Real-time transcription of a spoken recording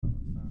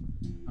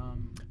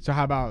So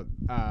how about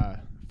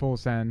Full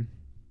Send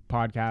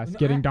podcast No,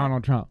 getting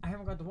Donald Trump? I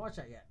haven't got to watch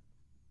that yet.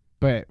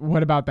 But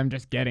what about them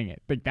just getting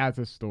it? Like that's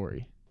a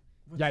story.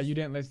 What's Yeah, the- you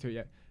didn't listen to it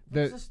yet.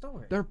 What's the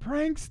story? They're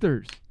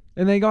pranksters,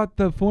 and they got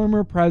the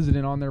former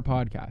president on their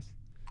podcast.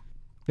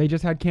 They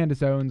just had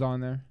Candace Owens on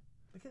there.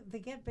 They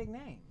get big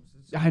names.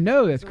 I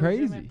know, that's it's a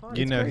legitimate crazy. party.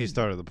 You It's know he crazy.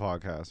 started the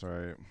podcast,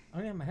 right? I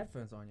don't have my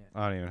headphones on yet.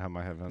 I don't even have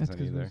my headphones That's in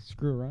because we either.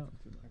 screw around.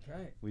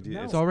 Okay. We did.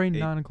 No. It's already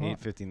 9 o'clock.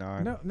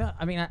 8:59. No.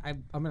 I mean,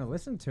 I'm going to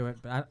listen to it,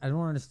 but I don't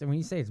understand when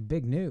you say it's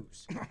big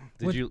news.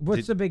 Did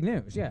What's the big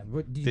news? Yeah.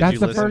 What, Did That's you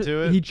the listen first.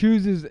 to it? He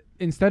chooses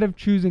instead of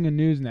choosing a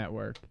news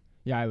network.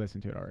 Yeah, I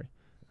listened to it already.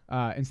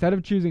 Instead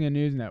of choosing a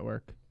news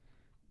network,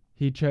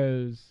 he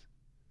chose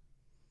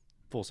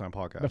Full Sound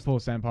podcast? the Full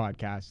Send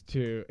podcast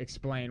to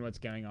explain what's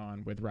going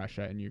on with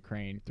Russia and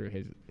Ukraine through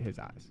his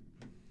eyes.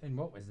 And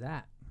what was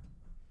that?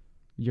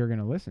 You're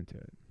gonna listen to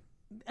it.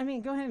 I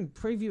mean, go ahead and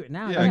preview it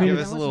now. Yeah, I give mean,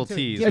 us a little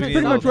tease. Give It's me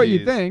pretty a much little what you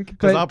tease. think,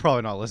 Because but I'll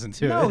probably not listen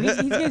to No, it. he's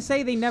going to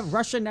say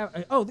Russia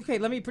never. Oh, okay.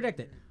 Let me predict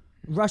it.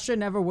 Russia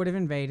never would have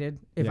invaded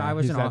if Yeah, I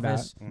was he in said that.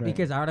 office Right.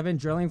 because I would have been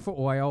drilling for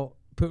oil.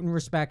 Putin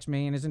respects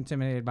me and is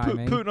intimidated by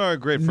me. Putin are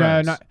great no,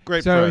 friends. not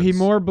Great so. friends. He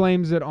more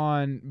blames it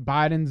on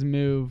Biden's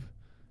move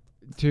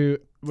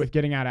with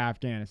getting out of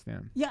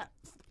Afghanistan. Yeah.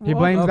 He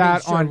Well, blames okay,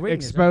 that showed on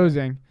weakness,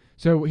 exposing.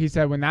 So he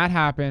said when that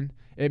happened,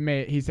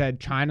 he said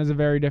China's a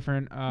very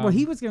different. Well,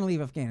 he was going to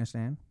leave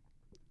Afghanistan.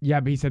 Yeah,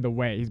 but he said the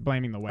way. He's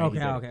blaming the way.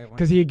 Okay.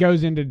 Because he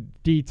goes into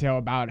detail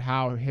about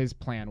how his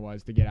plan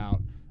was to get out,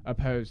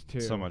 opposed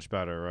to So much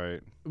better,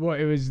 right? Well,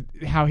 it was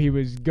how he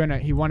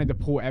wanted to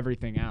pull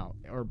everything out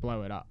or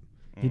blow it up.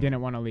 He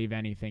didn't want to leave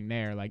anything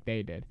there like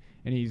they did.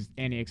 And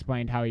he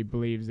explained how he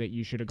believes that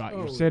you should have got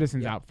your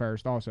citizens out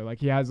first also. Like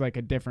he has like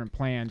a different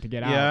plan to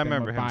get out. Yeah, I than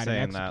remember what him Biden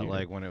saying that executed.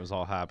 like when it was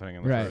all happening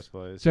in the Right. first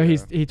place. So yeah.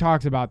 he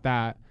talks about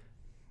that,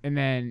 and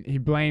then he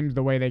blames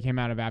the way they came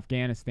out of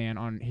Afghanistan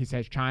on. He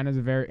says China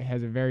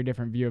has a very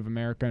different view of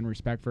America and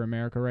respect for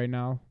America right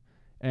now,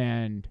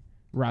 and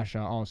Russia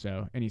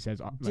also. And he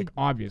says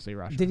obviously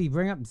Russia. Did he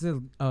bring up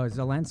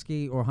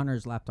Zelensky or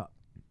Hunter's laptop?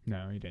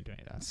 No, he didn't do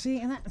any of that. See,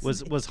 and that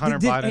Was Hunter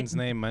Biden's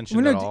name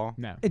mentioned no, at all?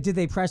 No, Did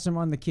they press him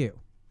on the queue?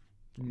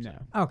 no.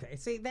 Okay,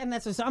 see, then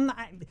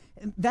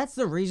that's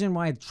the reason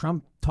why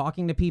Trump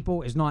talking to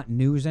people is not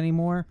news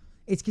anymore.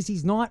 It's because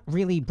he's not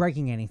really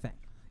breaking anything.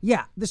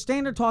 Yeah, the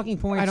standard talking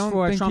points I don't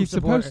for a think Trump he's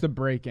supporter. supposed to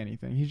break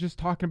anything. He's just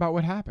talking about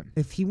what happened.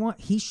 If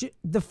he should.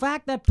 The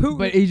fact that Putin,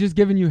 But he's just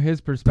giving you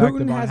his perspective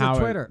Putin on has how a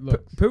Twitter. it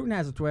looks. Putin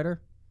has a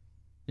Twitter,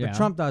 Yeah. but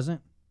Trump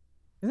doesn't.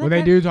 Isn't Well, that they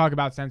kind- do talk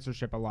about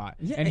censorship a lot.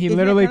 Yeah, And he isn't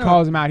that literally kinda-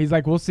 calls him out. He's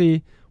like, we'll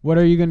see. What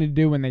are you going to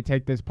do when they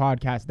take this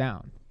podcast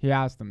down? He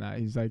asked him that.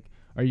 He's like,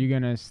 are you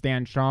going to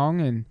stand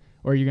strong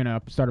or are you going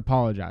to start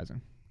apologizing?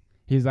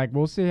 He's like,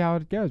 we'll see how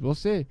it goes. We'll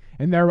see.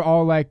 And they're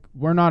all like,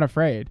 we're not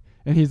afraid.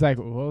 And he's like,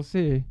 we'll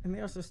see. And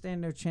they also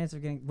stand no chance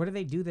of getting. What do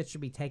they do that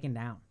should be taken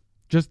down?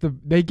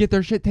 They get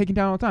their shit taken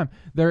down all the time.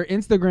 Their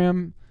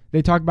Instagram,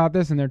 they talk about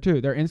this in there too.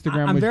 Their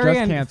Instagram was just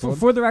canceled.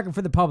 For the record,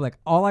 for the public,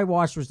 all I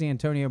watched was the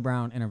Antonio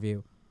Brown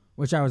interview,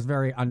 which I was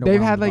very underwhelmed.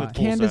 They've had by. like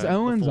Candace set,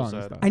 Owens the full on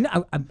and set. stuff. I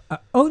know.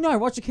 Oh no, I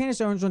watched the Candace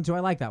Owens one too.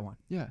 I like that one.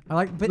 Yeah. I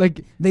like, but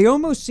Like- they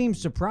almost seemed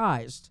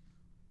surprised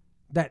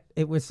that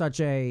it was such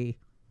a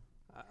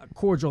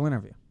cordial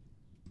interview,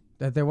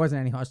 that there wasn't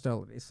any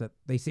hostilities. That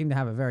they seemed to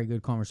have a very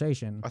good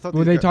conversation. I thought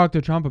Well, these they guys- talked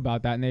to Trump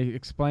about that, and they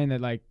explained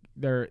that like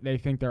they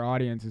think their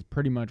audience is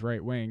pretty much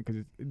right wing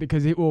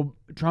because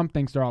Trump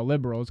thinks they're all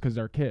liberals because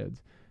they're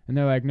kids, and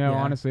they're like, no, Yeah.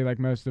 honestly, like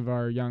most of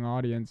our young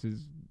audience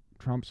is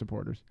Trump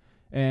supporters,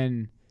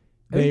 and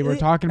they were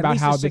talking At about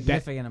least how a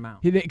significant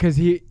amount. because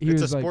he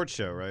It's was a like, sports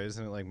show, right?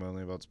 Isn't it like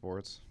mainly about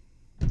sports?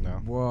 No.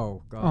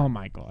 Whoa, God. oh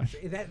my gosh,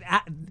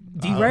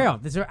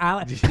 Derailed.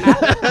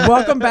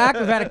 Welcome back.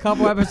 We've had a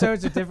couple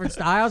episodes of different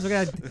styles.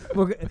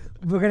 We're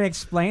gonna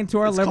explain to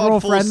our It's liberal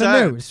called Full friend the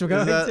Set. news. We're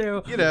going Is that,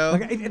 to, you know-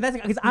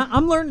 because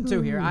I'm learning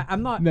too here.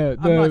 I'm not. No, I'm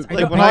not the-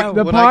 Like when I-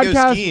 the when I go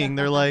podcast- skiing,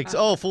 they're like,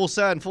 "Oh, full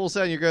set,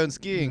 you're going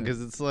skiing,"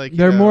 because it's like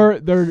they're more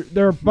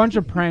they're a bunch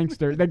of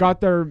pranksters. They got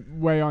their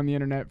way on the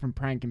internet from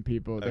pranking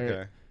people.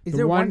 Okay. Is the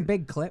there one one-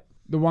 big clip?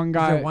 The one Is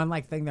guy. there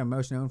one thing they're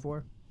most known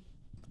for?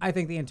 I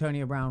think the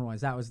Antonio Brown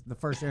was. That was the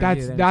first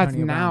interview. that's that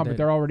Antonio now, Brown but did.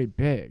 they're already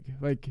big.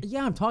 Like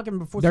Yeah, I'm talking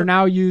before. they're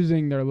now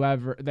using their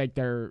lever, like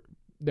their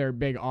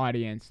big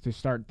audience to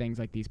start things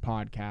like these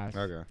podcasts.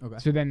 Okay. Okay.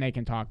 So then they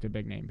can talk to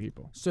big name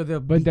people. So they're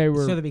But they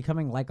were- so they're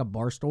becoming like a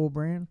Barstool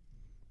brand.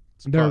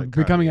 It's They're probably kinda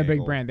becoming a the big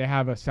angle. brand. They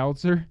have a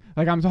seltzer.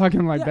 Like I'm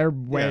talking like Yeah. they're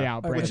way Yeah.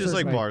 out. Which Which brand. is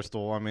like like-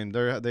 Barstool. I mean,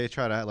 they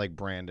try to like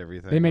brand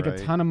everything. They make right?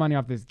 a ton of money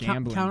off this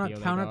gambling deal. they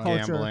got.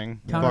 counterculture-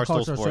 gambling. counterculture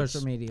Barstool Sports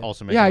social media.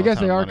 also makes Yeah, a I guess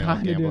ton they of are money on kind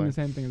of doing gambling. the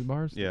same thing as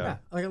Barstool. Yeah.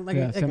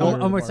 like similar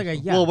to almost like a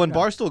Barstool. yeah. Well, when yeah.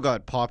 Barstool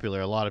got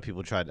popular, a lot of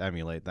people tried to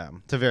emulate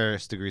them to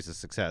various degrees of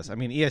success. I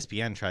mean,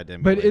 ESPN tried to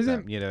emulate isn't-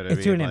 them. You know what I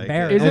It's to mean? an Like,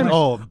 embarrassment. Isn't-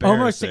 Almost the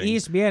embarrassing.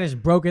 ESPN has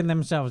broken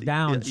themselves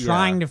down Yeah.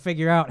 trying to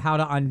figure out how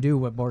to undo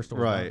what Barstool.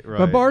 Right, right.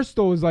 But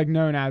Barstool is like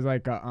known as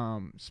like a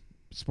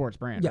sports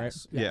brand,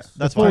 Yes. right? Yeah, The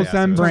that's why I Full asked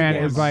Send you. brand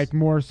Yeah. is like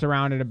more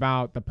surrounded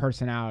about the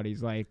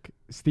personalities. Like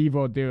Steve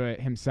will do it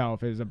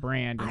himself as a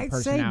brand and I'd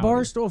say personality.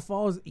 Barstool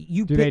Falls.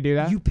 You Do pick, they do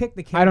that? You pick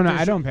the characters. I don't know.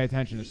 I don't pay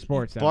attention to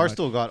sports. That much,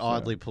 Barstool got so.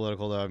 oddly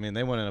political, though. I mean,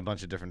 they went in a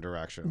bunch of different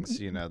directions.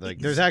 You know, like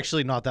there's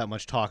actually not that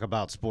much talk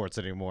about sports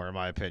anymore, in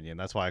my opinion.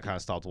 That's why I kind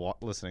of stopped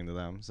listening to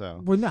them.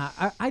 So Well, no,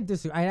 I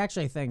disagree. I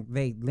actually think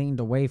they leaned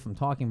away from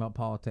talking about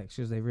politics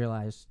because they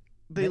realized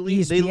they that lean,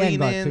 they ESPN lean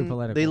got in, too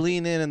political. they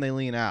lean in and they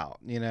lean out.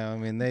 You know, I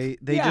mean, they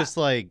Yeah. just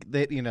like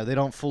they they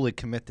don't fully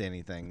commit to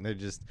anything.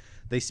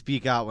 They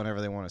speak out whenever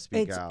they want to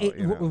speak out.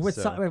 You know,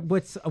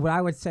 what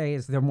I would say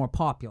is they're more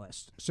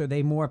populist, so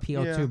they more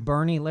appeal Yeah. to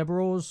Bernie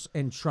liberals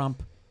and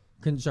Trump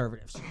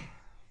conservatives.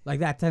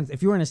 Like that tends.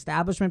 If you're an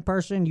establishment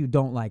person, you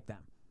don't like them.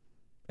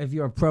 If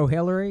you're pro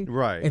Hillary,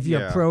 Right, If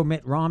you're yeah. pro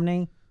Mitt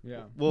Romney,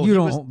 Yeah. Well, you he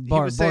don't was, he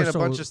was saying a Barstool-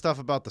 bunch of stuff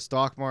about the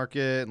stock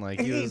market and like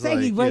he was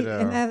exactly like, right.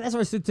 you know, And that's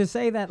what so to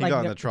say that he like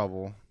got they're- into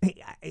trouble.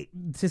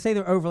 to say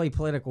they're overly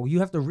political, you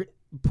have to.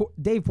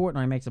 Dave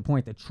Portnoy makes a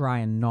point to try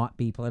and not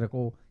be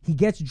political. He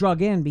gets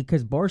drug in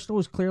because Barstool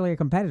is clearly a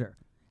competitor.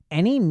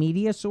 Any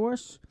media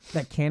source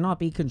that cannot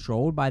be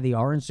controlled by the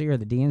RNC or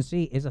the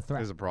DNC is a threat.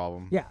 There's a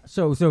problem. Yeah,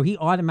 so he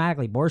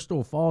automatically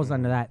Barstool falls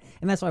under that,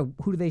 and that's why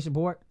who do they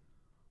support?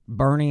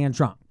 Bernie and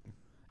Trump.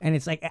 And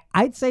it's like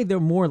I'd say there are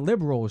more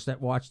liberals that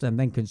watch them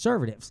than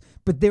conservatives,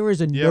 but there is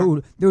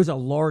there's a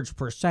large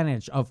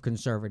percentage of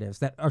conservatives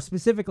that are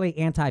specifically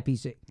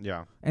anti-PC,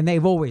 Yeah. and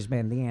they've always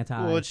been the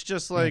anti. Well, it's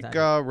just like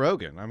anti-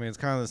 Rogan. I mean, it's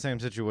kind of the same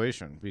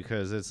situation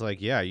because it's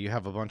like, yeah, you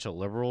have a bunch of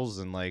liberals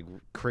and like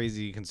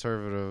crazy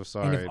conservative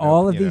side. and if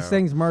all of you these know.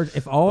 things merge,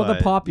 if all of But, the you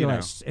know.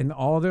 populists and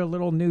all their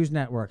little news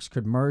networks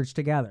could merge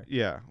together,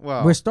 Yeah,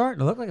 well, we're starting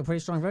to look like a pretty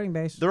strong voting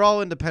base. they're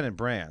all independent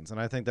brands, and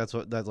I think that's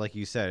like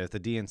you said, if the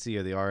DNC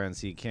or the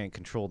RNC can't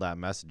control that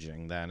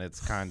messaging, then it's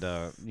kind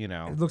of, you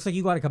know, It looks like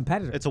you got a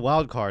competitor. it's a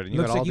wild card, and you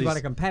looks got all like you these. got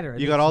a competitor.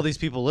 You got all these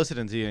people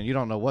listening to you, and you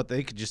don't know what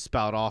they could just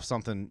spout off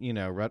something,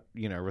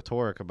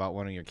 rhetoric about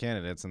one of your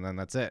candidates, and then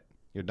that's it.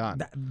 You're done.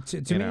 To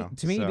you me, know,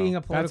 to me, so- being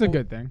a political, That's a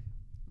good thing.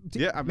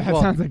 yeah, I mean, That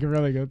well, sounds like a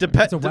really good thing.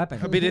 It's a weapon.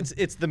 I mean,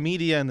 it's the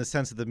media in the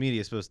sense that the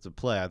media is supposed to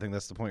play. I think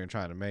that's the point you're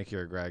trying to make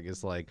here, Greg.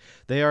 Is like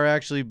they are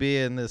actually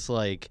being this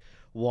like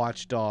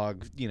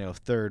watchdog,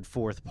 third,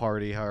 fourth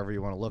party, however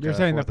you want to look You're at it.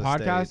 saying the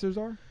fourth estate. podcasters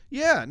are?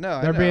 Yeah, no,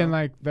 I They're know. being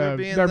like They're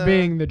they're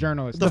being the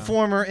journalists. the now.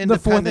 former The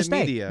fourth independent estate.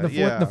 media. The fourth-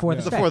 yeah. the fourth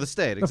The estate. fourth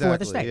estate, the exactly.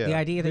 fourth estate. Yeah. The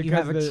idea that you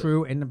Because have a the-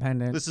 true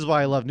independent. This is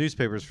why I love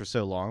newspapers for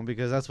so long,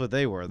 because that's what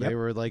they were. They Yep.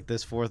 were like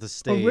this fourth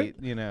estate,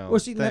 Well,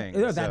 see, thing.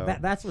 So-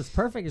 that's what's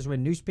perfect is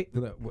when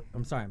newspaper.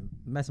 I'm sorry, I'm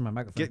messing my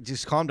microphone.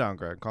 just calm down,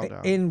 Greg. Calm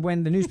down. And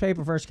when the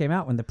newspaper first came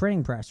out, when the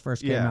printing press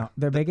first came Yeah. out,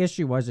 their big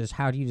issue was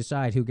how do you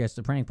decide who gets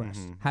the printing press?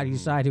 Mm-hmm, How do you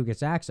decide who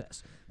gets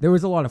access? There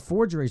was a lot of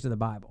forgeries of the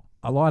Bible,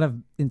 a lot of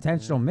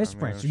intentional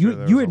misprints. I'm sure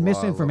there you was had a lot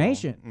of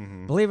misinformation.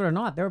 little- Believe it or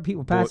not, there were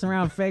people passing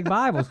around fake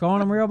Bibles, calling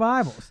them real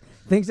Bibles.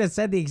 Things that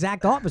said the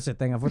exact opposite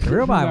thing of what the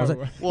real Bible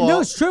said. Well, No,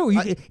 it's true.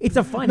 It's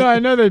a funny. No, I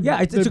know they.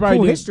 Yeah, it's they a probably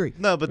cool did. history.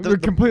 no, but They were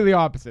completely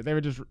opposite. They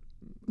would just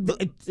even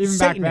back then.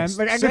 Satanists,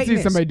 Like I could see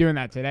Satanists. somebody doing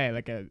that today.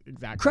 Like a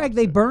exact. Craig,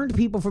 they opposite. burned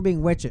people for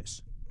being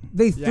witches.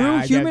 They threw I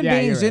guess- human yeah,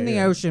 beings you're in right, the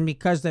you're right. ocean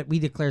because that we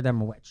declared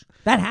them a witch.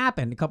 That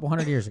happened a couple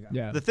hundred years ago.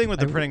 Yeah. the thing with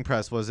the printing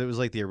press was it was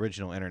like the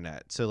original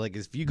internet. So like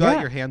if you got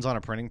Yeah. your hands on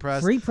a printing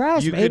press, Free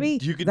press, you baby.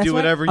 Could, you could That's do why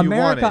whatever you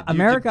America, wanted. You could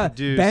America,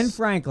 produce- Ben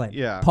Franklin,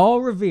 Yeah.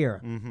 Paul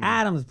Revere,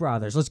 Adams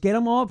Brothers. Let's get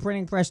them all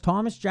printing press.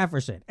 Thomas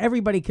Jefferson.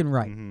 Everybody can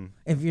write.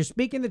 If you're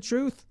speaking the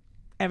truth,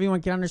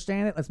 everyone can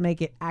understand it. Let's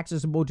make it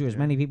accessible to as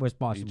many people as You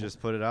possible. just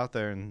put it out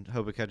there and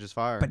hope it catches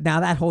fire. But now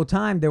that whole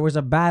time there was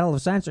a battle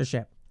of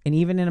censorship, and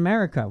even in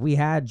America, we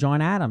had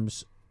John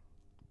Adams,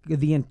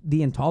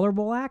 the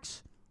Intolerable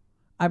Acts.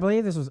 I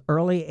believe this was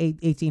early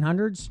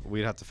 1800s.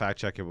 We'd have to fact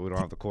check it, but we don't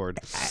have the cord.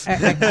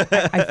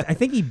 I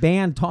think he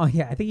banned Tom.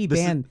 Yeah, I think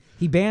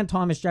he banned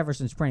Thomas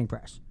Jefferson's printing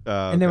press,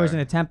 and there was Okay.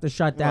 an attempt to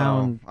shut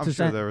down. Well, I'm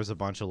sure there was a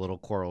bunch of little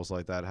quarrels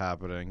like that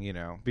happening,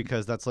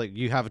 because that's like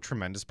you have a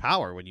tremendous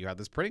power when you have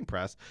this printing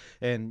press,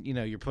 and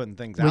you're putting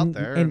things out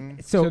there.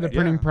 And So the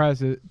printing Yeah.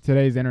 press,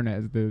 today's internet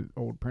is the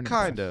old printing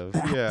kind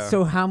press. of, yeah.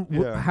 So how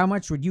Yeah. how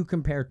much would you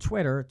compare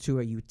Twitter to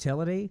a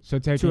utility, So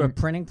to a taking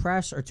printing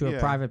press, or to a Yeah.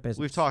 private business?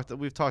 We've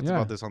talked Yeah.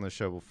 about this on the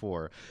show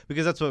before,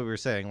 because that's what we were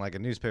saying. Like a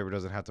newspaper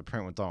doesn't have to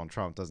print what Donald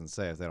Trump doesn't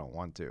say if they don't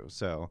want to.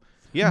 So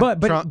yeah,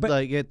 But- Trump,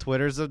 but-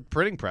 Twitter's a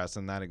printing press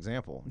in that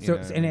example. you So know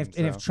what I and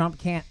mean? if Trump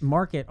can't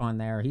market on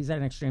there, he's at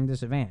an extreme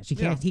disadvantage. He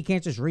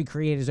can't just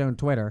recreate his own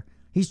Twitter.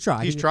 He's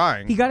trying. He's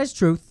trying. He got his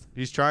truth.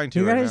 He's trying to.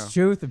 He got right his now.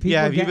 truth. The people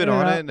Yeah, have you getting been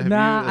on up. it? Have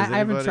Nah, you- has I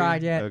haven't anybody?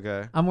 tried yet.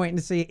 Okay. I'm waiting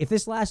to see if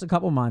this lasts a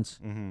couple months.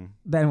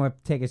 Then we'll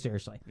take it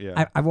seriously.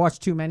 Yeah. I've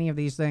watched too many of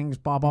these things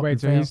pop up. Wait,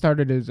 and so fail. he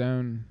started his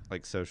own.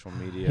 Like social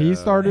media. He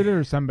started it,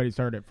 or somebody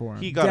started it for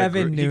him? He got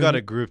Devin he got a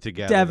Nunes. group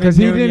together. Devin Because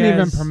he didn't even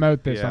Nunes.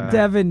 promote this Yeah. on that.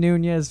 Devin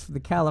Nunes, the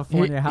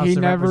California House He of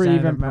never even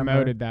Representative member.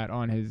 promoted that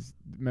on his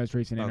most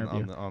recent On-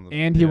 interview. on the-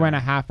 And he yeah. went a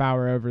half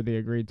hour over the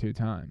agreed to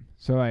time.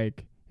 So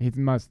like he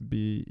must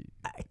be.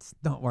 It's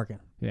not working.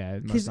 Yeah,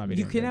 it must Because not be.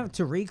 you doing can good. have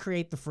to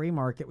recreate the free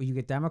market where you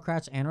get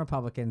Democrats and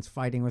Republicans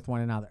fighting with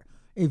one another.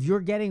 If you're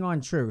getting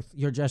on Truth,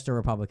 you're just a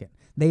Republican.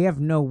 They have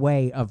no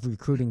way of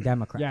recruiting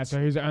Democrats. Yeah,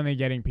 so he's only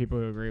getting people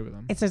who agree with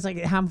him. It's just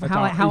like how That's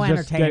all. how He's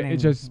just entertaining.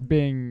 it's just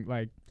being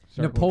like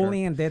circle jerk.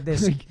 Napoleon did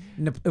this.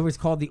 It was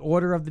called the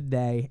Order of the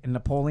Day, and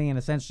Napoleon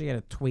essentially had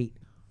a tweet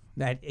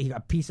that a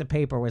piece of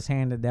paper was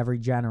handed to every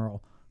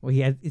general. Well,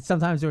 he had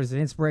sometimes there was an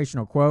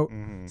inspirational quote,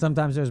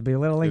 sometimes there was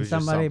belittling It was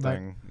just somebody, but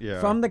something, yeah.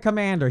 from the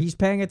commander, he's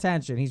paying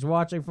attention, he's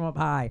watching from up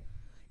high.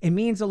 It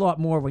means a lot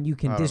more when you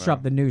can I don't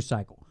disrupt know. the news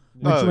cycle.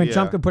 Oh, When yeah.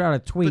 Trump could put out a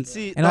tweet,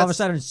 see, and all of a that's-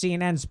 sudden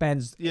CNN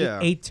spends Yeah.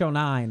 8 till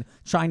 9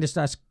 trying to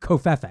discuss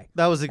Kofefe.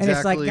 That was And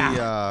it's like,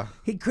 exactly.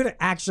 he could have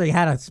actually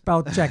had a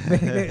spell check.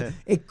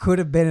 It could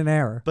have been an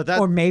error. But that-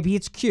 or maybe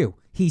it's Q.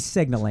 He's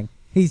signaling.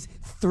 He's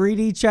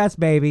 3D chess,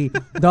 baby.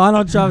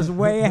 Donald Trump's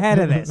way ahead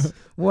of this.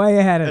 Way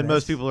ahead of and this.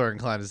 most people are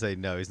inclined to say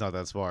no, he's not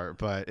that smart,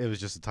 but it was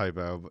just a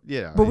typo. But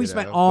yeah, But we you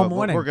spent know, all but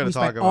morning. We're going We to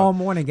talk spent about all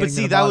morning But getting to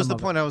see, the that was bottom the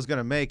of point I was going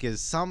to make.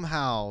 Is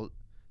somehow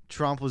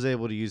Trump was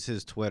able to use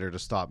his Twitter to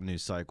stop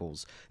news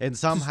cycles, and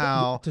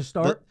somehow to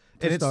start.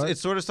 And to start. it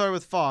sort of started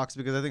with Fox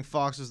because I think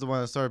Fox was the one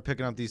that started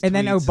picking up these. And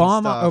then tweets Obama.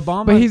 and stuff.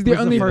 Obama But he's the was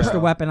only- the first to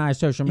Yeah. weaponize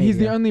social media. He's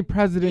the only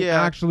president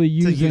Yeah, actually to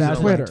using use it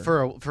Twitter.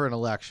 for an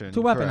election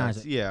To weaponize correct.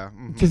 it. Yeah,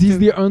 mhm. Because he's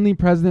the only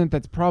president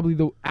that's probably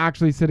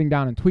actually sitting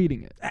down and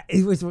tweeting it.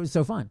 It was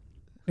so fun.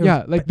 It was-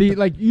 Yeah,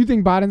 like you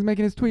think Biden's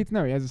making his tweets?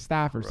 No, he has a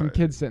staff or some Right.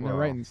 kids sitting there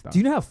Well, writing stuff. Do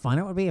you know how fun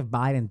it would be if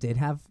Biden did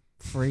have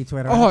free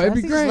Twitter? Oh, access? it'd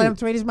be Just great. Let him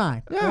tweet his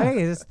mind. Yeah.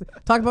 Hey, just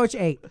talk about what you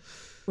ate.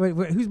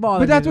 Who's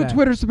bothering But that's you what today?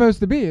 Twitter's supposed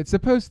to be. It's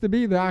supposed to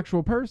be the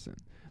actual person.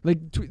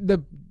 Like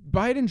the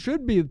Biden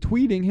should be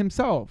tweeting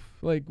himself,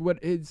 like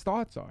what his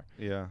thoughts are,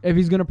 yeah. if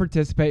he's going to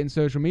participate in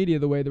social media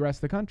the way the rest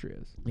of the country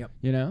is. Yep.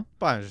 You know.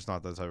 Biden's just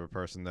not that type of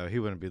person, though. He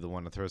wouldn't be the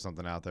one to throw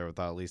something out there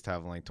without at least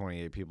having like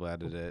 28 people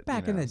edit it.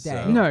 Back you in know, the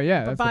day. so- No,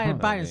 yeah, But that's the Biden,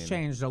 point. Biden's I mean-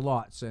 changed a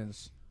lot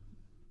since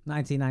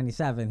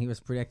 1997. He was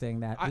predicting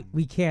that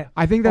we can't.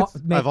 I think that's.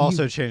 make I've you-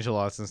 also changed a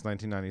lot since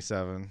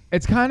 1997.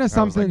 It's kind of was like,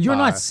 something. You're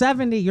not five.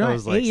 70. You're I not.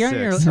 was like You're in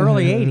your 6.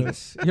 early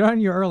 80s. You're in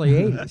your early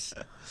 80s.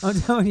 I'm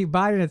telling you,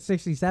 Biden at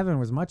 67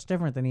 was much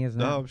different than he is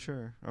No, now.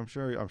 I'm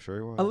sure he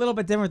was. A little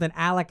bit different than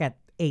Alec at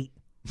 8,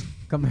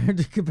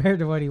 compared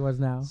to what he was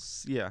now.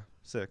 Yeah,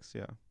 6.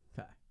 Yeah.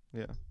 Okay.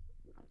 Yeah.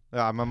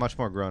 Yeah, I'm a much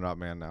more grown up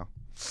man now.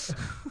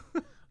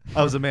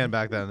 I was a man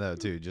back then though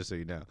too, just so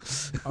you know.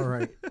 All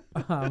right.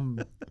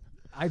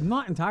 I'm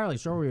not entirely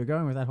sure where you're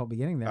going with that whole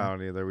beginning there. I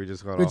don't either. We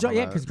just got Good off job, on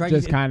yeah, that. because Greg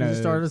just you kind of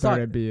started us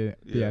started off.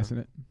 BSing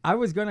it. I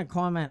was going to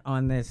comment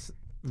on this.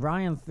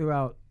 Ryan threw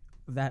out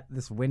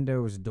this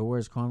Windows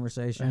doors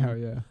conversation. Oh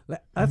yeah.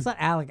 Let's let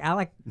Alec.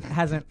 Alec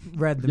hasn't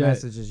read the Yeah.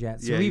 messages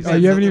yet. So Yeah, we've he Oh,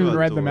 said you haven't something even about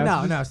read the doors.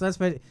 message? no.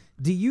 So that's.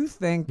 Do you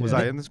think Was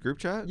that I in this group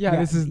chat? Yeah,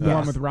 this is the yes.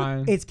 one with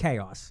Ryan. it's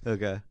chaos?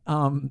 Okay.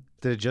 Um,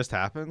 Did it just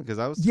happen? Because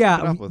I was keeping yeah.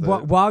 up with it.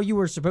 While you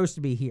were supposed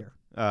to be here,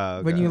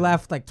 Okay. when you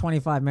left like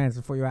 25 minutes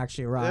before you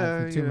actually arrived,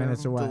 yeah, from 2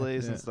 minutes away.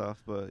 delays and Yeah.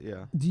 stuff, but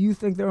yeah. Do you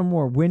think there are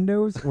more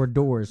windows or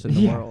doors in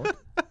the Yeah. world?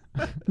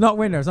 Not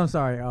windows. I'm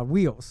sorry.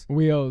 Wheels.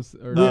 Wheels.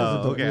 Or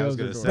Oh, okay, I was wheels or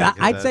gonna doors. say. But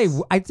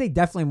because I'd say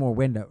definitely more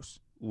windows.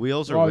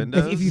 Wheels or Well,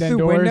 windows? If you Then threw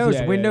doors? windows,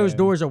 Yeah, yeah, windows, yeah.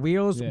 doors, or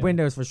wheels, Yeah.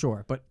 windows for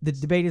sure. But the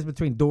debate is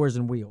between doors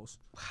and wheels.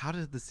 How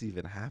did this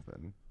even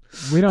happen?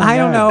 We don't. I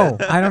don't know.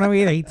 I don't know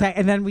either.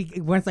 And then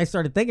once I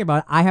started thinking about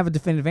it, I have a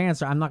definitive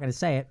answer. I'm not going to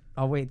say it.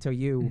 I'll wait till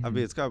you I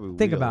mean, it's got to be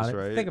think wheels, about it.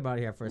 right? Think about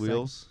it here for a second.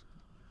 Wheels.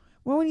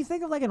 Well, when you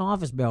think of like an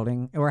office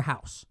building or a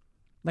house,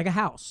 like a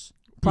house,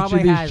 Each probably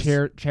of these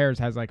has chairs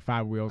has like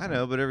 5 wheels. I on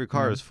know, it. but every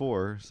car Mhm. is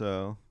 4,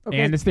 so Okay,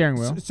 And the steering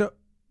wheel. So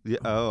yeah.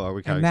 Oh, are we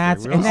And counting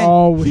that's- steering and wheels? then-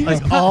 All wheels.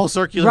 like all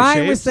circular Ryan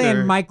shapes? was saying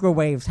or-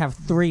 microwaves have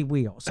 3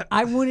 wheels.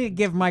 I wouldn't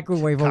give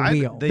microwave a Kinda-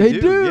 wheel. They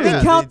do. yeah,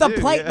 They count they the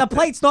do, plate. yeah. The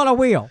plate's not a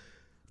wheel.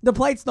 The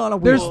plate's not a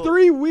wheel. There's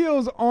 3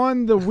 wheels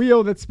on the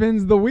wheel that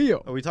spins the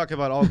wheel. Are we talking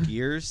about all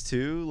gears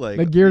too? Like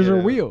The gears you are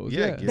know, wheels,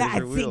 yeah. gears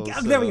That- are see, wheels.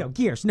 there we so- go.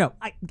 Gears. No,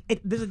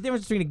 there's a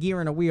difference between a gear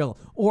and a wheel.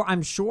 Or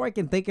I'm sure I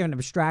can think of an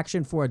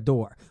abstraction for a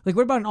door. Like,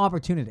 what about an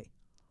opportunity?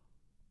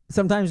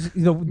 Sometimes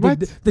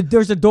What?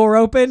 there's a door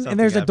open Something and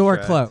there's a door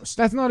abstract. closed.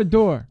 That's not a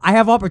door. I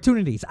have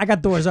opportunities. I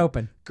got doors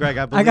open. Greg,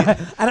 I I believe. got,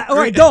 or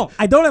I don't.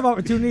 I don't have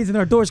opportunities and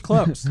there are doors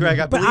closed. Greg,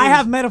 I but I believe-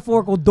 have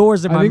metaphorical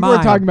doors in I my think mind.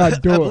 we're talking about I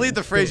doors. believe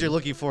the phrase you're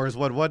looking for is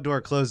when one door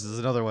closes,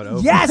 another one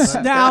opens. Yes,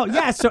 now,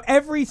 yes. So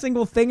every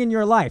single thing in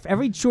your life,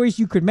 every choice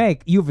you could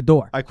make, you have a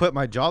door. I quit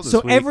my job this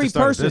So week every to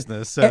start person- a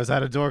business. So e- is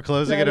that a door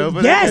closing That and is-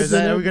 opening? Yes, Is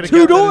that, are we gonna 2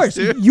 count that doors.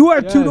 as two? You are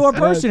a Yes, 2-door yes,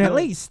 person at yes.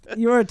 least.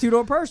 You're a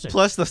 2-door person.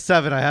 Plus the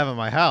 7 I have in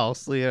my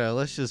house. You know,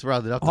 let's just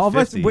round it up to All of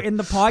us 50. we're in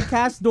the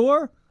podcast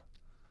door.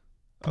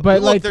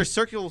 But look, like, there's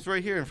circles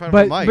right here in front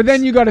but of my mics. but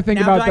then you got to think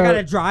Now, about do I the.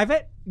 gotta drive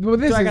it? well,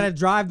 this Do I is, gotta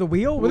drive the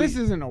wheel? well, this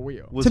isn't a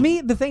wheel. Was- to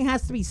me, the thing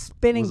has to be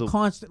spinning was a-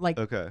 constant. Like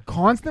Okay.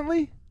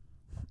 Constantly.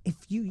 if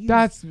you use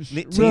That's Ne- really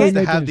needs to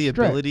making have it the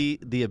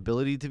strict.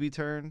 ability to be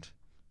turned.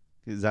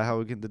 Is that how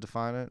we can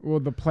define it?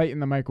 Well, the plate in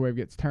the microwave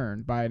gets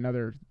turned by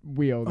another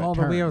wheel. That all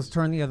the turns. wheels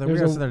turn the other There's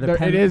wheels, a- so they're there- it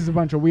dependent. is a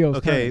bunch of wheels.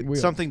 Okay, turning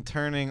wheels. something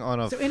turning on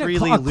a So in a,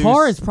 freely a loose.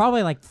 car is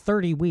probably like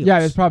 30 wheels. Yeah,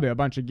 there's probably a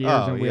bunch of gears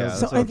Oh, and yeah, wheels.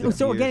 So, that's what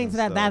so we're gears getting and to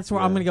that. stuff, That's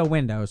where I'm yeah. gonna go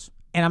windows.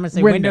 and I'm gonna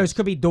say Windows. windows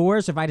could be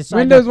doors if I decide.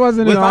 Windows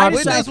wasn't an if I option.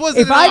 decide, Windows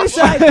wasn't if an I option.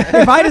 decide,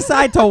 if I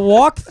decide to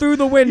walk through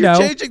the window,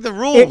 You're changing the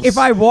rules. if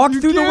I walk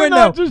through the window,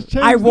 cannot just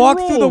change I the walk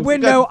through the rules.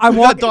 window. We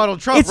got Donald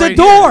Trump It's right a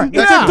door. here.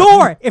 It's Yeah. a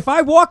door. If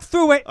I walk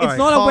through it, All it's right,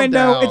 not a calm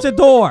window. down. It's a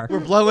door. We're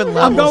blowing I'm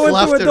levels going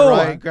left through a and door.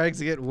 right. Greg's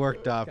getting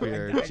worked up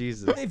here.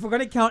 Jesus. If we're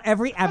gonna count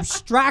every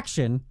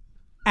abstraction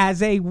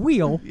as a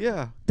wheel,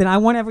 Yeah. then I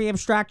want every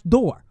abstract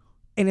door.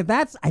 And if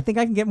that's, I think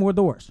I can get more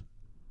doors.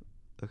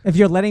 If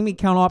you're letting me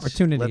count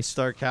opportunities. Let's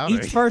start counting.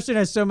 Each person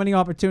has so many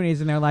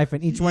opportunities in their life,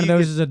 and each one of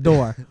those is a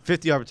door.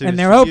 50 opportunities. And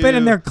they're for open you.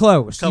 and they're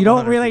closed. You Couple don't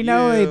hundred really for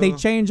know. you. They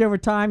change over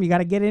time. You got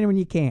to get in when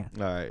you can.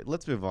 All right,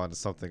 let's move on to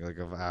something like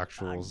of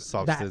actual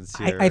substance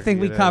here. I think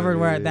you we know covered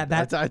what I where mean?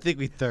 that- I think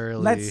we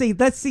thoroughly. Let's see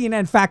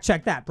CNN fact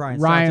check that,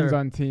 Brian. Ryan's Stelter.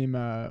 on team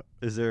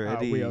Is there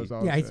any? wheels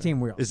also. Yeah, he's team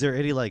wheels. Is there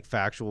any like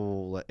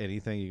factual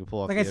anything you can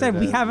pull off? Like the I said,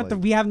 we internet, haven't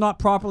like- we have not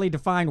properly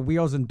defined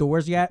wheels and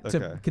doors yet to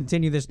Okay.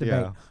 continue this debate.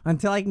 Yeah.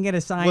 Until I can get a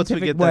Once we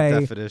scientific get way. that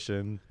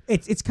definition.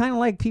 It's kind of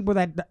like people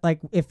that like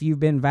if you've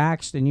been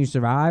vaxxed and you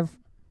survive,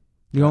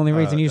 the only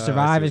reason you I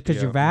survive see, is because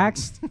yeah. you're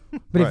vaxxed.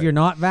 But if Right. you're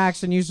not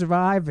vaxxed and you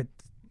survive,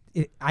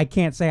 I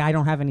can't say I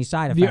don't have any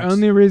side The effects.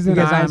 only reason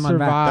because I I'm unvaxxed.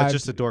 survived. That's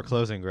just a door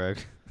closing, Greg.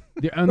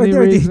 The But only it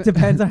reason.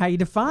 depends on how you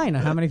define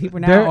how many people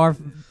now There-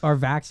 are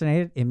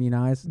vaccinated,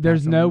 immunized.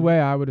 There's no vaccinated. way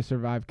I would have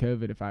survived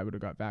COVID if I would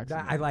have got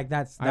vaccinated. I like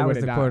that I was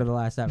would've the quote died. of the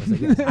last episode.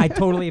 Yes. I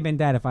totally have been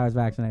dead if I was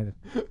vaccinated.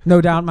 No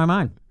doubt in my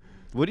mind.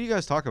 What do you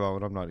guys talk about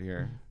when I'm not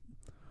here?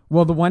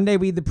 Well, the one day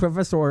we the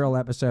professorial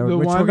episode, The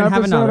which we're one gonna have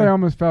episode I another.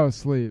 almost fell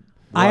asleep.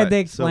 I had to What? So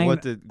explain.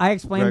 what did I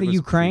explained Greg the was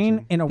Ukraine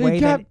preaching? in a He way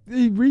that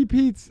he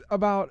repeats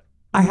about.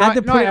 I had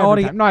to not put every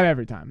audio. time, not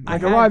every time. I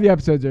Like a had- lot of the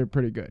episodes are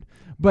pretty good,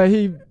 but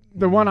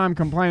the one I'm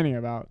complaining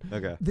about,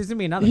 Okay, This is gonna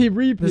be another. he This is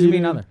gonna be repeated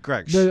another.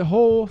 Greg. the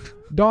whole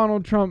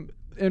Donald Trump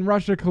and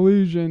Russia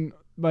collusion,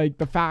 like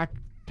the fact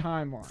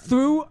timeline.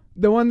 Through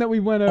The one that we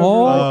went over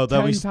Oh,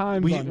 10 times.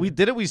 on we it.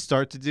 didn't we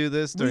start to do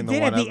this we during the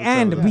did one at the episode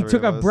end. with the We three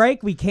took of a us?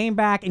 break. We came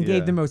back and Yeah.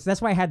 gave the most.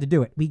 That's why I had to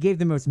do it. We gave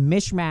the most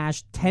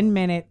mishmash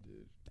 10-minute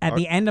at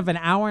the end of an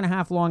hour and a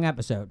half long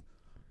episode.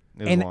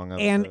 It was a long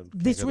episode. And Can't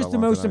this get was that the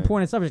long most tonight.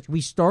 important subject.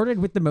 We started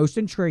with the most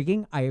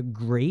intriguing. I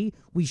agree.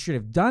 We should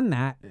have done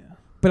that.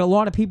 But a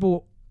lot of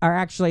people are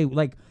actually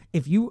like,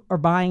 if you are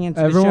buying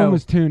into the Everyone show,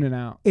 was tuning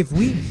out. if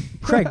we,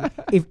 Craig,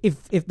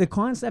 if the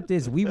concept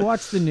is we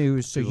watch the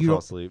news so People you fell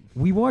don't, asleep.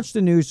 we watch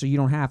the news so you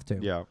don't have to.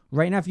 Yeah.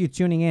 Right now, if you're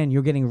tuning in,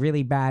 you're getting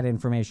really bad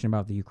information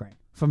about the Ukraine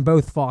from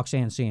both Fox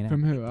and CNN.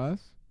 From who? Us?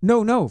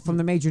 No, from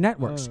the major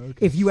networks. Oh,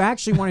 okay. If you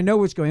actually want to know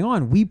what's going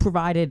on, we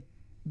provided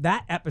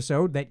that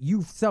episode that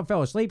you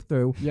fell asleep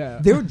through. Yeah.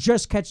 They're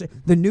just catching.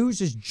 The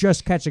news is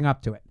just catching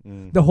up to it.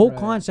 The whole Right.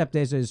 concept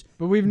is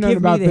But we've known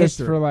give me about the this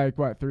history. for like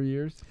what, 3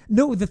 years?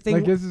 no. The thing.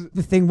 Like, this is-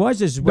 the thing was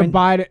The when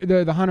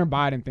Biden, the Hunter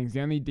Biden thing's the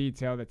only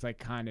detail that's like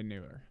kind of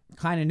newer.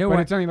 kind of know But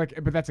what. it's only like,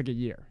 but that's like a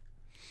year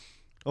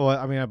Oh,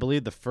 I mean, I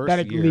believe the first that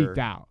it year leaked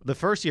out. The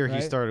first year he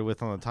Right? started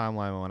with on the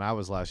timeline when I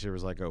was last year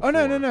was like Oh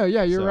no,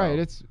 yeah, you're So- right.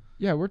 It's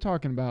we're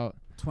talking about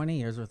 20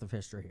 years worth of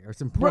history here.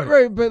 It's right, important.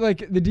 right, but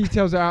like the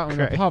details are out in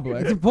the Right.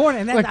 public. It's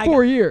important. And that's, Like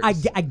 4 years.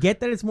 I get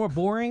that it's more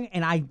boring,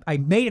 and I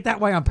made it that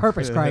way on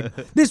purpose, Craig.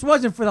 This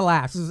wasn't for the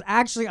laughs. This was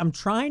actually, I'm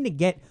trying to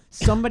get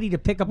somebody to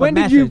pick up When a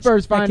did message you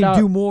first that find can out-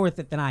 do more with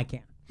it than I can.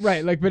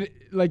 Right, like but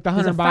like the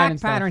There's Hunter a Biden fact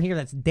stuff. pattern here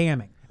that's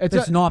damning. It's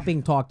That's a- not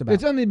being talked about.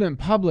 It's only been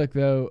public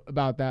though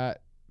about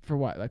that for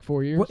what, like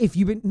 4 years? Well, if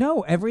you've been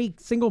every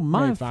single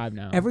month, 5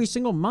 now. every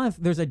single month,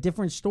 there's a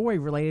different story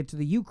related to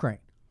the Ukraine,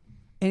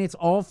 and it's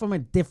all from a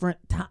different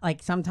time.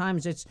 Like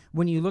sometimes it's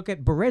when you look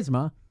at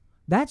Burisma,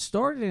 that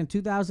started in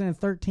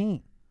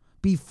 2013,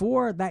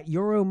 before that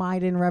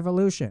Euromaidan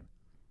revolution.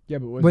 Yeah,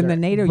 but was when there-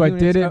 the NATO but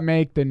units did go- it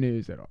make the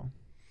news at all?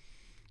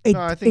 It,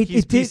 No, I think he's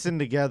it did- piecing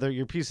together.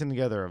 You're piecing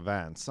together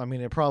events. I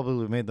mean, it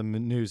probably made the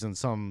news in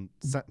some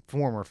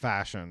form or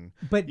fashion.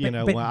 But- you but-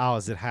 know, but- wow,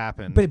 as it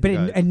happened. But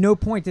at no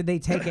point did they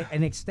take it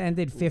an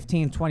extended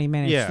 15, 20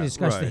 minutes Yeah, to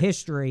discuss the right.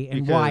 history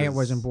and why it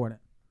was Because- important.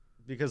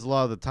 because a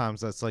lot of the times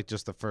that's like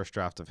just the first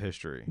draft of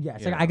history. Yes,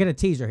 you like, I know? get a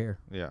teaser here.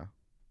 Yeah.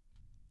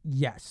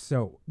 Yes,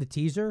 so the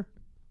teaser,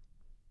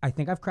 I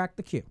think I've cracked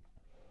the cue.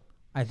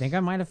 I think I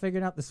might have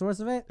figured out the source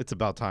of it. It's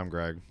about time,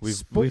 Greg. We've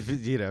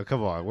Spo-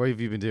 come on. What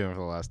have you been doing for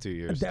the last 2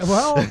 years?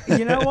 Well,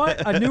 you know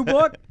what? A new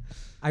book.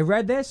 I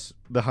read this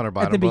The Hunter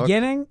Biden at the book.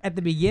 beginning. At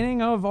the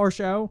beginning of our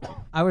show,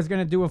 I was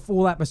going to do a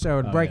full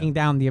episode breaking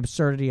down the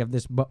absurdity of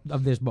this book.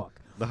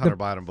 The Hunter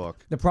Biden book.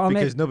 the problem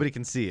because is- nobody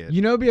can see it.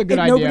 You know, it'd be a good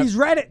And idea. nobody's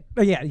read it.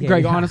 Yeah,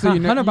 Greg, honestly, you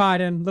know- Hunter you-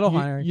 Biden, little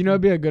Hunter. You know,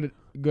 it'd be a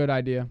good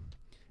idea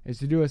is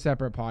to do a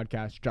separate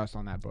podcast just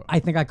on that book. I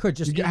think I could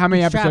just How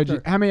many each episodes?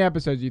 chapter- How many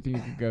episodes do you think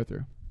you could go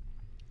through?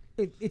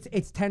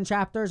 It's 10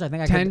 chapters. I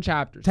think 10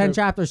 chapters. 10 So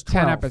chapters.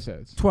 10 12.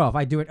 episodes. 12.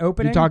 I do it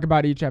opening. You talk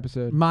about each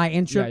episode. my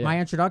intro, Yeah, yeah. my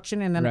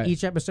introduction, and then Right.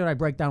 each episode I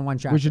break down one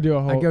chapter. We should do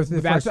a whole. I go through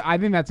the that's, first. I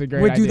think that's a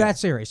great We'll idea. do that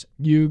series.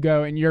 You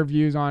go and your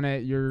views on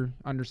it, your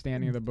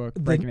understanding of the book,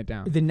 breaking it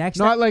down. The next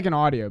Not like an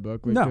audio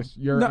book, but no, just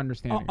your no,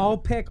 understanding.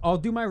 I'll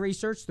do my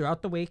research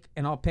throughout the week,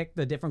 and I'll pick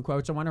the different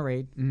quotes I want to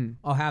read. Mhm.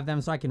 I'll have them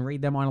so I can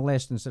read them on a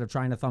list instead of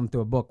trying to thumb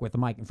through a book with a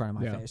mic in front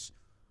of my Yeah. face.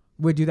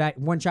 We do that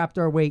one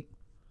chapter a week.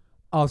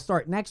 I'll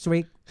start next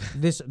week.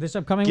 This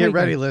upcoming Get week.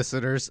 ready,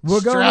 listeners.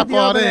 We're going Strap with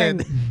the on opening.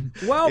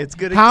 in. Well, It's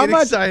gonna How get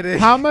much? exciting.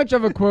 How much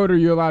of a quote are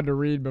you allowed to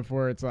read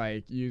before it's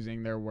like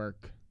using their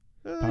work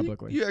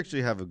publicly? You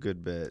actually have a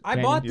good bit. I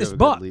Can bought you this have a good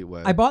book.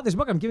 leeway. I bought this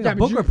book. I'm giving Yeah, a but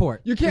book you-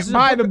 report. You This can't is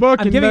buy the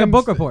book. I'm and giving a then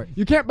book report.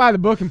 You can't buy the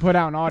book and put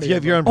out an audio. Yeah,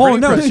 if you're on Oh,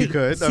 no, Press, see- you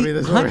could. I see, mean,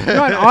 there's Hunt-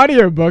 not an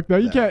audio book though.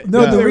 You can't.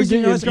 No, yeah. the They would reason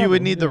get you in is- you would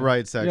trouble. need the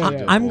right section. Yeah,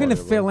 yeah. I'm going to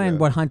afford it, fill but in yeah.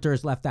 what Hunter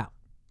has left out.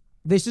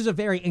 This is a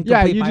very incomplete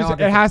Yeah, you just.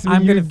 biography. It has to be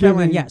I'm you going to fill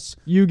in. giving- Yes,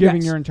 You giving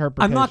Yes. your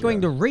interpretation. I'm not going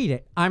to read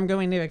it. I'm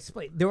going to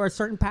explain. There are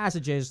certain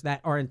passages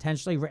that are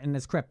intentionally written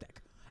as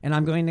cryptic, and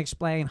I'm going to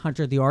explain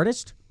Hunter the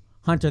artist,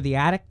 Hunter the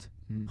addict,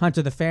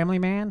 Hunter the family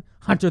man,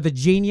 Hunter the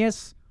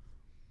genius,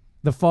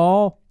 the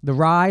fall, the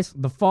rise,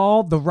 the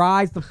fall, the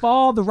rise, the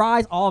fall, the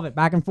rise, all of it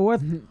back and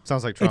forth.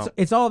 Sounds like Trump.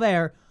 It's all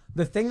there.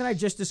 The thing that I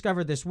just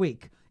discovered this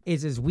week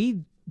is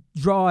we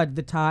draw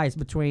the ties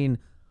between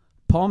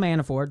Paul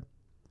Manafort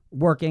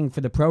working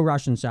for the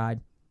pro-Russian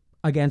side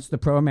against the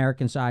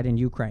pro-American side in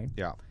Ukraine.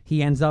 Yeah.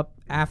 He ends up,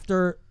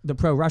 after the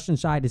pro-Russian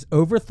side is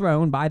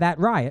overthrown by that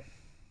riot,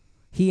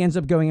 he ends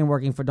up going and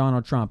working for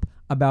Donald Trump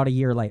about a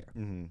year later.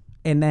 Mm-hmm.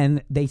 And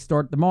then they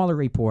start the Mueller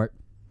report,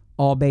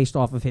 all based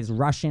off of his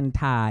Russian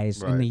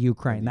ties in Right, the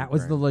Ukraine. in That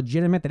was the Ukraine.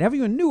 legitimate that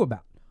everyone knew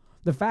about.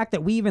 The fact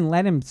that we even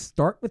let him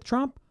start with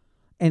Trump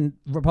and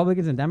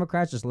Republicans and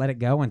Democrats just let it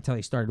go until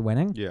he started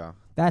winning, Yeah.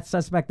 that's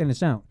suspect in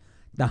its own.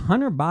 The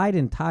Hunter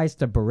Biden ties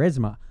to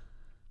Burisma,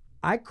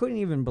 I couldn't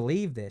even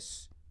believe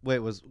this.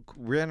 Wait,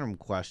 random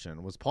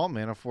question. Was Paul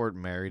Manafort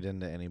married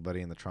into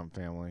anybody in the Trump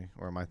family?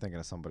 Or am I thinking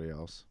of somebody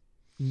else?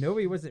 No,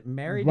 he wasn't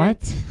married.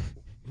 What?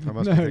 I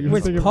must No, be thinking you're of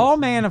Was somebody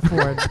Paul else.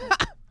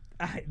 Manafort?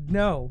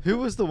 No. Who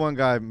was the one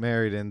guy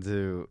married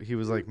into? He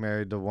was like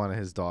married to one of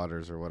his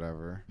daughters or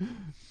whatever.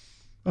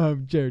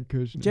 Jared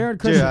Kushner. Jared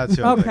Dude, Kushner. that's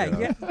who I'm Okay,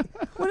 thinking yeah. of.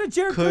 What did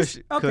Jared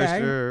Kushner? Okay.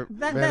 Kushner,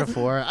 That's-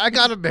 Manafort. I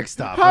got him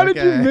mixed up. How did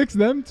you okay? mix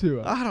them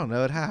two up? I don't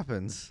know. It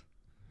happens.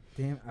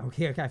 Damn.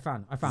 Okay. I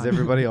found it. Does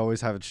everybody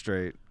always have it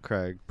straight,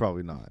 Craig?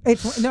 Probably not.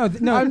 It's no.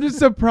 I'm just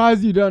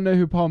surprised you don't know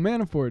who Paul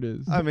Manafort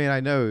is. I mean, I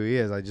know who he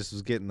is. I just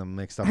was getting them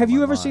mixed up. Have in you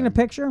my ever seen a mind.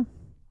 picture?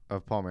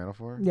 of Paul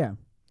Manafort? Yeah.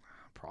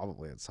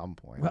 Probably at some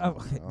point. Well,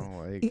 I don't know,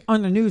 like,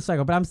 On the news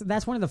cycle, but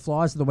that's one of the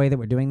flaws of the way that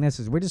we're doing this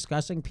is we're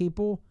discussing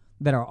people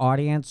that our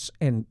audience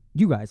and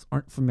you guys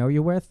aren't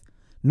familiar with.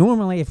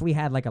 Normally, if we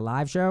had like a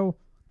live show,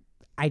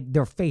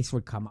 their face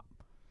would come up.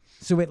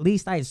 So at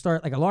least I'd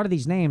start like a lot of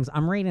these names.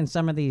 I'm reading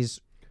some of these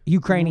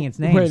Ukrainians'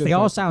 Wait names. a They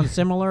all second. sound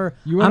similar.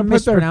 You want I'm to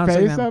put their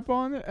mispronouncing face them. up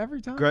on it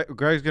every time?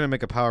 Greg's gonna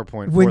make a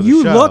PowerPoint When for the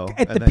you show, look at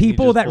and the then you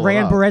people just that pull it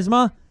ran up.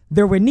 Burisma,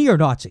 they were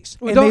neo-Nazis.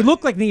 Well, and they don't-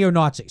 look like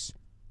neo-Nazis.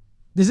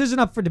 This isn't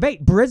up for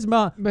debate.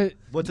 Burisma. But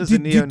What does Do, a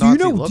do, neo-Nazi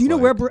do you know? look Do you know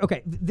like? where?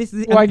 Okay, this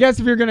is. well, I guess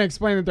if you're gonna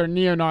explain that they're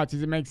neo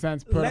Nazis, it makes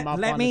sense. Put them up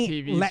let on me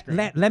the TV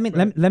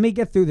screen. let me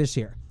get through this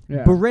here.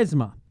 Yeah.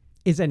 Burisma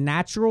is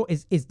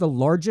is the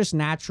largest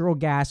natural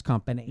gas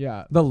company.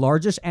 Yeah. The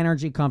largest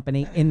energy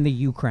company in the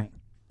Ukraine.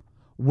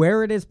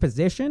 Where it is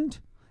positioned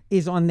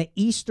is on the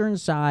eastern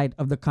side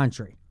of the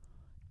country,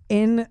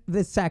 in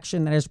the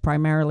section that is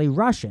primarily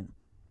Russian.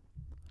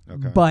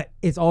 Okay. But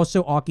it's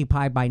also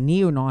occupied by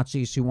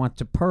neo-Nazis who want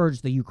to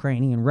purge the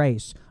Ukrainian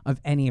race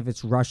of any of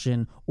its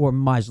Russian or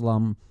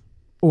Muslim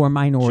or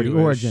minority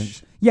Jewish.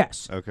 origins.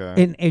 Yes.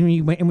 Okay. And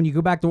when you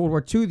go back to World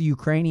War II, the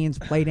Ukrainians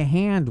played a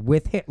hand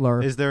with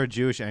Hitler. Is there a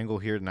Jewish angle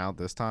here now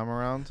this time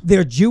around?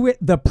 They're Jew.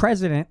 The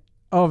president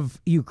of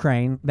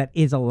Ukraine that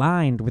is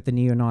aligned with the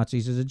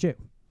neo-Nazis is a Jew.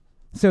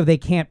 So they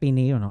can't be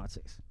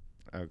neo-Nazis.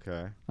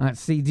 Okay.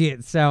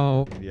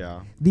 So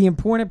Yeah. the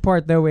important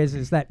part, though,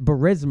 is that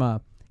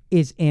Burisma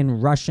is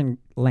in Russian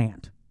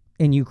land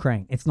in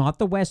Ukraine. It's not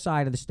the west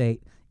side of the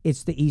state.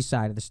 It's the east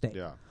side of the state.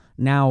 Yeah.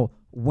 Now,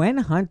 when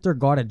Hunter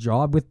got a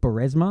job with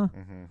Burisma,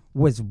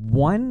 was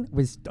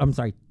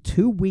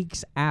 2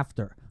 weeks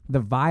after the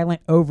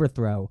violent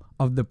overthrow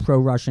of the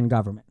pro-Russian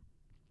government.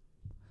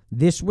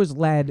 This was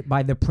led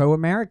by the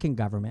pro-American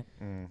government.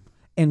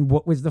 And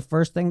what was the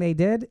first thing they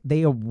did?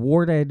 They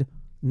awarded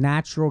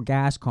natural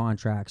gas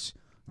contracts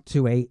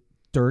to a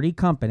dirty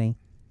company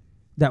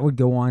that would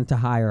go on to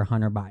hire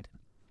Hunter Biden.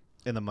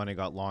 And the money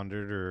got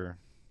laundered, or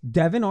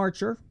Devin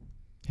Archer.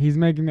 He's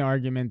making the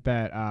argument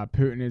that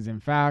Putin is in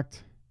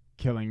fact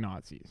killing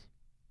Nazis.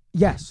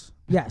 Yes.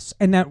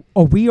 And that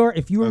we are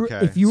if you okay.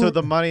 if you So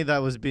the money that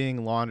was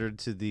being laundered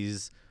to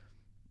these,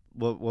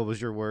 what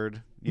was your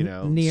word? You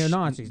know,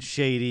 neo-Nazis.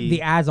 shady.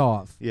 the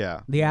Azov. yeah.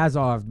 The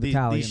Azov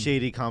battalion. These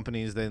shady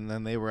companies,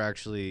 then they were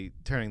actually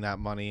turning that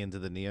money into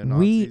the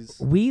neo-Nazis.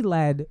 we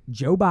led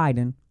Joe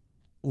Biden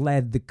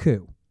led the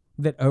coup.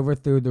 that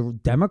overthrew the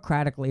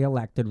democratically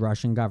elected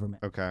Russian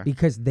government. Okay.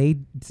 Because they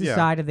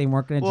decided they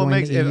weren't going to Well,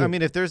 join the EU. I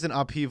mean, if there's an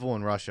upheaval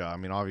in Russia, I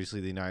mean,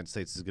 obviously the United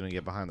States is going to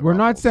get behind the We're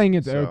not Ruffles, saying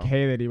it's so-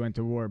 okay that he went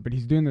to war, but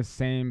he's doing the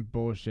same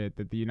bullshit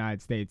that the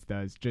United States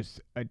does,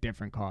 just a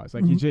different cause.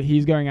 Like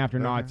he's going after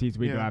Nazis,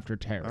 we go after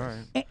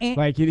terrorists. All right.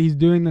 Like he's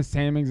doing the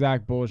same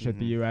exact bullshit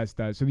the U.S.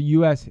 does. So the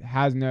U.S.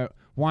 has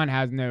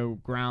no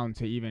ground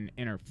to even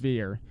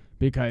interfere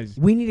because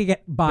we need to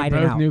get Biden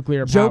both out.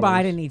 nuclear Joe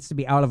powers. Biden needs to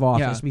be out of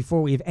office Yeah.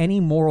 before we have any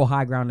moral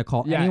high ground to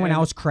call anyone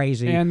else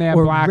crazy and they have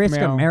or blackmail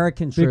risk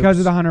American troops because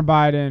of the Hunter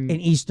Biden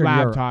in Eastern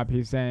laptop.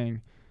 He's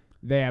saying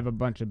they have a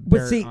bunch of But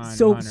dirt see, on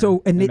so Hunter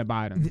and the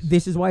Bidens.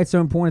 this is why it's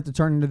so important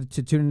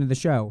to tune into the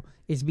show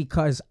is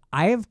because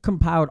I have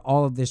compiled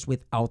all of this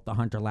without the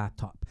Hunter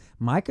laptop.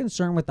 My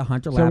concern with the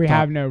Hunter laptop. So we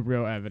have no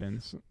real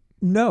evidence.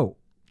 No.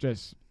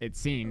 Just it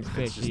seems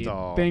fishy.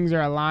 all- Things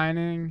are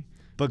aligning.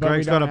 But But we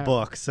Greg's got don't a have-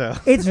 book, so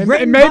It's And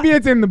written maybe by-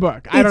 it's in the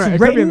book. I don't know. It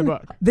written, could be in the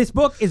book. This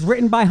book is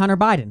written by Hunter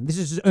Biden. This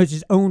is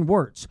his own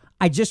words.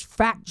 I just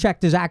fact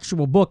checked his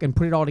actual book and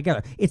put it all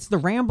together. It's the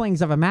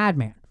ramblings of a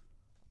madman,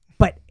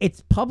 but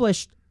it's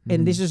published.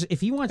 And this is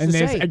if he wants And to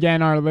this say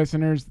again, our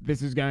listeners,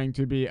 this is going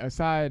to be a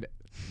side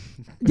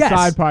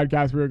yes,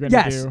 podcast we were going to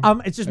yes.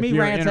 do. It's just if me you're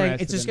ranting.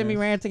 interested It's just in gonna be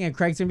this. ranting, and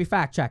Craig's gonna be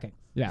fact checking.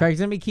 Yeah. Craig's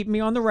gonna be keeping me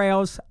on the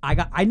rails.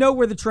 I know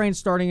where the train's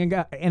starting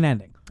and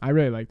ending. I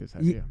really like this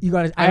idea. You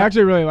got. I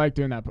actually really like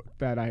doing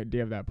that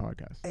idea of that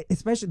podcast.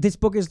 especially this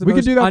book is the We could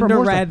most do that for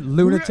more underread stuff.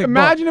 lunatic book.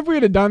 Imagine if we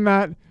would have done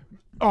that.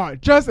 Oh,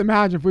 just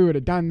imagine if we would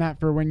have done that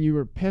for when you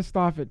were pissed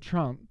off at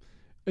Trump,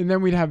 and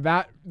then we'd have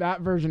that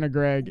version of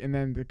Greg, and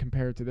then to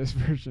compare it to this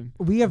version.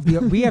 We have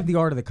the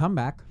art of the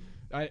comeback.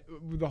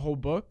 The whole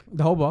book.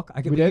 The whole book.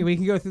 We did? We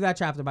can go through that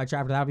chapter by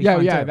chapter. That'd be Yeah,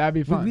 fun yeah, too. that'd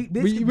be fun.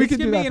 This We this could could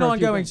do be that an for a few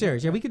ongoing things.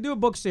 series. Yeah, we could do a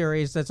book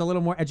series that's a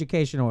little more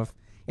educational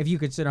if you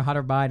consider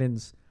Hunter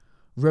Biden's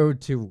road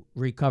to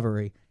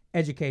recovery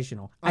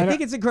educational. I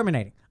think it's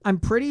incriminating. I'm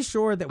pretty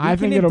sure that we I can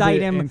think it'll indict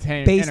be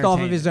him based off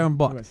of his own entertaining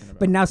book. to listen about.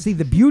 But now, see,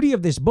 the beauty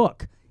of this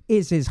book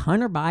is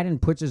Hunter Biden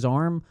puts his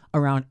arm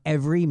around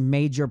every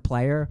major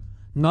player,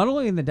 not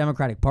only in the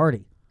Democratic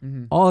Party,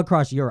 all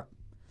across Europe.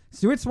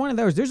 So it's one of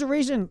those. There's a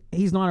reason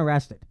he's not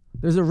arrested.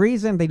 There's a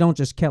reason they don't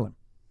just kill him.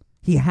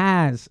 He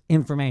has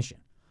information.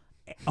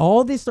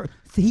 All this,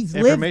 he's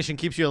lived. information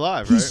keeps you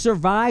alive, He right?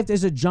 survived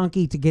as a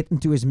junkie to get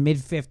into his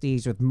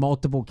mid-50s with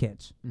multiple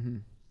kids.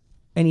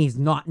 And he's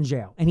not in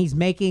jail. And he's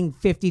making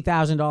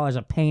 $50,000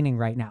 a painting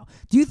right now.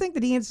 Do you think the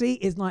DNC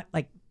is not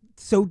like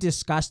so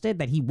disgusted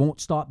that he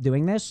won't stop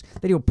doing this,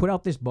 that he'll put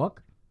out this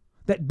book?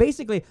 That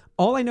basically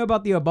all I know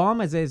about the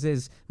Obamas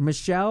is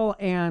Michelle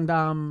and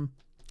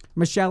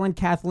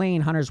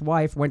Kathleen, Hunter's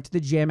wife, went to the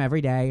gym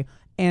every day.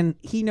 And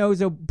he knows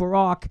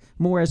Barack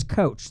more as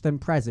coach than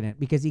president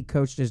because he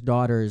coached his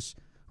daughter's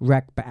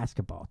rec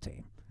basketball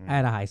team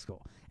at a high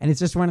school. And it's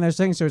just one of those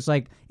things. So it's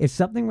like if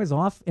something was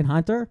off in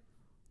Hunter,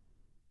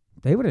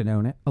 they would have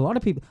known it. A lot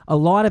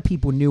of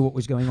people knew what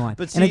was going on.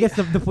 But and I see- guess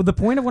the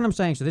point of what I'm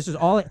saying, so this is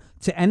all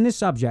to end this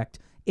subject,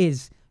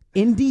 is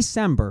in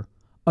December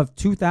of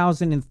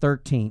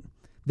 2013,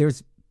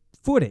 there's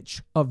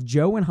footage of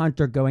Joe and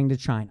Hunter going to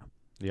China.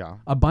 Yeah.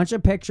 A bunch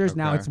of pictures.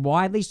 Now, Okay. it's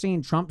widely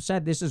seen. Trump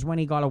said this is when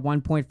he got a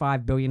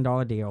 $1.5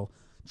 billion deal.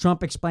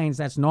 Trump explains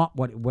that's not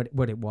what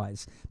it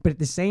was. But at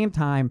the same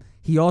time,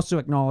 he also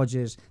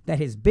acknowledges that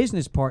his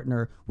business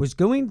partner was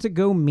going to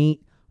go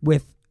meet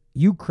with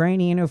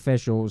Ukrainian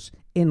officials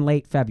in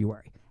late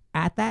February.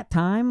 At that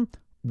time,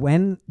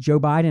 when Joe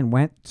Biden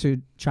went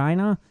to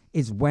China,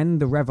 is when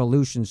the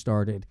revolution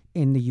started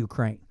in the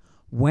Ukraine.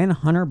 When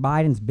Hunter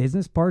Biden's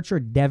business partner,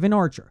 Devin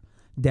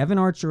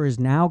Archer is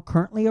now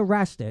currently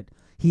arrested.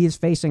 He is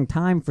facing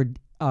time for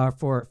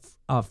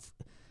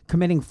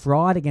committing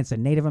fraud against a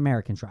Native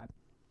American tribe.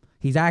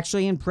 He's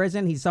actually in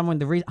prison. He's someone.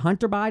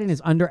 Hunter Biden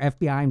is under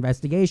FBI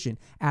investigation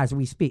as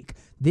we speak.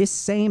 This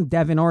same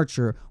Devin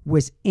Archer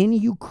was in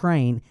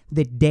Ukraine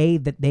the day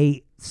that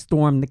they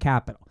stormed the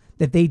Capitol,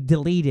 that they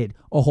deleted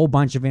a whole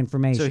bunch of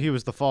information. So he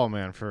was the fall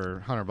man for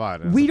Hunter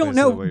Biden. We is don't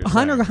basically know. what you're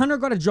saying. Hunter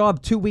got a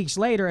job 2 weeks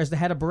later as the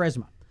head of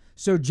Burisma.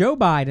 So Joe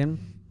Biden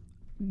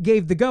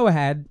gave the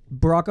go-ahead,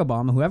 Barack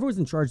Obama, whoever was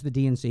in charge of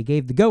the DNC,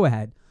 gave the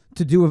go-ahead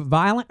to do a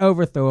violent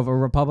overthrow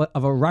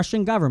of a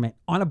Russian government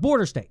on a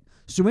border state.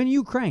 So in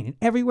Ukraine, and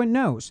everyone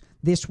knows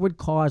this would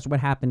cause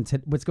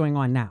what's going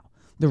on now.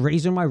 The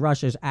reason why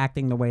Russia is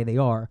acting the way they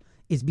are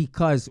is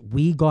because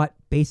we got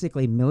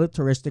basically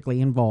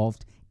militaristically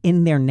involved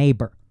in their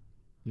neighbor.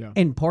 Yeah.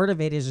 And part of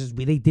it is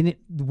they didn't.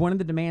 One of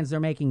the demands they're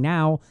making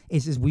now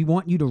is we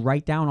want you to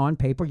write down on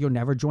paper you'll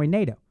never join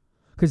NATO.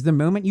 Because the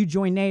moment you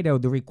join NATO,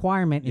 the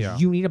requirement is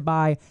you need to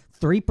buy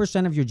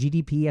 3% of your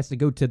GDP has to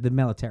go to the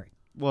military.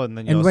 Well, and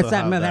then you And also what's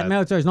that? have That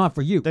military is not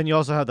for you. Then you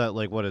also have that,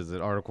 like, what is it,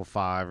 Article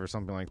 5 or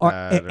something like Or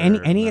that?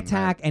 any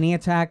attack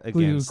against-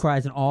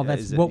 requires and all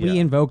that's is it- what we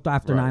yeah. invoked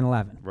after Right.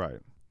 9/11. Right.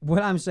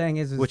 What I'm saying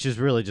is Which is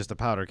really just a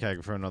powder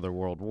keg for another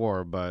world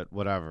war, but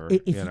whatever.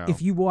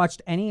 if you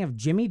watched any of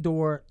Jimmy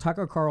Dore,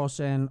 Tucker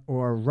Carlson,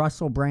 or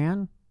Russell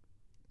Brand,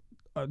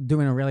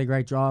 doing a really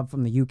great job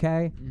from the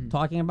UK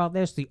talking about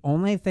this. The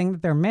only thing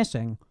that they're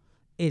missing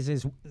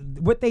is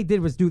what they did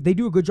was they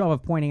do a good job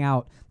of pointing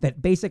out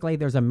that basically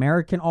there's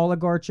American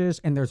oligarchs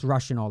and there's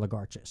Russian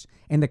oligarchs,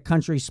 and the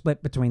country's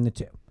split between the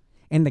two,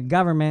 and the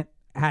government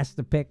has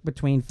to pick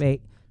between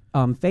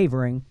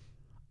favoring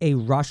a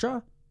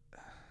Russia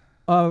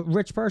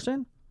rich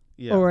person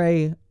or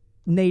a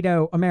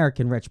NATO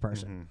American rich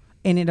person.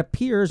 And it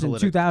appears in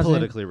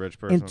politically rich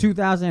person. in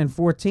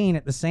 2014,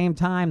 at the same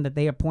time that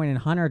they appointed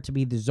Hunter to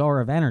be the czar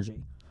of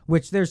energy,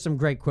 which there's some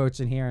great quotes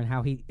in here and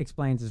how he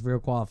explains his real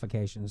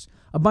qualifications.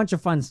 A bunch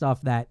of fun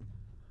stuff that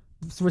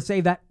we'll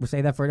save that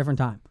for a different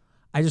time.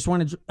 I just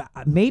wanted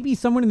maybe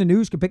someone in the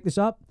news could pick this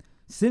up,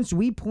 since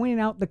we pointed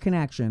out the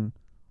connection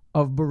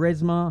of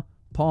Burisma,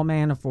 Paul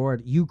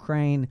Manafort,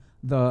 Ukraine,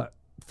 the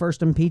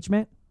first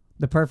impeachment,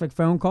 the perfect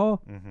phone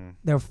call.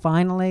 They're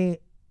finally,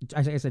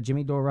 like I said,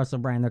 Jimmy Dore, Russell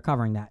Brand, they're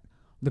covering that.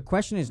 The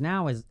question is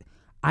now is,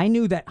 I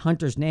knew that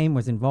Hunter's name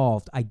was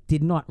involved. I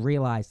did not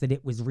realize that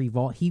it was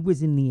he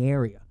was in the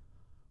area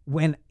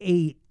when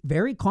a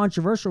very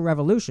controversial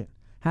revolution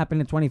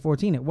happened in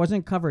 2014. It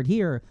wasn't covered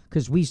here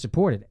because we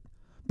supported it.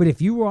 But if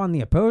you were on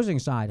the opposing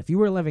side, if you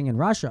were living in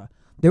Russia,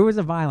 there was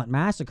a violent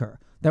massacre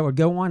that would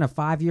go on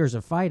 5 years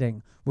of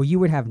fighting where you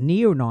would have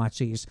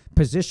neo-Nazis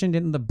positioned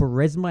in the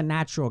Burisma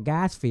natural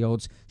gas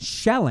fields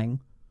shelling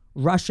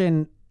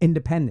Russian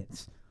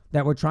independents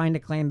that were trying to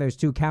claim those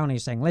two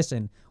counties, saying,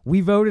 listen, we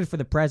voted for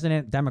the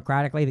president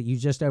democratically that you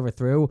just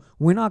overthrew.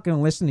 We're not going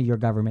to listen to your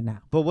government now.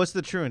 But what's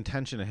the true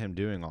intention of him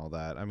doing all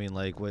that? I mean,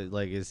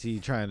 is he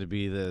trying to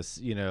be this,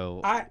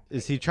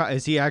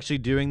 is he actually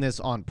doing this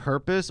on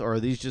purpose, or are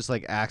these just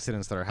like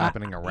accidents that are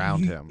happening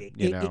around him?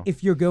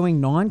 If you're going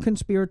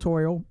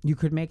non-conspiratorial, you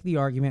could make the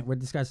argument, we'll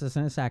discuss this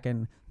in a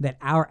second, that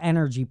our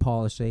energy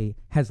policy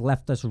has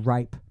left us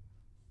ripe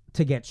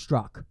to get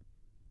struck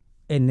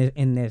in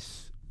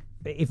this.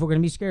 If we're going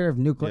to be scared of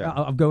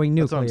of going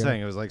nuclear, that's what I'm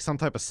saying. It was like some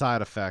type of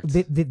side effect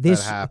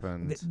that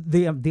happened.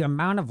 The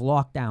amount of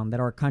lockdown that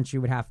our country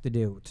would have to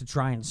do to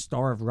try and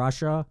starve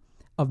Russia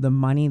of the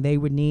money they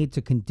would need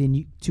to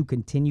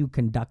continue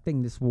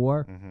conducting this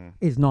war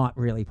is not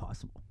really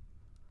possible.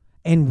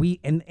 And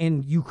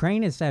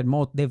Ukraine has said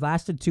they've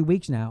lasted 2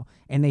 weeks now,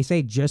 and they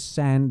say just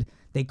send.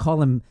 I call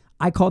them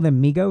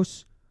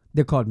Migos.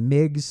 They're called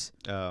MiGs.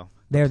 Oh.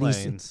 They're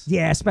planes.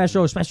 these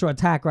special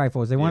attack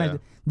rifles. They wanted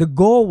the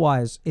goal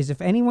is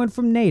if anyone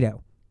from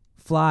NATO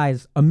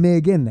flies a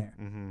MiG in there,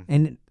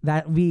 and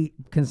that would be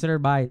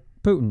considered by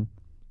Putin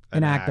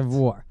an act of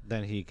war,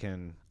 then he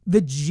can. The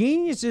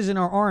geniuses in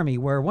our army,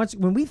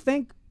 when we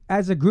think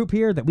as a group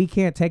here that we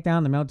can't take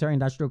down the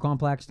military-industrial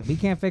complex, that we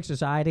can't fix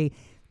society,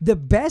 the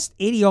best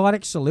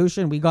idiotic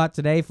solution we got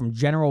today from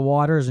General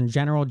Waters and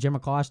General Jim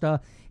Acosta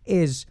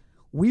is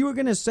we were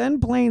going to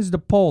send planes to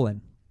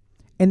Poland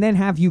and then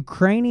have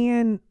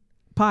Ukrainian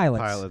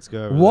pilots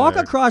go walk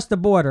there, across the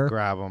border,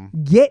 grab them,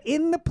 get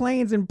in the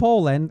planes in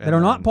Poland that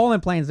are not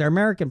Poland planes, they're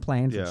American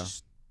planes, which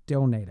is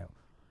still NATO.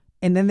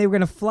 And then they were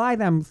going to fly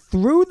them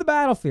through the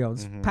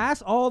battlefields,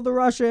 past all the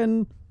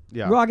Russian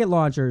rocket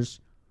launchers,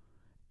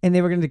 and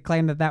they were going to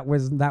claim that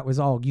was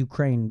all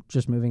Ukraine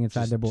just moving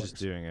inside their borders.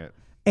 Just doing it.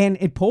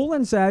 And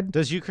Poland said...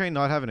 Does Ukraine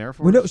not have an air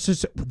force? Well, no,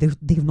 so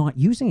they're not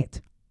using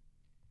it.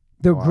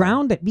 They're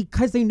grounded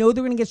because they know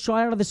they're going to get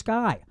shot out of the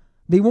sky.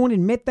 They won't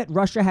admit that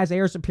Russia has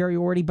air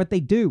superiority, but they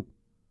do.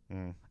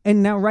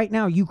 And right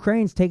now,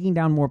 Ukraine's taking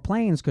down more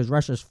planes because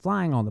Russia's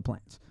flying all the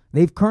planes.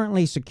 They've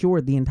currently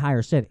secured the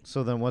entire city.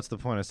 So then what's the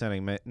point of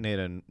sending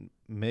NATO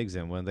MiGs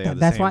in when they have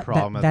the same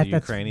problem as the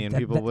Ukrainian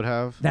people would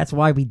have? That's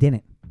why we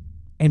didn't.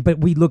 But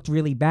we looked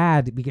really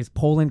bad because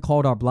Poland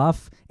called our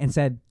bluff and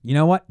said, you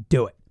know what?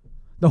 Do it.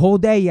 The whole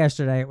day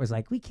yesterday, it was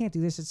like, we can't do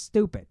this. It's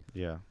stupid.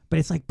 Yeah. But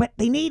it's like, but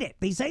they need it.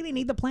 They say they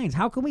need the planes.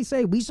 How can we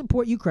say we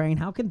support Ukraine?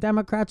 How can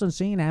Democrats on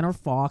CNN or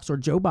Fox or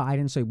Joe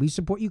Biden say we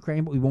support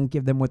Ukraine, but we won't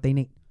give them what they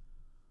need?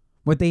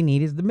 What they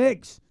need is the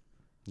MiGs.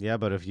 Yeah,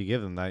 but if you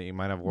give them that, you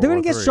might have World They're War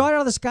going to get III. shot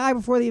out of the sky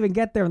before they even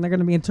get there, and they're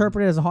going to be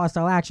interpreted as a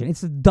hostile action. It's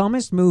the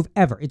dumbest move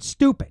ever. It's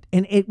stupid.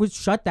 And it was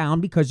shut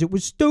down because it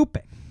was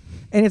stupid.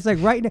 And it's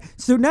like right now.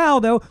 So now,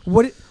 though,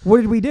 what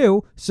did we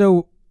do?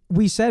 So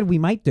we said we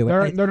might do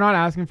it. They're not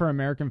asking for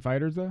American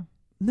fighters, though?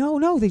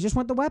 No, they just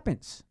want the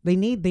weapons. They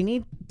need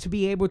to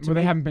be able to. Well,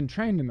 they haven't been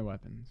trained in the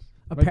weapons.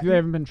 Like, they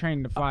haven't been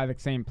trained to fly the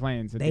same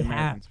planes that the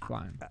Americans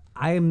flying.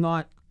 I am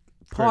not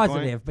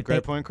positive, but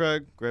Great point,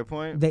 Craig. Great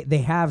point. They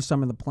have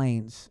some of the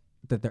planes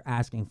that they're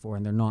asking for,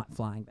 and they're not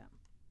flying them.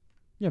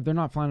 Yeah, if they're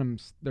not flying them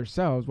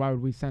themselves, why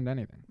would we send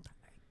anything?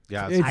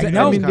 Yeah, I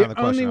know. I mean, the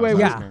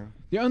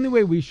only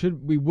way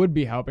we would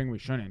be helping, we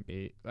shouldn't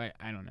be. Like,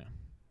 I don't know.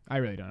 I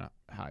really don't know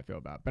how I feel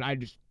about it, but I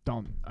just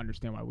don't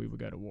understand why we would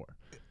go to war.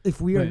 If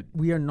we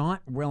are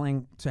not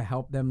willing to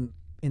help them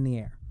in the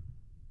air,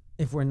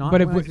 if we're not,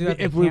 but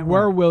if we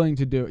were willing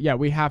to do it,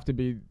 we have to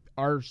be.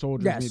 Our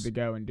soldiers need to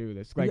go and do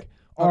this. Like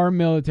our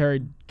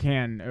military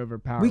can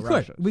overpower.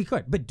 We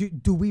could, but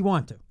do we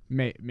want to?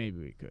 Maybe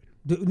we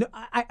could.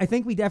 I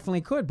think we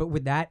definitely could, but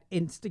would that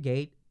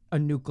instigate a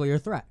nuclear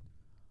threat?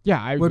 Yeah,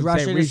 I would say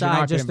Russia we should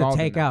not decide get just to involved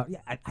in take that. out?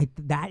 Yeah,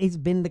 that has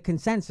been the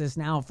consensus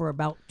now for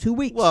about 2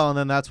 weeks. Well, and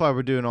then that's why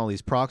we're doing all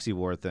these proxy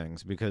war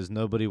things, because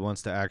nobody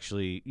wants to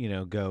actually,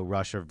 go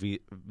Russia v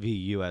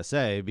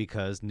USA,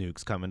 because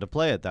nukes come into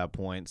play at that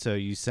point. So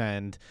you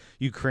send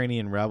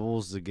Ukrainian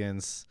rebels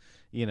against,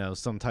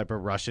 some type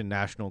of Russian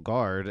National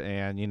Guard,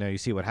 and you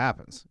see what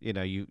happens.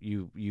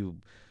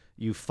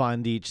 You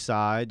fund each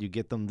side, you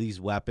get them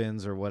these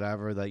weapons or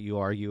whatever that you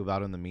argue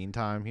about in the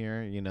meantime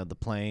here, the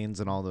planes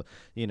and all the,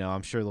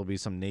 I'm sure there'll be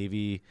some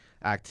Navy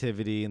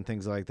activity and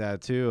things like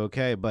that too.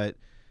 Okay, but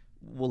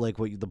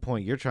the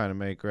point you're trying to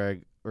make,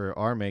 Greg, or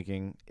are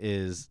making,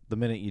 is the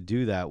minute you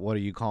do that, what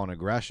are you calling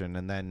aggression?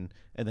 And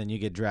then you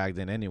get dragged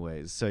in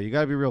anyways. So you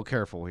got to be real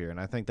careful here, and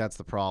I think that's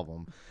the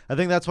problem. I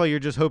think that's why you're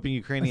just hoping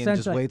Ukrainian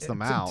just waits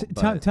them out.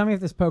 Tell me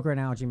if this poker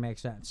analogy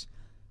makes sense.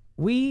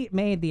 We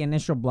made the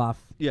initial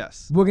bluff.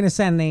 Yes. We're gonna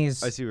send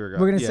these. I see where you're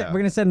We're going. gonna we're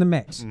gonna send the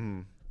mix.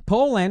 Mm-hmm.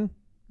 Poland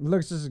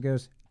looks at us and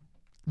goes,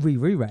 we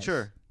re-raise.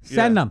 Sure.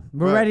 Send them.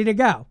 We're ready to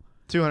go.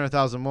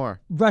 200,000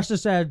 more. Russia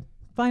said,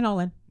 fine, all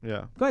in.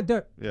 Yeah. Go ahead, do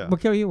it. Yeah. We'll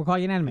kill you. We'll call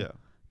you an enemy. Yeah.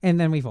 And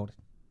then we folded.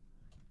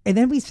 And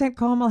then we sent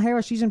Kamala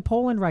Harris. She's in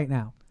Poland right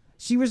now.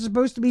 She was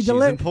supposed to be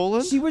in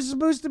Poland? She was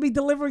supposed to be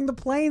delivering the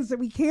planes that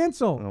we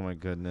canceled. Oh my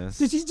goodness.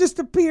 So she just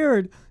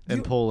appeared.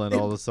 In Poland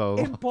all of a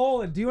sudden. In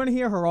Poland. Do you want to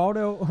hear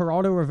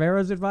Geraldo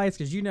Rivera's advice?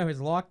 Because you know his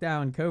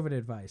lockdown COVID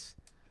advice.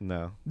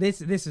 No.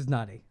 This is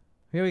nutty.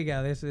 Here we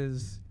go. This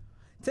is...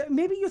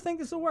 Maybe you think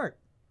this will work.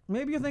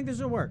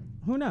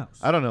 Who knows?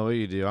 I don't know what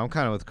you do. I'm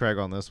kind of with Craig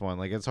on this one.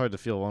 Like, it's hard to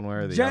feel one way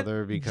or the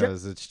other,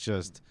 because it's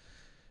just...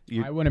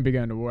 I wouldn't be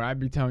going to war. I'd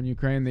be telling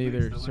Ukraine they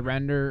either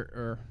surrender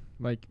or,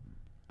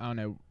 I don't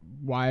know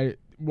why.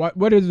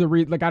 What is the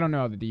I don't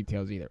know the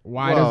details either.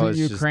 Why doesn't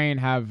Ukraine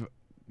have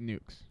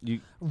nukes?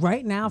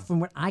 Right now, from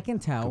what I can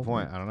tell, good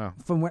point. I don't know.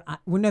 From what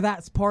no,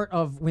 that's part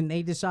of when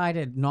they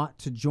decided not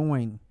to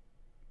join.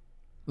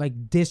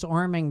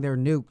 Disarming their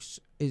nukes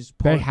is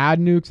part. They had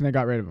nukes and they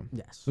got rid of them.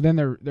 Yes. But then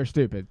they're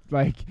stupid.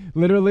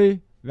 Literally,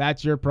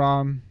 that's your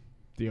problem.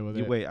 Deal with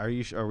it. Wait,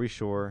 are we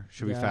sure?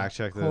 Should we fact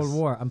check this? Cold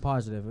War. I'm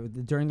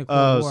positive. During the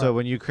Cold War. So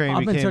when Ukraine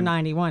up until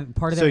 91,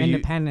 part of their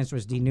independence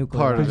was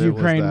denuclearized. Because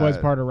Ukraine was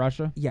part of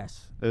Russia.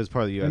 Yes. It was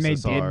part of the USSR. And they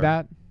did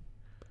that.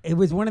 It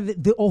was one of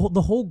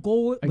the whole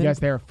goal. I guess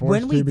they were forced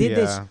when we to be. did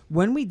this.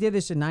 When we did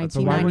this in So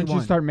 1991. why wouldn't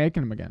you start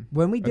making them again?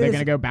 When we Are did they this,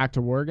 going to go back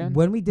to war again?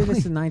 When we did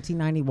this in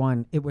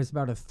 1991, it was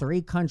about a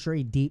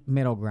 3-country deep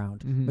middle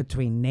ground Mm-hmm.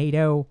 between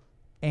NATO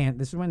and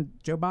this is when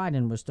Joe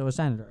Biden was still a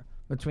senator.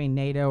 Between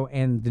NATO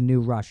and the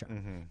new Russia.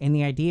 Mm-hmm. And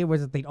the idea was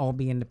that they'd all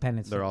be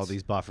independent states. They're all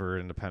these buffer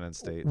independent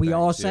states. We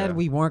all said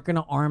we weren't going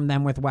to arm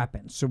them with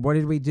weapons. So what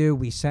did we do?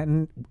 We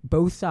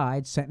both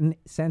sides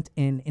sent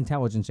in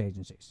intelligence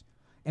agencies.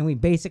 And we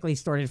basically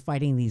started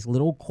fighting these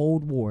little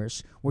cold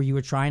wars where you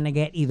were trying to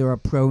get either a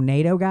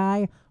pro-NATO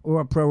guy or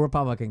a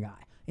pro-Republican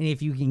guy. And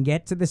if you can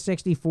get to the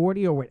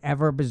 60-40 or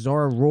whatever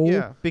bizarre rule,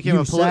 it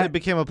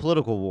became a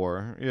political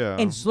war. Yeah.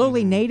 And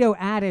slowly NATO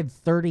added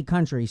 30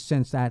 countries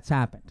since that's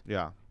happened.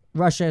 Yeah.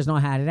 Russia has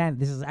not had it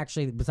end. This is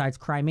actually, besides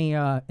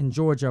Crimea and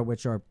Georgia,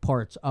 which are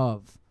parts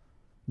of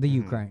the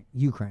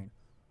Ukraine.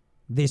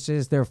 This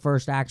is their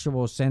first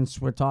actual,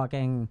 since we're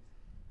talking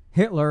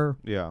Hitler.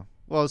 Yeah.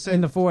 Well, in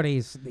the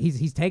 40s,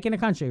 he's taking a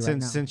country right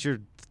now. Since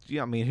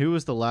who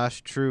was the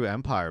last true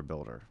empire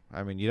builder?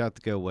 I mean, you'd have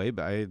to go way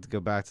back. You'd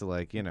go back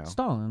to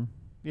Stalin.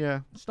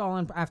 Yeah.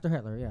 Stalin after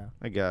Hitler. Yeah.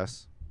 I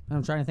guess.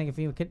 I'm trying to think if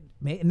he could,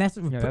 and that's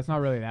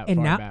not really that far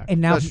back. And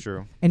now that's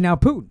true. And now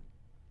Putin.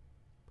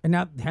 And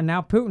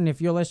now Putin,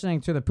 if you're listening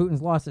to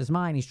Putin's lost his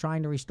mind, he's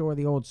trying to restore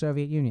the old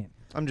Soviet Union.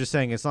 I'm just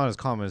saying it's not as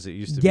common as it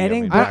used to be.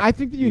 I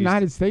think the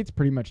United States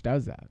pretty much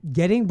does that.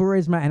 Getting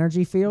Burisma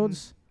energy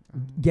fields,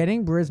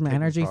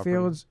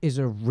 is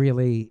a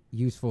really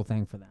useful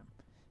thing for them.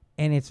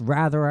 And it's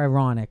rather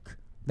ironic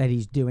that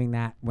he's doing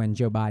that when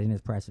Joe Biden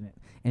is president.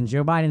 And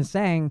Joe Biden's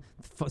saying,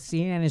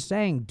 CNN is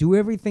saying, do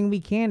everything we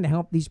can to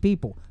help these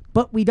people.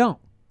 But we don't.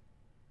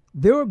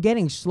 They're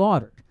getting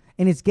slaughtered.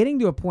 And it's getting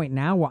to a point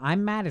now where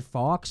I'm mad at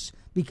Fox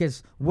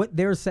because what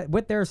they're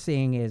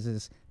seeing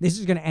is this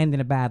is going to end in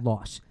a bad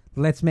loss.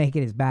 Let's make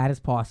it as bad as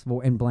possible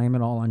and blame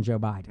it all on Joe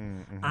Biden.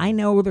 Mm-hmm. I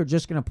know they're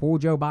just going to pull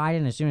Joe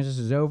Biden as soon as this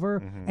is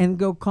over and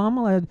go,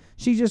 Kamala,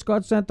 she just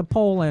got sent to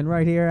Poland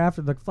right here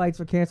after the flights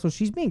were canceled.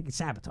 She's being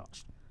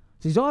sabotaged.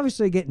 She's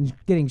obviously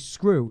getting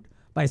screwed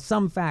by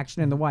some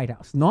faction in the White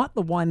House, not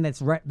the one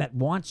that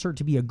wants her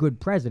to be a good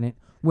president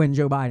when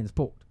Joe Biden's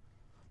pulled.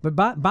 But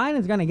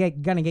Biden's going to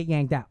get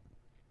yanked out.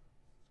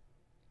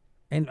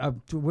 And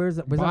where's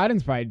it?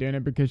 Biden's probably doing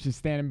it because she's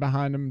standing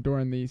behind him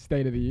during the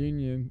State of the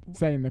Union,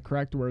 saying the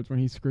correct words when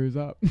he screws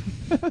up.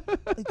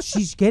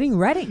 She's getting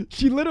ready.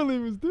 She literally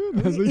was doing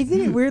that.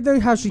 Isn't it weird though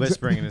how she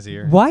whispering in his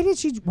ear? Why is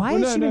she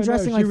been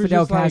dressing like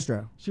Fidel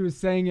Castro? She was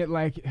saying it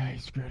like he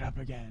screwed up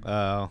again.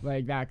 Oh,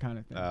 like that kind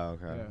of thing. Oh,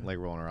 okay. Yeah. Like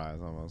rolling her eyes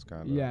almost,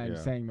 kind of. Yeah,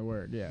 saying the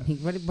word. Yeah.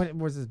 What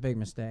was his big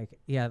mistake?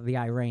 Yeah, the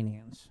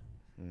Iranians.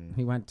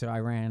 He went to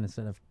Iran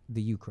instead of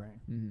the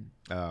Ukraine.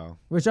 Oh.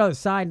 Which,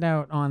 side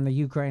note on the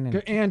Ukraine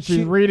And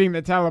she's reading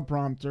the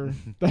teleprompter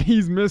that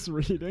he's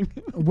misreading.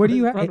 What do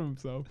you in have? front of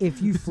himself.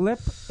 If you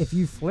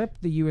flip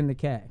the U and the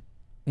K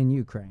in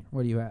Ukraine,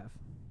 what do you have?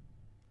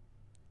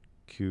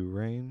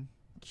 Q-Rain?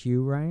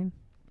 Q-Rain?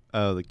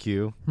 Oh, the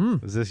Q.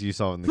 Is this you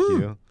saw in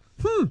the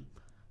Q?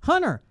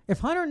 Hunter. If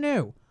Hunter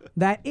knew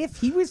that if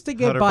he was to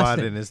get Hunter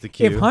busted, Biden is the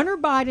Q. if Hunter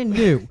Biden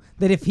knew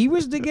that if he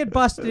was to get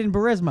busted in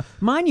Burisma,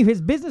 mind you, his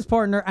business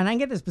partner, and I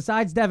get this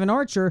besides Devin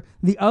Archer,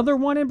 the other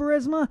one in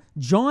Burisma,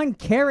 John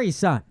Kerry's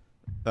son.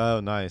 Oh,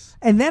 nice.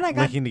 And then I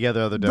got Linking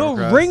together other the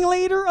Democrats.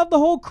 ringleader of the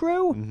whole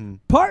crew,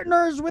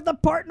 partners with a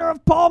partner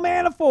of Paul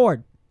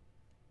Manafort.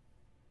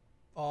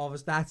 All of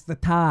us, that's the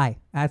tie.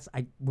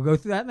 We'll go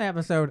through that in the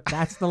episode.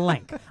 That's the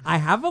link. I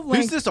have a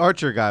link. Who's this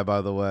Archer guy,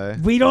 by the way?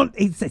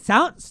 It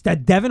sounds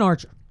Devin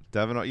Archer.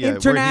 Devin, yeah.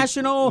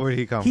 International. Where'd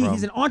he come from?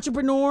 He's an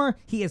entrepreneur.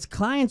 He has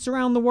clients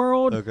around the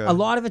world. Okay. A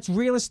lot of it's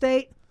real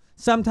estate.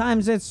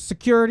 Sometimes it's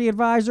security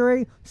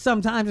advisory.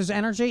 Sometimes it's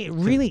energy.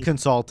 Really,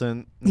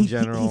 consultant in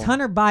general. He's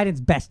Hunter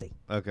Biden's bestie.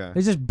 Okay.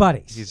 They're just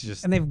buddies. He's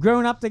just- and they've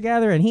grown up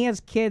together. And he has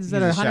kids that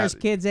He's are a Hunter's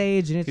kids'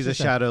 age. And it's He's a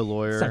just shadow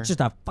lawyer. Such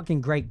just a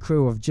fucking great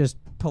crew of just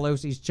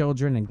Pelosi's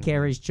children and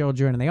Kerry's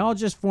children, and they all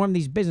just form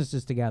these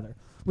businesses together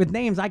with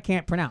names I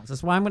can't pronounce.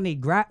 That's why I'm going to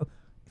need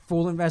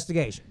full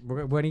investigation.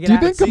 We're going to get. Do you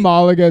think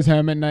Kamala goes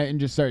home at night and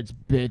just starts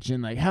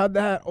bitching like, "How'd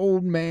that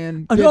old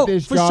man get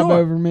this job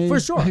over me?" For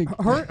sure, Like,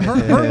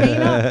 her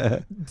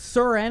Nina,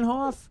 Sir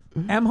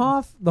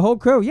Emhoff, the whole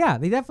crew. Yeah,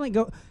 they definitely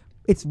go.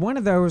 It's one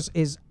of those.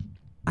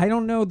 I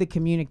don't know the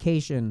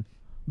communication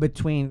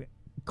between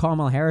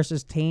Kamala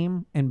Harris's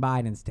team and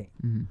Biden's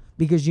team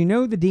because the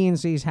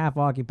DNC is half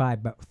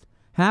occupied both.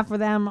 Half of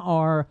them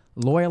are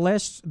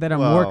loyalists that are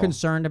more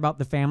concerned about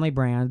the family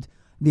brand.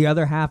 The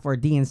other half are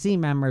DNC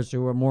members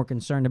who are more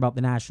concerned about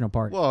the national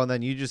party. Well, and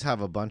then you just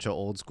have a bunch of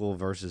old school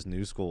versus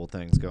new school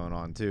things going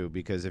on too.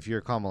 Because if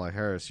you're Kamala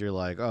Harris, you're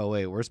like, oh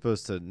wait, we're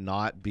supposed to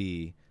not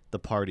be the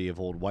party of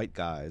old white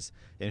guys.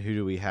 And who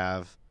do we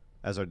have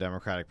as our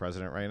Democratic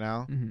president right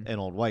now? An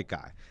old white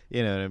guy.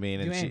 You know what I mean?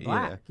 You And ain't she,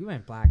 black. You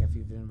ain't black if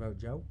you didn't vote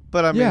Joe.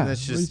 But I mean, Yeah,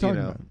 that's what are just you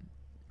talking about?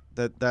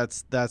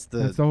 that's the That's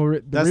the whole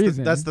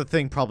reason. that's the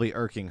thing probably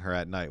irking her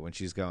at night when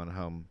she's going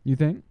home. You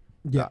think?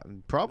 Yeah.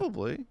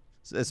 Probably.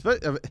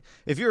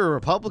 If you're a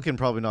Republican,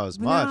 probably not as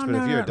No, much. But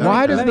no, if you're a no.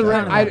 Why Democrat, does Let me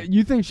comment on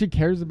you think she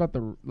cares about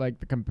the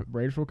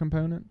racial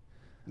component?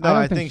 no, I I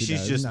don't think think she she's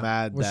does. just No.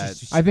 mad Well, that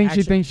she's- I think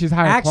she thinks she's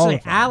higher Actually,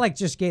 qualified. Alec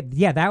just gave.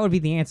 Yeah, that would be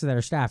the answer that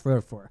her staff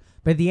wrote for her.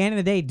 But at the end of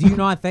the day, do you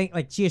not think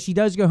she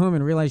does go home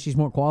and realize she's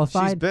more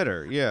qualified? she's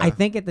bitter. Yeah, I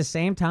think at the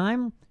same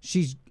time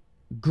she's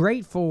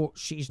grateful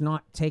she's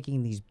not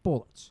taking these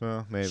bullets.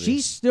 Well, maybe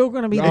She's still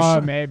going to be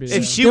maybe.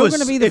 if she still was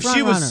gonna be the if she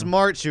front was runner.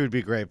 smart, she would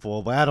be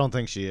grateful. But I don't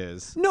think she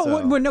is. No,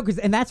 so. no,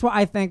 and that's why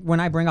I think when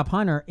I bring up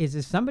Hunter is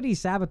if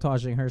somebody's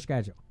sabotaging her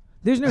schedule.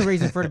 There's no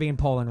reason for her to be in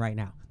Poland right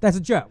now. That's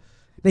a joke.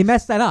 They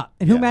messed that up.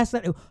 And who messed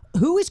that?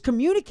 Who is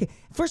communicating?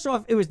 First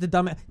off, it was the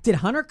dumb. Did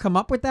Hunter come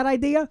up with that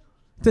idea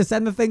to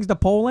send the things to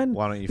Poland?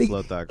 Why don't you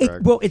float that,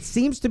 Greg? Well, it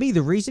seems to be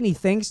the reason he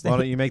thinks that Why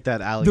don't you make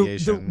that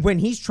allegation? when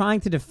he's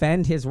trying to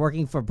defend his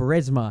working for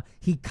Burisma,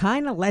 he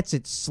kind of lets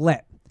it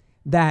slip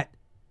that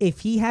if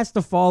he has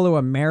to follow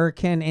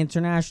American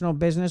international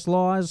business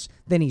laws,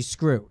 then he's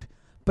screwed.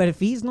 But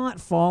if he's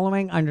not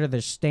following under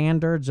the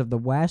standards of the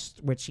West,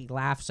 which he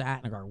laughs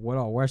at and goes, what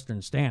are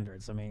Western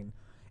standards? I mean,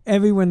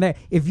 everyone there,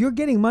 if you're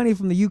getting money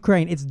from the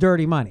Ukraine, it's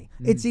dirty money.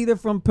 It's either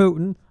from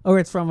Putin or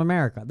it's from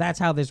America. That's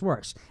how this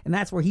works. And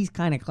that's where he's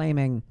kind of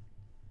claiming,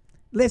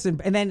 listen,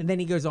 and then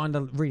he goes on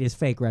to read his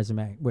fake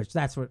resume, which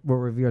that's what we'll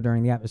review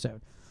during the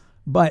episode.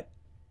 But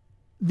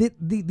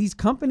these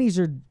companies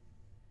are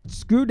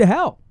screwed to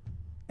hell.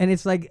 And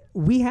it's like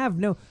we have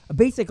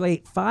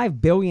basically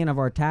 $5 billion of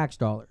our tax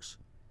dollars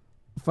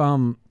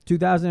from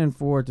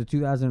 2004 to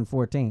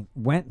 2014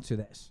 went to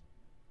this.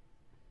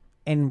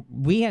 And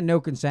we had no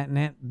consent in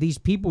it. These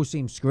people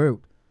seem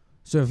screwed.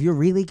 So if you're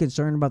really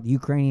concerned about the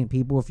Ukrainian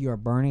people, if you're a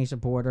Bernie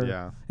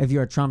supporter, if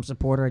you're a Trump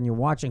supporter and you're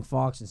watching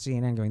Fox and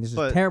CNN going, this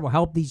is terrible,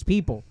 help these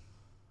people.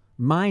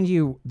 Mind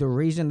you, the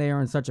reason they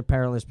are in such a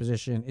perilous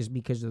position is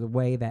because of the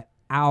way that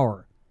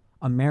our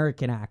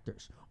American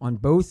actors on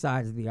both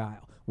sides of the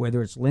aisle,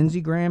 whether it's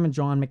Lindsey Graham and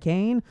John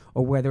McCain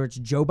or whether it's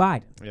Joe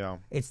Biden.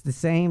 It's the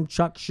same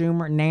Chuck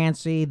Schumer,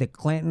 Nancy, the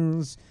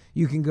Clintons.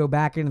 You can go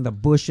back into the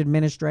Bush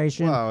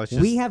administration. Well,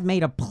 we have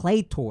made a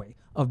play toy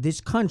of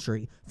this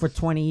country for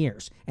 20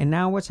 years. And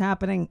now what's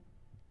happening?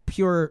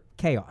 Pure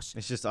chaos.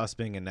 It's just us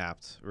being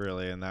inept,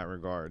 really, in that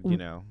regard,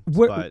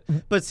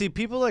 But see,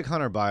 people like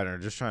Hunter Biden are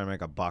just trying to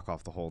make a buck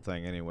off the whole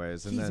thing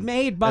anyways. And He's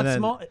made but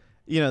small...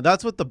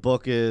 that's what the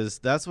book is.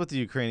 That's what the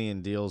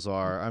Ukrainian deals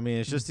are. I mean,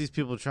 it's just these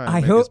people trying to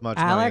make as much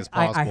money as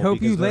possible. I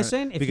hope you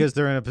listen. Because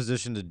they're in a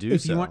position to do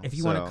so. If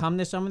you want to come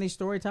to some of these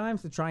story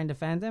times to try and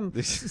defend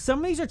him, some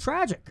of these are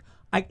tragic.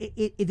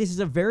 This is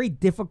a very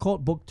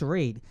difficult book to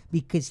read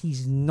because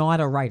he's not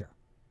a writer.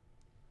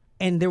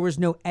 And there was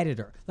no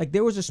editor. Like,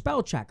 there was a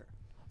spell checker.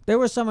 There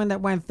was someone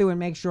that went through and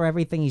make sure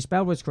everything he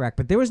spelled was correct,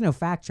 but there was no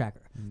fact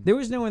checker. There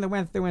was no one that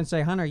went through and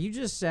say, Hunter, you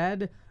just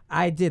said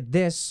I did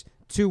this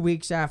 2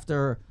 weeks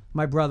after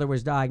my brother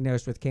was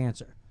diagnosed with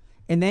cancer.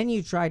 And then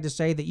you tried to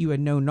say that you had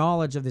no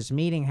knowledge of this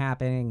meeting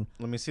happening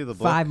Let me see the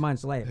book. 5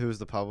 months later. Who's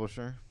the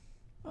publisher?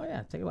 Oh,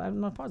 yeah. Take a look. I'm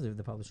not positive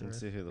the publisher Let's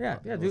is. see who the Yeah,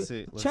 pu- yeah. let's Dude,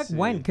 see- let's check see.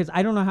 when, because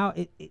I don't know how.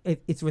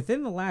 It's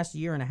within the last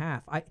year and a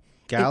half.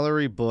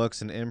 Gallery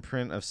Books, an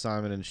imprint of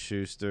Simon &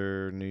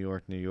 Schuster, New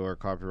York, New York.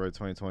 Copyright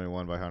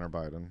 2021 by Hunter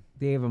Biden.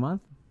 Day of a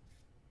month?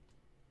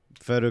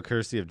 Photo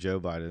courtesy of Joe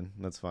Biden.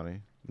 That's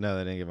funny. No,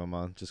 they didn't give him a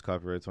month. Just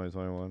copyright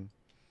 2021.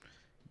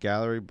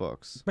 Gallery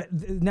Books. But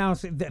now,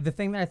 the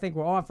thing that I think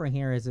we're offering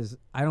here is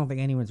I don't think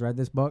anyone's read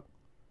this book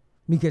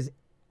because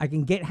I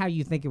can get how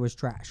you think it was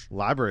trash.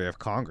 Library of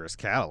Congress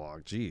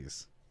catalog.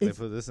 Jeez. They It's-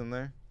 put this in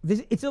there?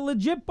 It's a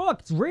legit book.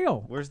 It's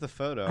real. Where's the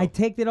photo? I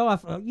take it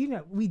off.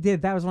 We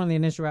did. That was one of the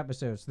initial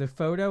episodes. The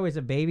photo is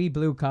a baby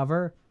blue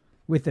cover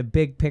with a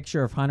big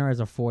picture of Hunter as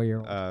a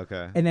 4-year-old. Oh,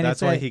 okay. And then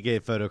that's it why said- he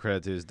gave photo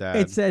credit to his dad.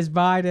 It says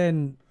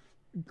Biden,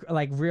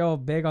 like real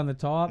big on the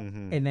top,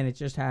 Mhm. and then it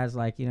just has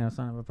like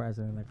son of a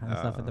president, that kind of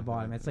stuff at the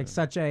bottom. It's like yeah.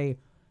 such a.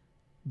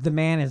 The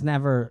man has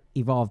never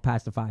evolved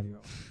past a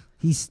 5-year-old.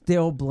 He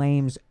still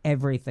blames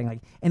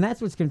everything, and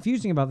that's what's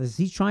confusing about this.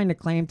 He's trying to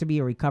claim to be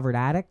a recovered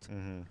addict,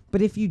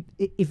 but if you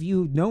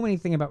know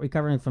anything about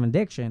recovering from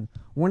addiction,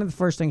 one of the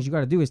first things you got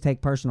to do is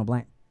take personal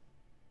blame.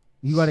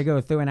 You got to go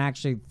through and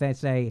actually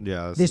say,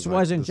 Yeah, this is like-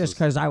 wasn't this just was-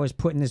 because I was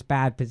put in this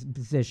bad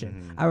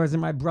position. I was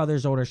in my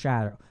brother's older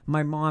shadow.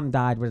 My mom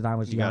died when I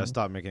was You young. gotta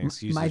stop making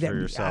excuses my for dad-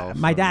 yourself.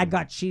 my dad and-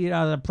 got cheated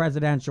out of the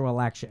presidential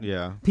election.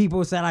 Yeah.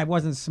 People said I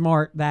wasn't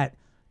smart, that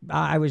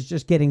I was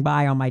just getting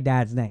by on my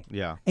dad's name.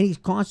 Yeah. And he's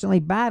constantly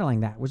battling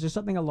that, which is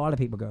something a lot of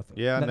people go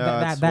through. Yeah, no,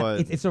 that's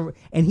what-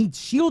 and he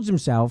shields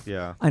himself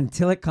Yeah.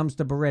 until it comes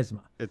to Burisma.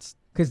 It's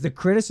Because the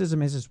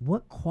criticism is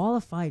what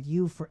qualified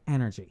you for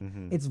energy?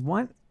 Mm-hmm. It's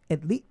one,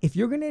 at least, if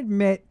you're going to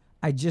admit,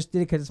 I just did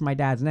it because it's my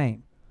dad's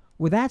name.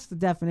 Well, that's the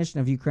definition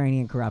of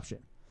Ukrainian corruption.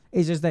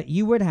 It's just that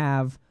you would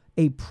have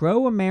a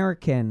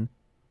pro-American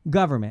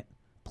government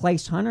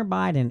place Hunter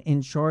Biden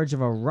in charge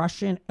of a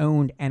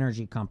Russian-owned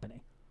energy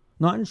company,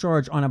 not in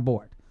charge on a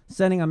board,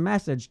 sending a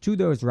message to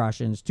those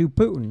Russians, to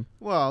Putin,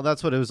 well,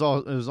 that's what it was all.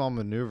 It was all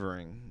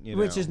maneuvering.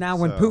 which is now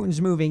when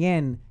Putin's moving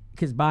in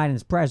because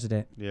Biden's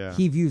president. Yeah.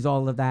 He views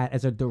all of that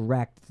as a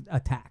direct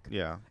attack.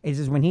 Yeah. It's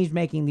just when he's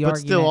making the But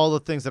argument. still, all the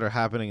things that are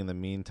happening in the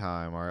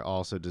meantime are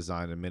also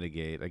designed to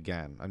mitigate,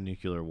 again, a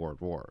nuclear world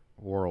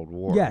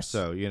war. Yes.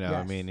 So, I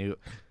Yes. mean,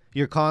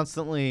 you're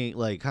constantly,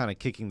 like, kind of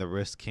kicking the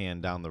risk can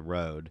down the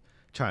road,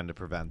 trying to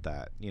prevent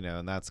that,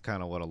 and that's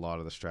kind of what a lot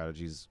of the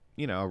strategies,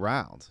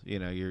 around.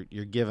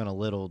 You're given a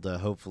little to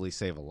hopefully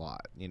save a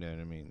lot. You know what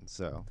I mean?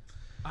 So.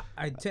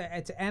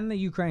 To end the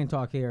Ukraine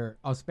talk here,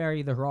 I'll spare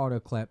you the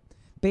Geraldo clip.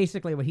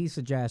 Basically, what he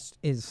suggests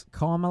is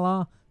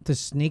Kamala to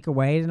sneak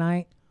away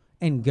tonight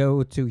and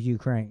go to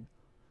Ukraine,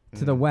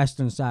 to the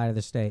western side of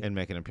the state. And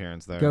make an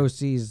appearance there. Go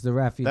seize the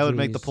refugees. That would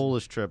make the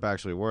Polish trip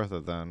actually worth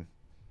it then,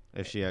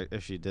 if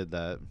she did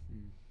that.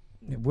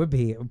 It would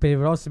be, but it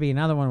would also be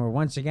another one where,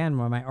 once again,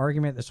 where my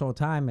argument this whole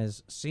time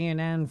is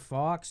CNN,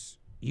 Fox,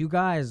 you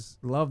guys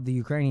love the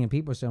Ukrainian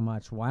people so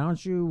much. Why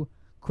don't you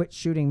quit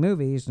shooting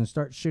movies and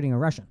start shooting a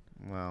Russian?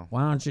 Wow.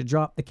 Why don't you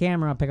drop the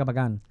camera and pick up a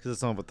gun? Because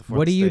it's not what the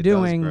What are you state does,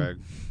 doing? Greg.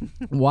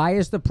 Why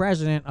is the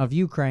president of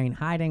Ukraine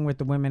hiding with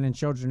the women and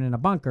children in a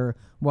bunker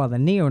while the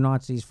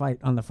neo-Nazis fight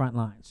on the front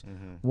lines?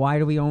 Why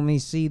do we only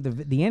see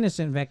the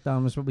innocent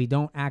victims, but we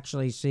don't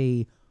actually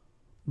see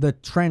the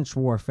trench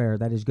warfare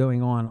that is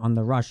going on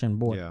the Russian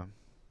border? Yeah.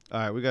 All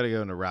right, we got to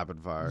go into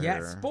rapid fire Yeah,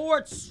 here.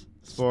 sports.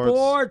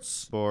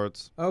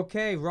 Sports.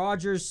 Okay,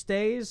 Rodgers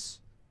stays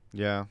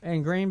Yeah.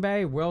 in Green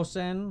Bay.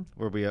 Wilson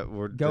Where we at?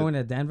 We're going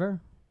to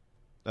Denver.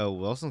 Oh,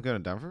 Wilson's going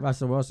to Denver?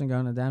 Russell Wilson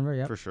going to Denver.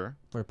 Yep, For sure.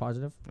 for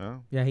positive.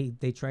 Oh, Yeah,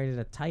 they traded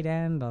a tight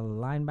end, a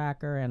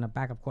linebacker, and a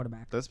backup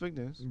quarterback. that's big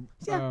news.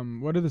 Yeah.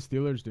 What are the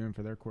Steelers doing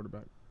for their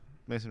quarterback?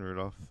 Mason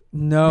Rudolph.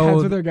 No,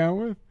 That's what they're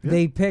going with?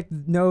 they picked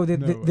No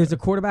there's way. a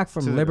quarterback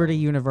from So they Liberty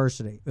don't.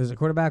 University. There's a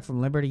quarterback from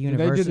Liberty Did they do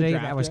the University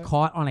draft that was yet?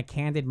 caught on a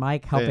candid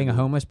mic helping a did.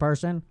 homeless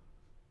person.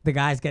 The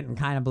guy's getting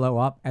kind of blow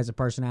up as a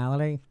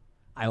personality.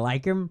 I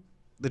like him.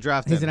 The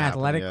draft. He's an didn't happen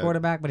athletic yet.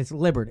 quarterback, but it's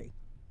Liberty.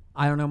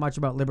 I don't know much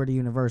about Liberty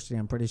University.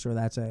 I'm pretty sure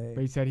that's But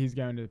he said he's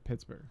going to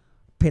Pittsburgh.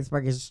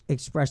 Pittsburgh has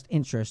expressed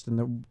interest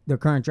in their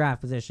current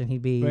draft position.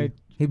 He'd be But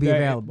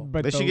available.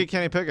 But They should get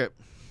Kenny Pickett.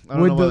 I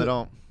don't Would know why the- they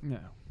don't. Yeah.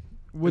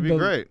 It'd be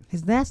great.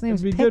 His last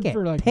name's It'd be good Pickett.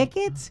 for, like-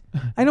 Pickett?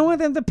 I don't want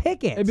them to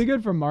pick it. It'd be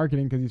good for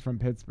marketing because he's from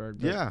Pittsburgh.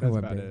 But Yeah. that's It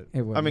would about be. it.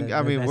 It would. I mean,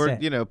 That's we're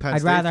it. Penn I'd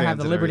State rather have fans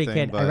the and Liberty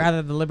everything, kid. but I'd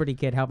rather the Liberty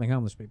kid helping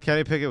homeless people.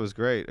 Kenny Pickett was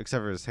great,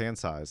 except for his hand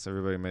size.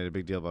 Everybody made a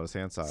big deal about his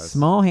hand size.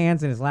 Small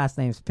hands and his last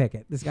name's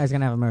Pickett. This guy's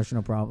gonna have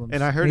emotional problems.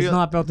 And I heard he's he-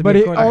 not built to But be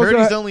a he quarterback. I heard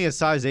also- he's only a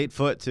size 8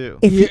 foot too.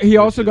 If He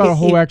also got a if-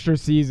 whole if- extra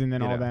season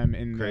than You all know, them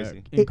in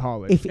crazy.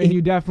 college, If- and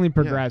you definitely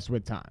progress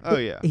with time. Oh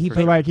yeah. he for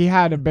So sure. like he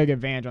had a big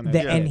advantage on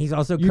that. and he's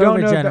also You don't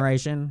COVID know if generation.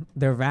 situation.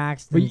 They're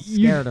vaxxed But and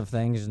you- scared of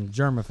things and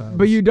germaphobes.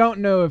 But you don't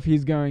know if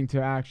he's going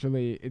to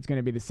actually. It's going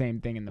to be the same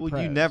thing in the. Well,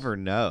 you pros. never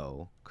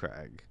know,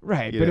 Craig.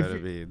 Right, You but know if what I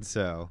you- mean?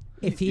 So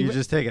If he you're w-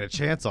 just taking a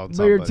chance on But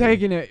somebody. you're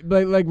taking it,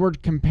 but like we're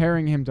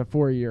comparing him to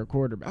 4-year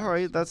quarterbacks. All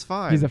right, that's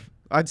fine. He's a.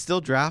 I'd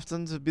still draft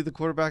him to be the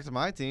quarterback to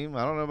my team.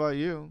 I don't know about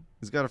you.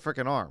 He's got a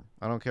freaking arm.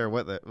 I don't care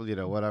what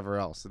whatever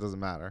else. It doesn't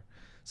matter.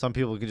 Some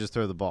people can just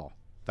throw the ball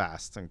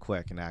fast and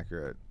quick and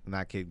accurate, and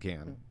that kid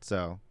can.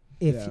 So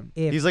if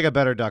he's like a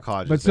better Duck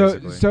Hodges. But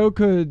basically. so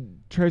could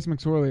Trace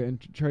McSorley,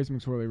 and Trace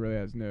McSorley really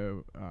has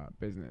no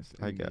business.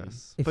 I in the-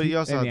 guess. If But you- you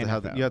also in have the to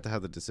have NFL. you have to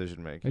have the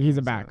decision making. He's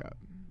a so, backup.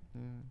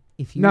 yeah.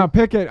 if you Now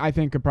Pickett, I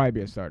think, could probably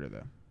be a starter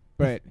though.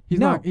 But he's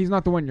No. not. He's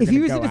not the one you're if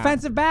going he to was go a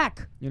defensive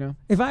back, at, you know.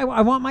 if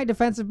I want my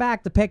defensive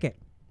back to pick it,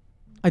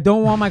 I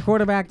don't want my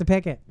quarterback to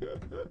pick it.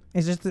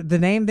 It's just the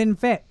name didn't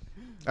fit.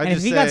 I And if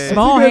just he got say-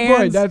 small That's a good point.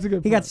 hands, That's a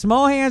good he got point.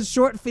 small hands,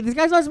 short feet. This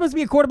guy's not supposed to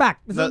be a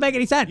quarterback. This No, doesn't make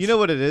any sense. You know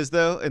what it is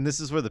though, and this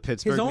is where the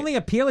Pittsburgh His only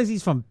appeal is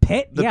he's from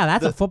Pitt. The- Yeah,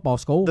 that's the- a football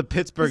school. the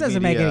Pittsburgh This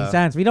doesn't make media- any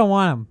sense. We don't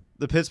want him.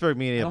 the Pittsburgh I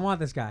media don't want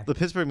this guy. the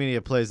Pittsburgh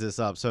media plays this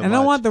up so And I much.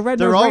 don't want the red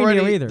they're nose already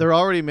reindeer either. they're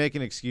already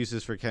making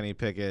excuses for Kenny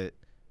Pickett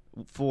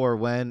for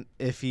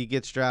if he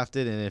gets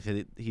drafted and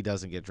if he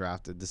doesn't get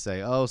drafted to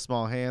say, oh,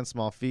 small hands,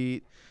 small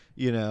feet,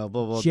 blah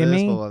blah Jimmy-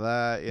 this, blah blah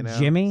that,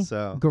 Jimmy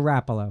So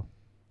Garoppolo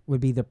would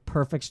be the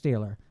perfect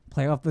Steeler.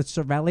 Play off the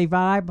Cervelli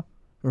vibe.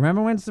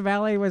 Remember when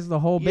Cervelli was the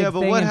whole big yeah,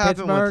 but thing what in happened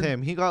Pittsburgh? with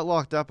him? He got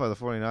locked up by the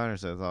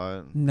 49ers, I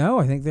thought. No,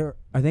 I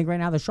think right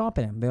now they're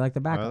shopping him. They like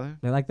the backup. Are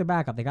They like the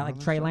backup. They got like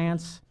they're Trey shopping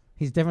Lance.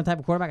 He's a different type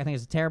of quarterback. I think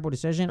it's a terrible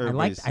decision. I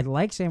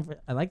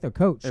like their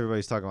coach.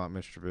 Everybody's talking about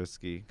Mitch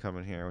Trubisky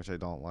coming here, which I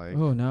don't like.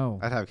 Oh no.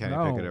 I'd have Kenny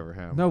No. Pickett over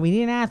him. No, we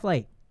need an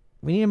athlete.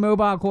 We need a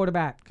mobile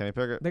quarterback. Kenny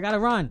Pickett. They got to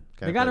run.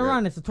 Kenny They got to Pickett.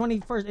 run. It's the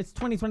 21st. It's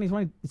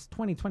 2020. It's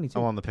 2022.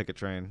 I'm on the Pickett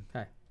train.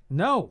 Okay.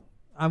 No,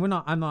 I'm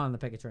not on the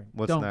picket train.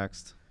 What's Don't.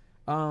 next?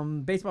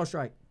 Baseball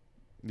strike.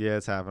 Yeah,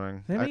 it's happening.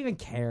 Does anybody even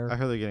care? I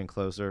heard they're getting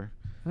closer.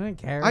 I don't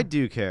care. I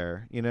do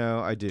care.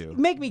 I do.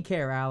 Make me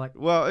care, Alec.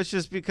 Well, it's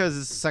just because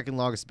it's the second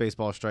longest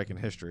baseball strike in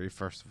history,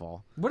 first of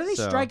all. What are they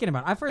So- striking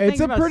about? I've heard It's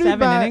things a about pretty 7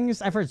 bad-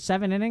 innings. I've heard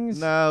 7 innings.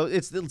 No,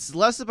 it's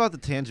less about the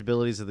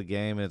tangibilities of the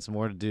game, and it's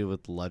more to do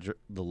with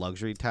the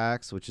luxury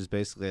tax, which is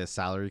basically a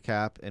salary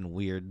cap and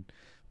weird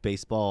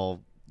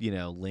baseball,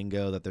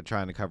 lingo that they're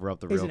trying to cover up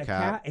the Is real it a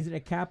cap. Is it a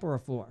cap or a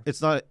floor?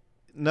 It's not.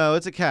 No,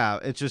 it's a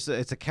cap. It's just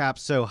it's a cap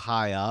so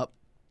high up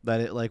that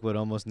it would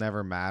almost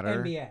never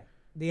matter. NBA.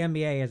 The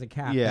NBA is a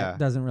cap. Yeah. That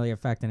doesn't really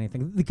affect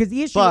anything because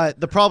the issue. But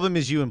the problem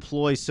is you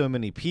employ so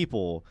many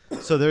people.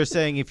 So they're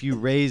saying if you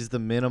raise the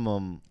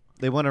minimum,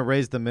 they want to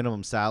raise the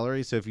minimum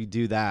salary. So if you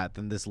do that,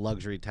 then this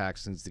luxury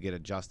tax needs to get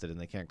adjusted and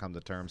they can't come to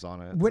terms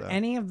on it. would so.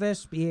 any of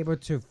this be able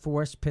to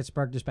force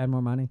Pittsburgh to spend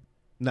more money?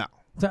 No.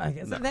 So I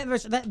guess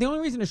the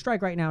only reason to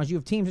strike right now is you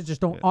have teams that just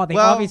don't. They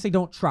Well, obviously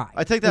don't try.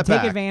 I take that they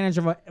take back. advantage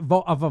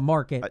of a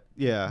market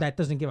Yeah. that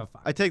doesn't give a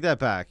fuck. I take that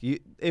back.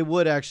 It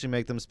would actually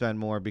make them spend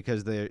more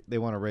because they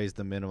want to raise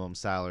the minimum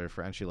salary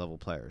for entry level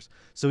players.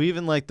 So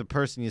even like the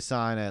person you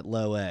sign at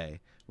low A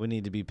would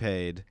need to be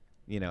paid,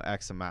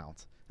 X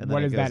amount. And then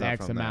What it is goes that up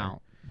X from there.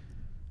 amount?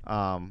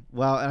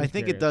 Well, and I Just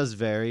think curious. it does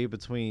vary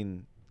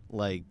between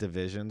like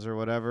divisions or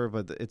whatever,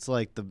 but it's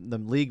like the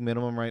league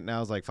minimum right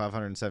now is like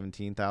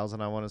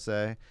 517,000, I want to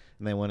say,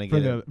 and they want to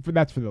get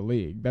That's for the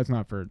league. That's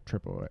not for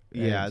AAA.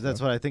 Yeah, and that's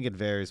stuff. what I think it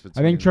varies I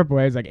between. think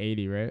AAA is like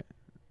 80, right?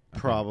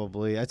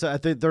 Probably. I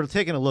think they're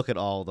taking a look at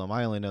all of them.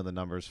 I only know the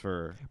numbers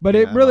for. But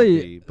it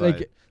really, MLB, but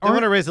like, they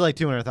want to raise it like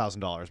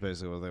 $200,000,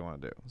 basically what they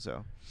want to do.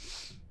 So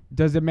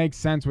Does it make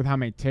sense with how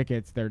many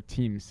tickets their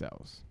team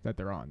sells that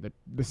they're on?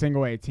 The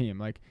single A team.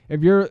 Like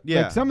if you're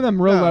Yeah. like some of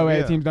them real No, low A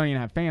yeah. teams don't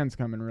even have fans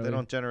coming really. they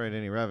don't generate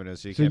any revenue,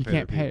 so you so can't you pay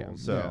can't the pay people. them.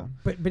 So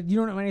But you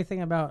don't know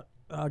anything about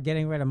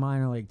getting rid of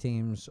minor league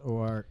teams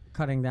or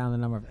cutting down the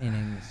number of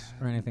innings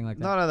or anything like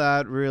that. none of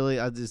that really,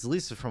 at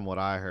least from what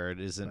I heard,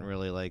 isn't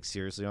really like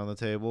seriously on the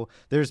table.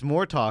 There's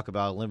more talk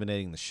about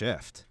eliminating the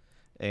shift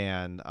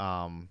and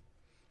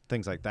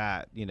things like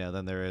that,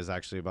 than there is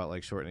actually about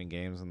like shortening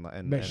games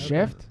and The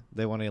shift?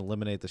 They want to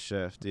eliminate the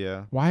shift.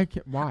 Yeah, Why?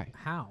 Why?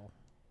 How?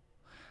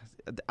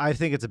 I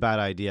think it's a bad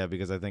idea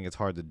because I think it's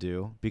hard to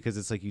do because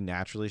it's like you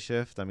naturally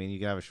shift. I mean, you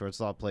can have a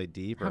shortstop play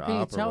deep or How can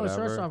you up tell or a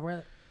whatever. shortstop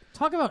where?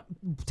 Talk about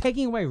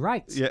taking away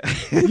rights. Yeah,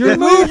 You're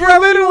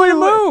literally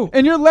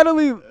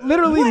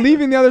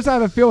leaving the other side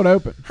of the field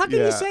open. How can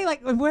Yeah. you say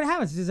like what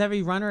happens? Does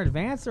every runner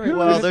advance or Well,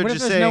 what they're if just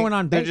there's saying no one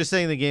on base? they're just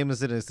saying the game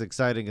isn't as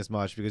exciting as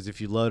much because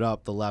if you load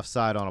up the left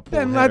side on a pull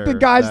Then let the hitter,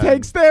 guys then-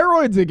 take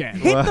steroids again.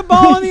 hit the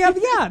ball on the other.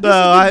 Yeah.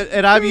 No,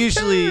 I'm who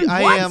usually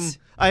cares?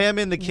 I am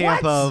in the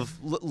camp What? of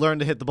learn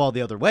to hit the ball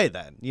the other way.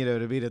 Then you know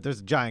what I mean. If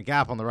there's a giant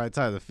gap on the right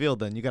side of the field,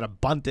 then you got to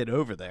bunt it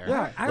over there.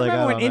 Yeah. I Like,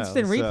 remember when don't know,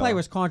 instant replay so,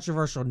 was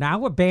controversial. Now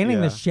we're banning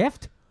Yeah. the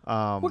shift.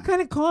 What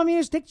kind of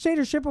communist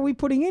dictatorship are we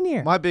putting in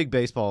here? My big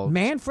baseball.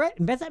 Manfred?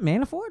 Is that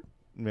Manafort?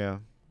 Yeah.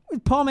 Is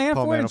Paul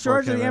Manafort in Manafort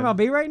charge of the came in.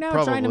 MLB right now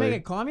trying to make Probably.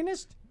 it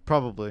communist?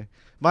 Probably.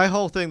 My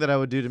whole thing that I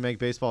would do to make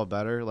baseball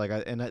better,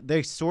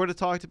 they sort of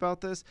talked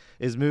about this,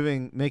 is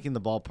making the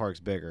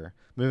ballparks bigger,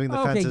 moving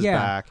the fences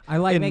back. I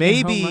like and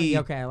making maybe home run.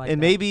 Okay, I like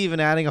and that. maybe even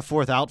adding a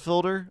fourth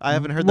outfielder. I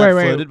haven't heard Wait, that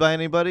wait. floated by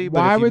anybody. But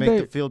Why if you would make they-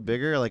 the field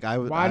bigger, I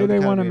would. Why do they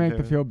want to make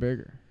the field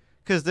bigger?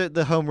 Because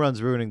the home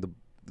run's ruining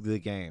the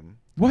game.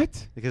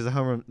 What? Because the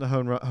home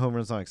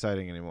run's not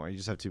exciting anymore. You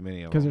just have too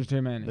many of them. Because there's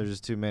too many. There's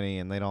just too many,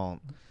 and they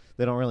don't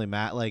really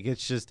matter.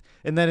 It's just,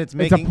 and then it's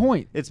It's a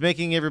point. It's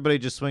making everybody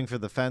just swing for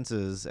the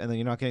fences, and then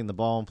you're not getting the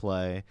ball in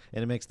play,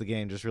 and it makes the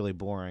game just really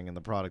boring and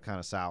the product kind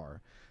of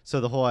sour. So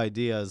the whole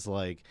idea is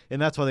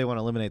and that's why they want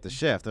to eliminate the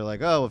shift. They're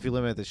like, oh, if you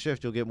eliminate the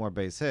shift, you'll get more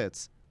base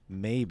hits.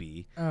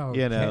 Maybe. Oh,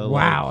 you know.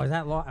 wow, is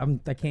that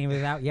I can't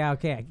even out. Yeah,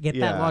 okay, I get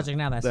that logic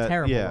now. That's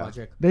terrible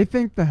logic. They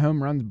think the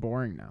home run's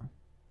boring now.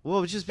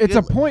 Well, it's just It's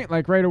a point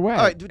right away. All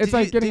right, it's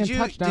like getting a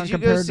touchdown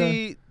compared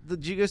to.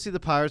 Did you go see the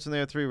Pirates when they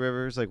had Three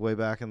Rivers way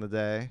back in the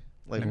day?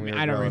 When we were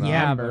I don't growing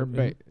up? remember,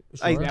 but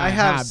Sure. I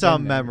have been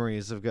some there.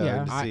 memories of going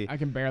Yeah. to see. I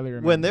can barely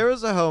remember. When there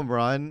was a home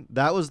run,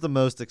 that was the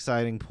most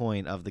exciting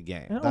point of the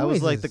game. It That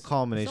was always the is.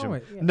 culmination. It's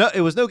always- yeah. No,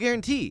 it was no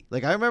guarantee.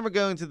 I remember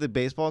going to the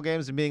baseball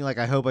games and being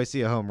I hope I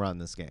see a home run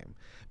this game.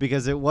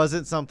 Because it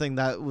wasn't something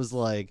that was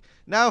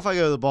now if I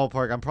go to the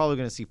ballpark, I'm probably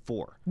going to see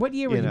 4. What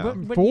year? You know.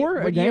 What Four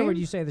year, a what year game? would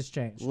you say this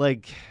changed?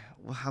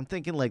 I'm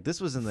thinking this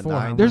was in the 4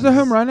 home 90s. There's a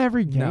home run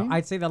every game. No,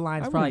 I'd say the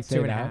line's I probably wouldn't say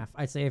 2.5. that.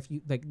 I'd say if you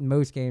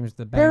most games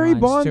the Barry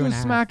line's Bonds 2.5. was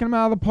smacking him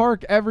out of the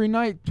park every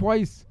night,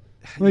 twice.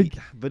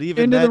 But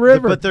even into that, the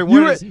river. but there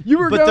You weren't, were- you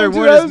were but there going to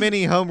weren't as those-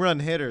 many home run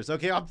hitters.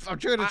 Okay, I'm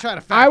trying to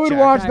fact I would check.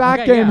 watch Okay, that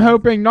okay, game yeah.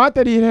 hoping not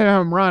that he'd hit a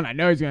home run. I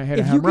know he's going to hit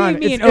If a you home run. gave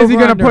me It's, an is he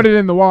going to over-under- put it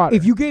in the water?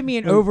 If you gave me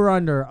an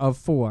over/under of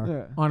 4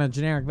 Yeah. on a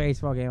generic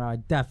baseball game, I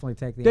would definitely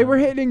take the. They were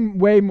under. hitting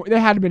way more. They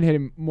had to been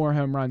hitting more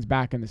home runs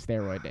back in the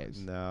steroid days.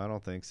 No, I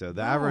don't think so.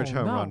 The average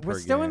home run per We're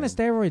still in the game.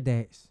 steroid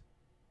days.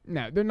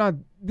 No, they're not.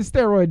 The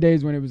steroid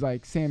days when it was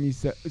Sammy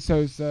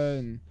Sosa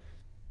and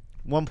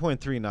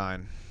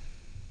 1.39.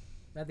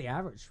 That's the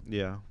average.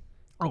 Yeah,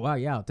 Oh wow,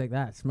 yeah, I'll take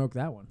that. Smoke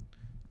that one.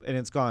 and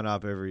it's gone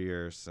up every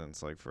year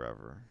since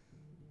forever.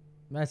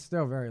 That's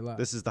still very low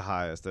This is the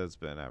highest that it's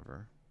been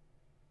ever.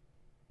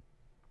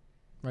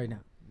 right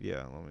now.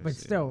 Yeah, let me But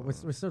see. still,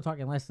 we're still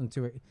talking less than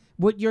 2.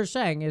 What you're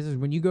saying is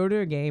when you go to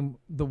a game,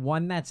 the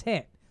one that's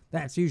hit,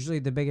 that's usually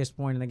the biggest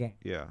point in the game,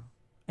 Yeah,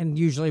 and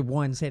usually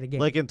one's hit a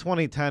game. in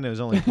 2010 it was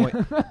only point.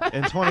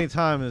 In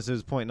 2010 it was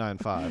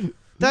 0.95.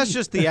 That's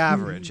just the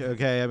average,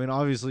 okay? I mean,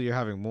 obviously you're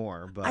having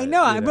more, but I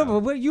know, you but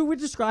what you were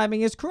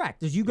describing is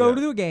correct. As you go Yeah.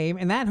 to a game,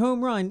 and that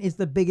home run is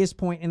the biggest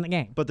point in the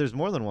game. But there's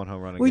more than one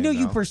home run. We know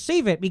game you now.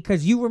 perceive it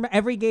because you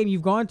every game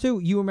you've gone to,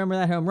 you remember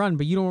that home run,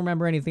 but you don't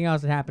remember anything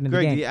else that happened in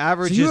Greg, the game. the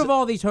average so you is- have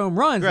all these home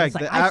runs. and Greg, it's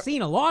like, the I've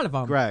seen a lot of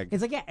them. Greg,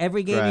 It's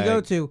every game you go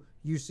Greg, to,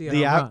 you see a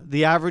the home run.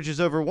 the average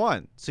is over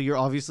 1, so you're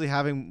obviously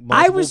having I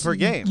multiple was per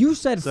game. You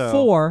said So-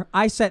 4.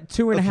 I said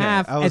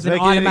 2.5 Okay, I was as an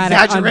making automatic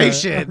an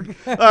exaggeration.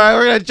 All right,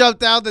 we're gonna jump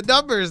down the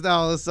numbers now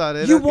all of a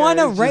sudden. You Okay, want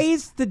to it's just-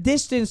 raise the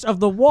distance of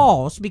the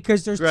walls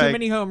because there's too Greg,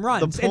 many home the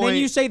runs, and then point-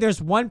 you say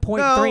there's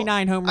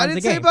 1.39 home runs I a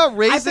didn't game. say about I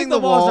raising think the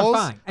walls walls.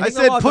 are fine. I think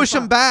the said walls are push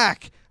them fine.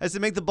 back. I said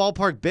make the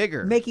ballpark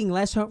bigger making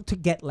less home to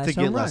get less to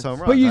home get runs. less home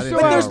runs. But you I didn't still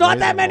say But have- there's about not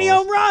that raising many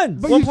walls. home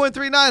runs.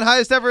 1.39,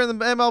 highest ever in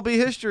the MLB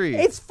history.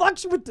 It's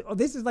fluctuating.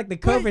 This is like the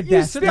But COVID you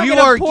death. still- They're not You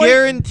gonna are point-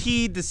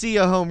 guaranteed to see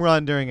a home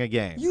run during a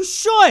game. You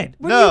should.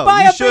 When No, you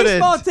buy you a shouldn't.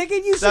 baseball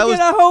ticket, you should That was-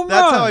 get a home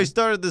That's run. how I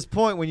started this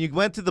point. When you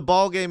went to the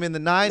ball game in the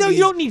 90s, No, you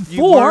don't need you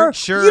 4. weren't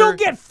sure. You don't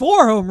get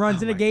 4 home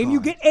runs in a my game. You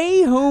God. get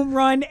a home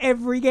run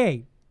every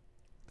game.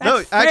 No,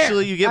 That's fair.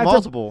 actually, you get That's a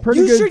multiple. pretty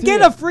You good should get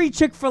deal. a free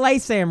Chick-fil-A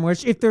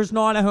sandwich if there's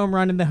not a home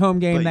run in the home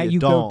game But that you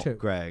go don't, to.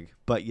 Greg.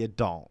 But you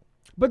don't.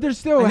 But there's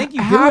still I think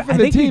you do half it- I of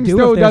the think you team do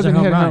still if there's a doesn't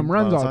home hit run. home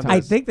runs Well, all the it's time.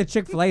 I think the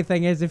Chick-fil-A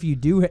thing is if you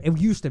do it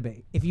used to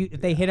be. If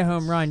they hit a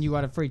home run, you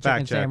got a free chicken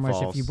Fact check, sandwich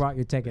false. if you brought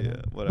your ticket. Yeah,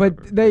 in. whatever.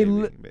 But they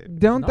Maybe.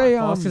 don't they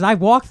Because I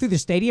walked through the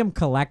stadium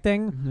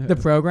collecting the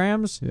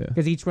programs Yeah.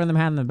 because each one of them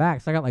had in the back.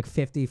 So I got like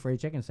 50 free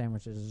chicken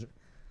sandwiches.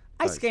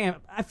 I Nice. scam.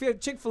 I feel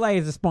Chick-fil-A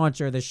is a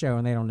sponsor of the show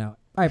and they don't know it.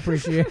 I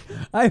appreciate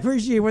I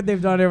appreciate what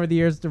they've done over the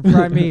years to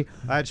provide me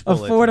I had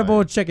Chipotle affordable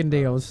tonight. chicken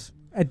deals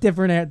at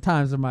different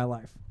times of my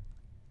life.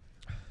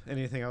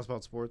 Anything else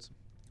about sports?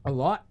 A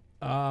lot.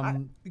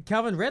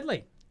 Calvin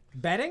Ridley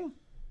betting.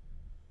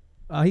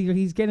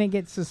 He's gonna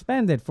get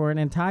suspended for an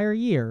entire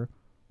year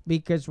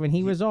because when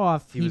he was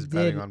off, He he was did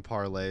betting on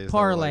parlays. that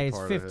were, like, parlays,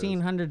 part of his-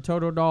 $1,500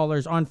 total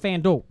dollars on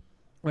FanDuel.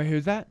 Wait,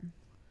 who's that?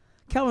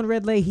 Calvin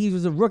Ridley, he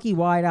was a rookie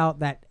wideout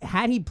that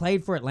had he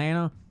played for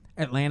Atlanta,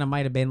 Atlanta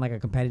might have been like a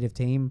competitive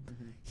team.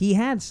 Mm-hmm. He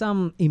had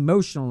some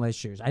emotional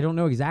issues. I don't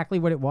know exactly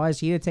what it was.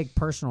 He had to take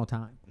personal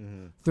time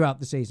Mm-hmm. throughout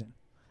the season,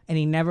 and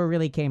he never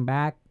really came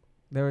back.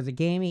 There was a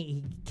game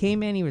he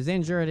came in, he was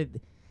injured.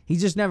 He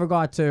just never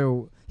got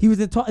to. He was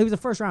a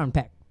first round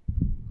pick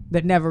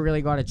that never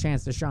really got a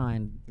chance to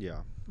shine. Yeah.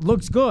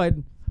 Looks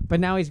good, but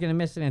now he's going to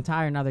miss an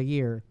entire another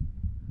year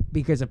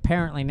because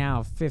apparently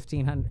now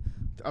 $1,500.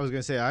 I was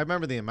gonna say I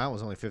remember the amount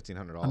was only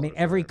 $1,500. I mean,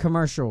 every right?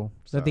 commercial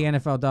that the So-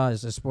 NFL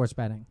does is sports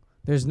betting.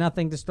 There's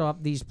nothing to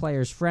stop these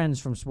players' friends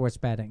from sports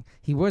betting.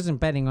 He wasn't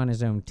betting on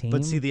his own team.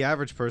 But see, the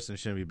average person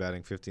shouldn't be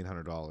betting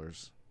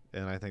 $1,500,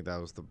 and I think that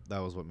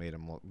was what made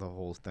the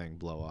whole thing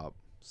blow up.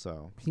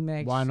 So he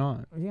makes. Why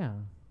not? Yeah.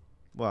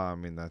 well, I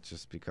mean that's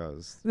just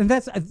because And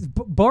that's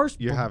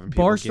you're having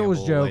people Barstool's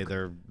gamble away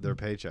joke. their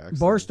paychecks.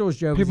 Barstool's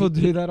joke. People is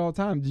do that all the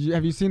time.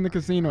 Have you seen the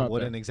casino? I up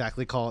wouldn't there?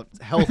 exactly call it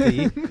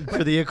healthy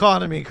for the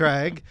economy,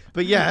 Craig.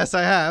 But yes,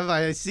 I have.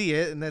 I see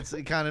it, and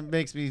it kind of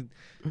makes me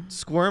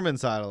squirm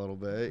inside a little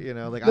bit. You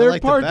know, like I Their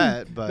like parking-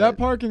 to bet, but that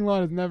parking lot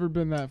has never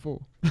been that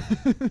full.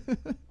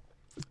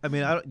 I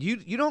mean,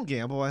 you don't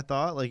gamble. I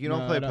thought like you don't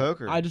No, play I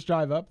poker. I just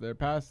drive up there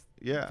past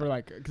yeah. for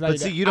like because But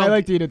see, you don't- I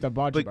like to eat at the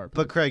bocce bar.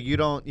 But Craig, you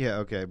don't. Yeah,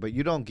 okay, but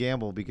you don't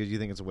gamble because you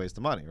think it's a waste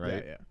of money,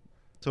 right? Yeah.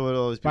 So it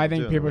always. But I do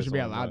think it, people waste should be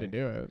a lot of allowed to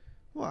money. do it.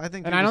 Well, I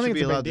think And people I don't should think be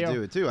it's a big allowed to deal.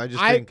 do it too. I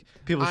just I- think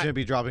people I- shouldn't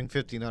be dropping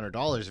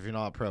 $1,500 if you're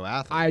not a pro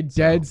athlete. I so.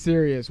 dead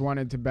serious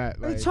wanted to bet.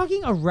 Are you Like,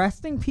 talking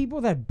arresting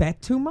people that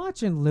bet too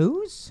much and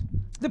lose?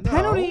 The No.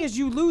 penalty is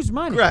you lose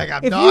money. Greg,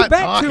 I'm if not you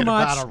bet talking too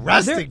much, about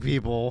arresting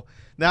people.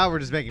 Now we're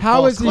just making how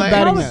false was he claims.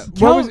 betting Kelvin- it?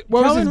 Kel- What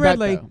was Kelvin his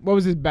Ridley- bet though? What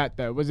was his bet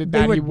though? Was it They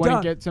that were he wouldn't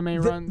done. get so many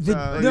The- runs? the-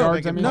 No, no,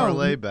 making I mean?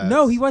 parlay bets.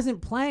 No, he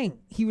wasn't playing.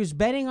 He was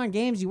betting on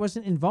games he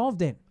wasn't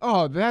involved in.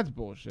 Oh, that's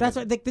bullshit. That's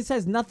why this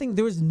has nothing.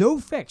 There was no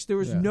fix. There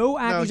was Yeah. no No,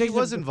 accusation. he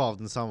was of- involved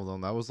in some of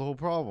them. That was the whole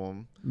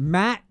problem.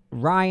 Matt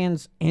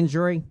Ryan's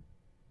injury.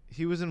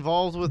 He was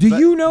involved with. Do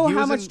you know he how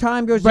was much in-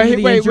 time goes But into he,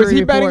 the wait, injury was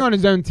he betting report on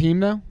his own team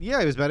though? Yeah,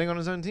 he was betting on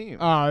his own team.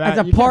 Oh, that, as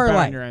a you can't bet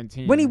parlay? on your own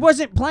team. When he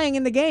wasn't playing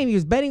in the game, he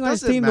was betting on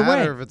his Doesn't team to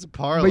matter win. if it's a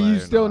parlay. But you or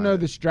still not. know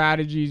the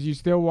strategies. You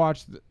still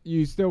watched.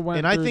 You still went.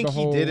 And I through think the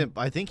he whole, didn't.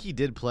 I think he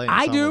did play. In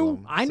I some do. Of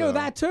them, I know so.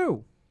 that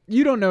too.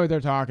 You don't know what they're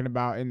talking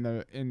about in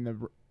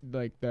the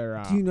like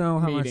their. Do you know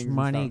how much meetings and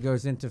money stuff.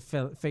 goes into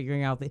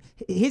figuring out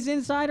his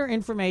insider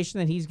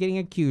information that he's getting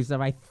accused of?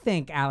 I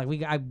think,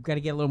 Alec, I've got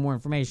to get a little more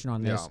information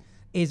on this.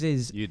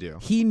 Is You do.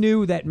 he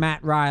knew that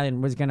Matt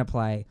Ryan was going to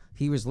play?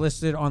 He was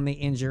listed on the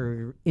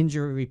injury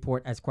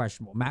report as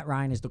questionable. Matt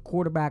Ryan is the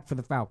quarterback for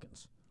the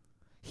Falcons.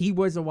 He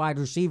was a wide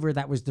receiver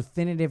that was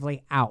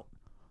definitively out.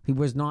 He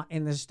was not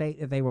in the state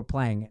that they were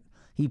playing in.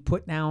 He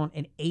put down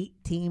an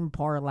 8-team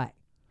parlay.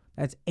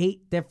 That's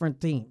 8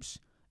 different teams.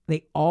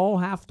 They all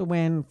have to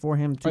win for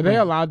him to Are they win.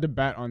 allowed to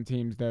bet on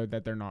teams though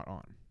that they're not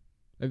on?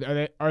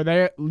 Are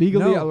they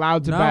legally No,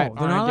 allowed to no, bet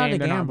they're on not a allowed game to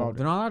they're not gamble. involved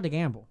They're in? not allowed to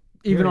gamble.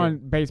 Even Period. on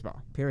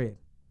baseball, Period.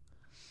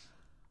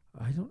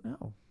 I don't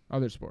know.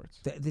 other sports.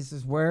 This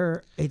is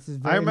where it's.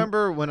 Very I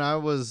remember when I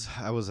was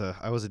a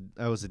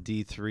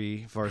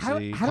D3 varsity how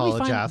do we college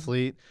find-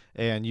 athlete,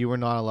 and you were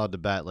not allowed to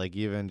bet. Like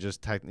even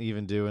just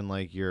even doing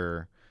like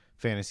your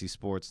fantasy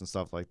sports and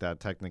stuff like that.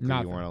 Technically,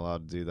 Nothing. you weren't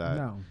allowed to do that.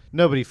 No.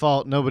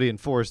 Nobody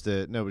enforced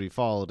it. Nobody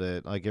followed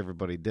it. Like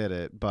everybody did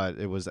it, but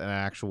it was an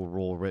actual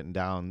rule written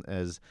down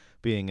as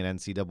being an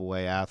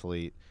NCAA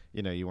athlete.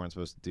 You know, you weren't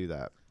supposed to do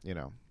that. You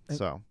know,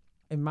 so.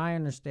 In my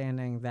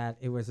understanding, that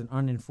it was an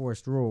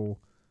unenforced rule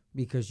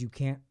because you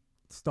can't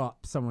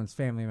stop someone's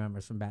family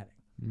members from betting.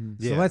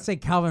 So Yeah. let's say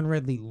Calvin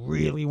Ridley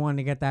really wanted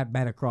to get that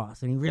bet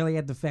across, and he really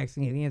had the fix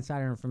and he had the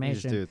insider You just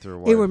information. do it through a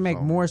It wire would make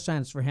phone. more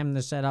sense for him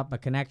to set up a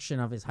connection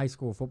of his high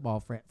school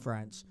football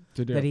friends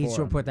To do that it he for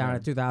should him, put down yeah. a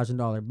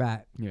 $2,000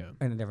 bet Yeah.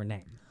 and a different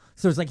name.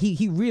 So it's like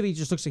he really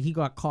just looks like he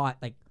got caught.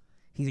 Like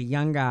he's a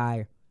young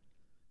guy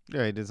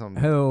Yeah, he did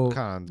something who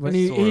kind of. And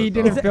he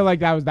didn't feel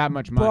like that was that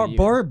much money.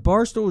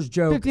 Barstool's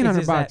joke. $1,500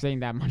 is that ain't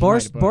that much. money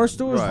to put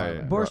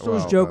on.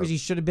 Barstool's Well, joke but- is he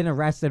should have been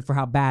arrested for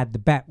how bad the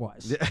bet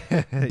was.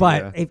 But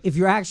But if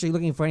you're actually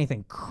looking for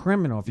anything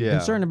criminal, if you're Yeah.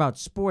 concerned about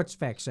sports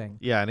fixing,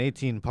 yeah, an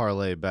 18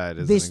 parlay bet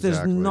is this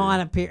does not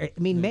appear. I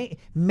mean,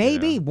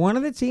 maybe Yeah. one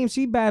of the teams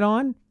he bet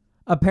on.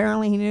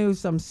 Apparently, he knew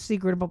some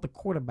secret about the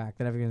quarterback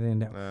that everything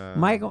didn't know.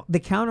 Michael, the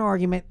counter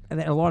argument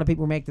that a lot of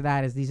people make to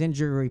that is these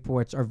injury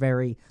reports are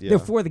they're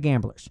for the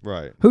gamblers.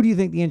 right. Who do you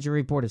think the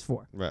injury report is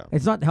for? Right.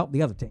 It's not to help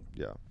the other team.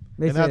 Yeah.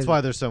 They And say that's why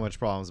there's so much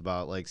problems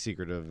about like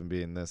secretive and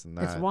being this and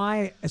that. It's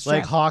why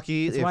like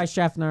hockey. It's why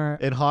Scheffner.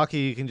 In hockey,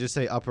 you can just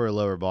say upper or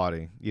lower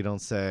body. You don't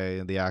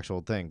say the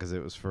actual thing because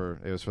it was for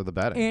the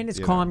betting. And it's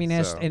you know,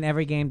 communist, so. and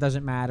every game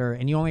doesn't matter,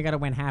 and you only got to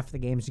win half the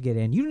games to get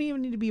in. You don't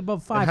even need to be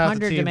above And half the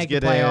 500 to teams make get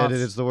the playoffs. in,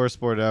 and it's the worst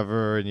sport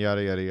ever, and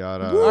yada yada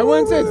yada. I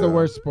wouldn't say it's the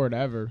worst sport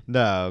ever.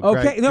 No,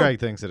 Okay, Greg, no, Greg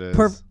thinks it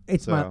is.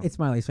 It's so. it's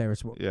my least favorite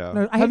sport. Yeah.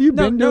 No, Have you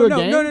been to a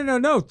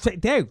game? No.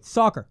 Dude,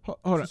 soccer. Hold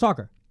on.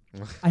 Soccer.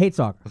 I hate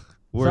soccer.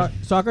 We're-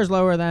 Soccer's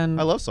lower than.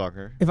 I love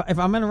soccer. If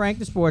I'm gonna rank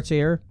the sports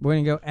here, we're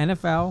gonna go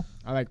NFL,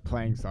 I like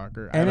playing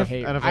soccer.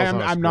 NFL's I'm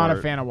not a not a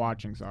sport. fan of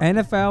watching soccer.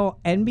 NFL,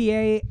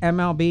 NBA,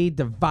 MLB,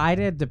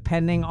 divided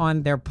depending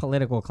on their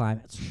political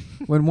climates.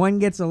 When one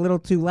gets a little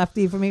too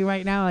lefty for me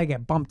right now, I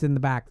get bumped in the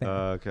back there.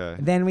 Okay.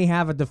 Then we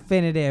have a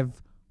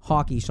definitive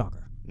hockey,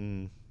 soccer,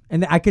 Mm.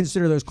 and I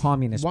consider those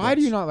communist. Why sports.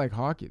 do you not like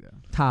hockey though?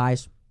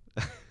 ties?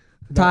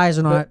 Ties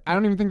are not. I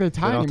don't even think they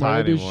tie don't anymore.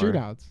 tie They do anymore.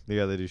 shootouts.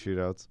 Yeah, they do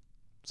shootouts.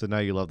 So now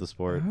you love the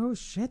sport. Oh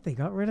shit! They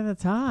got rid of the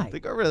tie. They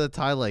got rid of the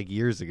tie like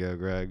years ago,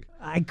 Greg.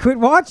 I quit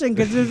watching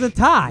because there's a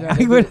tie.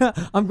 Yeah,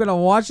 I'm gonna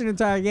watch an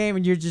entire game,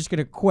 and you're just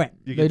gonna quit.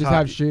 You They can just tie-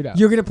 have shootouts.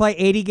 You're gonna play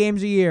 80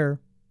 games a year,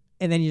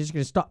 and then you're just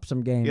gonna stop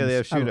some games. Yeah, they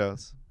have Oh,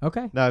 shootouts.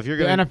 okay. Now, if you're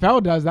the gonna,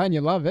 NFL does that, and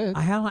you love it.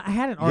 I had an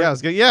yeah, argument.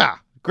 it's good. Yeah,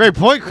 great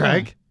point,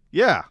 Craig.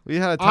 Yeah, we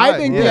had a tie. I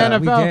think yeah. the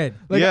NFL. We did.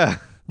 Like, yeah.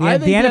 I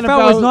The think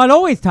NFL was not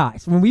always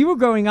ties. When we were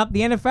growing up,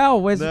 the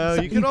NFL was. No,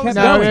 you could kept always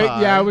No, have a going.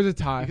 tie. yeah, it was a You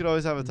tie. could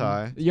always have a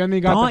tie. You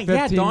only got the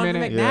 15 Donovan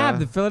minutes. McNabb, Yeah.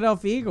 the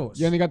Philadelphia Eagles.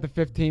 You only got the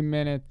 15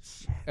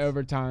 minutes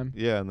overtime.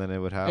 Yeah, and then it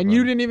would happen. And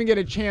you didn't even get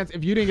a chance.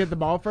 If you didn't get the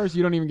ball first,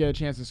 you don't even get a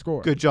chance to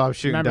score. Good job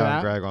shooting Remember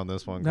down that? Greg on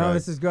this one. No, Greg.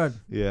 this is good.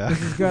 Yeah.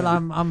 This is good.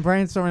 I'm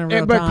brainstorming in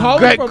real but time.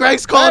 college-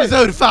 Greg's calling his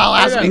own foul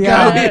as we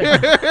Yeah.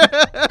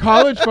 go.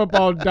 College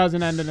football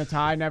doesn't end in a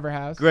tie. Never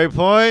has. Great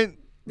point.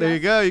 There you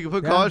Yes. go. You can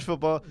put Yeah. college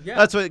football. Yeah.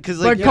 That's what because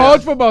But like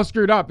college football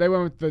screwed up. They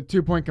went with the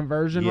 2-point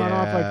conversion Yeah.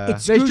 runoff. Like It they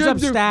screws should up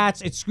do-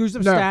 stats. It screws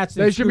up No, stats.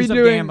 they It should be screws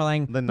up doing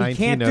gambling. the We 19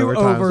 can't do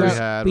overtimes overs. we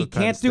had We with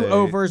Penn can't do State.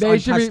 overs They on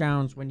should be-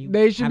 touchdowns when you.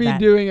 They should have be that.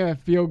 doing a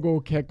field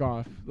goal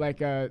kickoff, like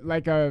a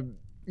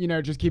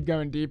just keep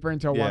going deeper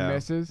until one Yeah,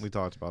 misses. we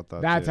talked about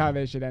that. That's too. how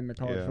they should end the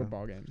college Yeah.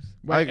 football games.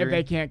 I If agree.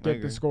 they can't I get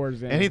agree. the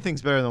scores in.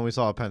 Anything's better than we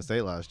saw at Penn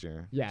State last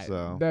year. Yeah,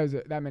 So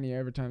that many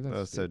overtimes. that was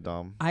That's so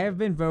dumb. I have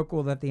been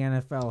vocal that the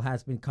NFL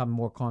has become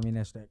more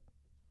communistic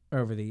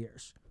over the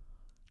years.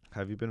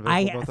 Have you been vocal I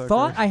about that?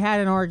 thought Greg? I had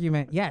an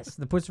argument. Yes,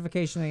 the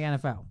pussification of the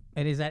NFL.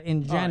 It is that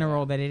in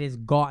general that it has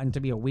gotten to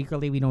be a weaker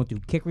league. We don't do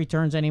kick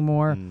returns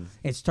anymore.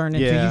 It's turned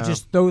into Yeah. you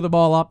just throw the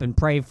ball up and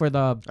pray for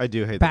the I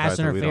do hate pass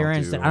the fact that we don't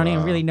interference. do, I don't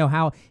even really know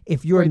how.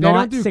 If you're Wait, they don't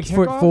not do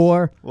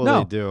 6'4", Well, no,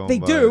 they do, They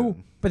but- do,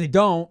 but they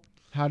don't.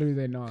 How do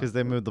they not? because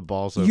they moved the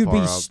ball so You'd far be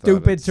out that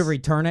stupid to it's-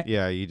 return it.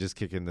 Yeah, you just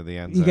kick into the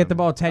end You zone. get the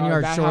ball 10 Oh,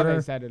 yards that's how they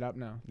shorter. set it up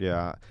now.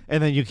 Yeah,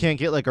 and then you can't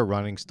get like a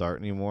running start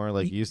anymore.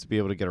 Like you used to be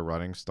able to get a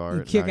running start.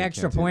 You kick Now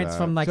extra can't do points that.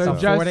 from, like, So the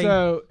just 40.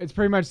 so it's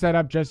pretty much set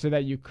up just so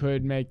that you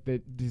could make the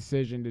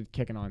decision to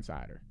kick an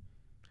onside.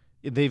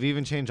 They've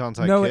even changed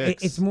onside No,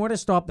 kicks. it's more to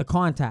stop the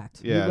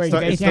contact. Yeah, Wait,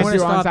 start- they It's can't more do to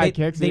stop. onside They,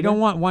 kicks they either? don't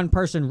want one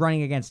person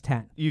running against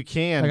 10. you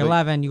can. Like but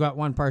 11, you got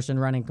one person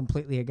running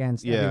completely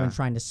against Yeah. everyone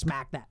trying to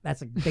smack that.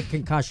 That's a big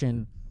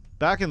concussion.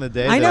 back in the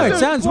day, I know though- it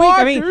sounds weak.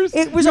 I mean, blockers.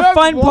 it was You a have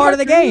fun part of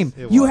the blockers. game.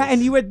 It You was.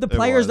 and you had the It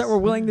players that was. were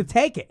willing to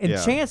take it and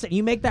Yeah. chance it.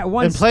 You make that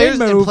one And spin players-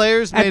 and move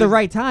players at made the it-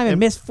 right time and and-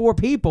 miss 4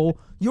 people.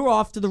 You're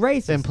off to the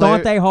races. And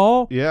player- Dante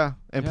Hall. Yeah,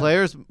 and Yeah.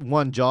 players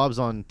won jobs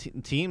on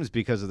teams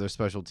because of their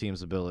special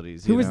teams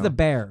abilities. Who you was know? the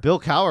Bear? Bill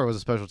Cowher was a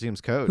special teams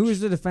coach. Who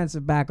was the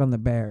defensive back on the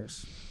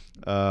Bears?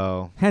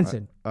 Oh,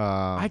 Henson.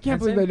 I can't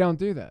believe Henson? they don't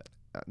do that.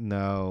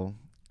 No,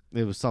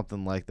 it was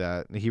something like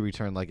that. He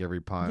returned like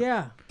every punt.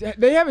 Yeah.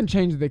 They haven't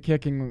changed the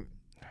kicking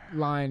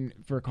line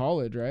for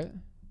college, right?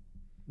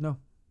 No.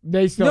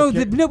 They still No,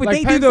 kick. but like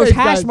they Penn do those State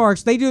hash does-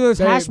 marks. They do those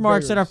they- hash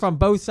marks that they- are from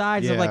both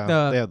sides of Yeah, like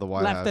they have the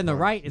wide left hash and the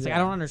mark. right. It's like I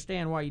Yeah. don't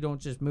understand why you don't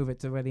just move it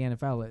to where the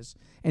NFL is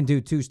and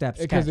do 2 steps.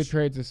 because it catch.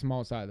 trades a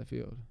small side of the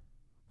field.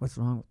 What's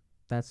wrong?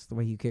 That's the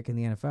way you kick in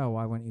the NFL.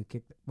 Why wouldn't you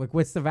kick? Like,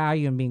 what's the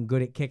value in being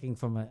good at kicking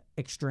from an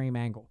extreme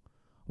angle?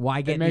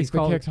 Why get It makes these the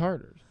calls? kicks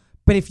harder.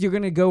 But if you're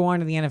going to go on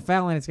to the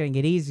NFL and it's going to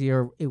get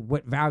easier,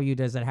 what value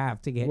does it have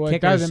to get Well, it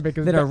kickers doesn't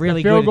because that the- are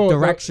really the field good goal, at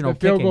directional the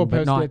field kicking, goal but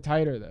posts not? get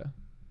tighter though.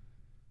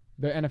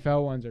 The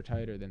NFL ones are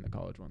tighter than the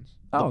college ones.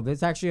 Oh,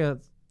 there's actually a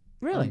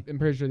really. I'm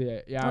pretty sure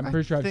I'm I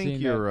pretty sure I've think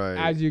seen you're that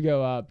right. as you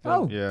go up. the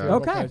Oh, Yeah. field goal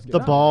okay. posts get The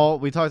tighter. ball.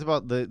 We talked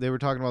about they were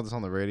talking about this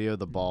on the radio.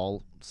 The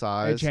ball It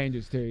size,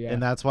 changes too. Yeah,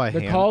 and that's why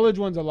the college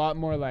one's a lot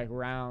more like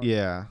round.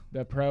 Yeah,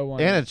 The pro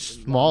one. and is it's a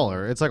lot smaller.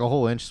 more- It's like a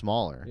whole inch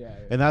smaller. Yeah, yeah.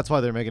 And that's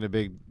why they're making a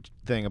big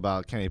thing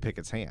about Kenny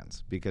Pickett's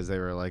hands because they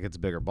were like, it's a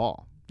bigger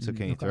ball, so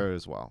can you Okay. throw it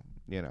as well?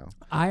 You know.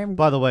 I am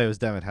By the way, it was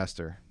Devin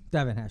Hester.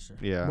 Devin Hester.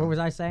 Yeah. What was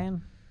I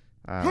saying?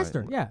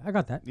 Hester. Yeah, I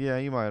got that. Yeah,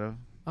 you might have.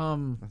 I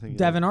think you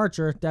Devin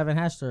Archer, Devin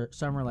Hester,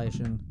 some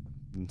relation.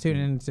 Tune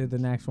into the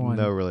next one.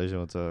 No relation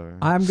whatsoever.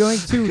 I'm going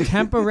to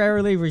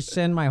temporarily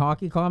rescind my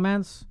hockey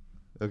comments.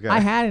 Okay. I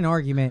had an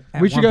argument.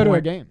 At We should one go to a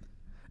point. game.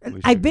 We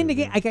should I've been go to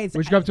to game. Okay,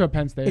 We should go up to a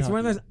Penn State. it's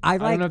one of hockey those. game. I I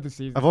don't like know if the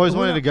season. I've always Hold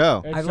wanted on. to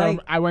go. It's I so- like-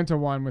 I went to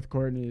one with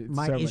Courtney. It's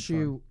my so much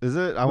issue. Is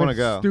it? I fun. want to With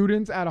go.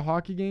 Students at a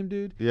hockey game,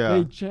 dude.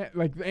 Yeah.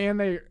 They and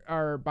they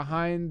are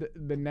behind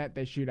the net.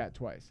 They shoot at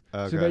twice.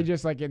 Okay. So they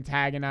just like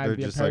antagonize They're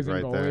the just, like, opposing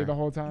right goalie there. the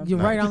whole time. You're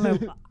right on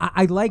the.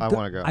 I like. I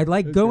wanna go. I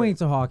like It's going great.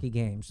 to hockey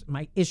games.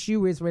 My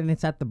issue is when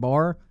it's at the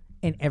bar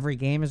and every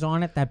game is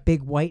on it. That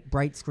big white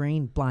bright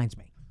screen blinds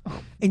me.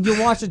 And you're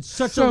watching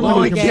such So a long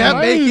many game. Can't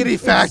make any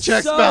It's fact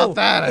checks so- about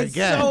that, I it's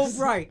guess. so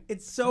bright.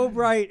 It's so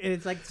bright, and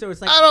it's like so.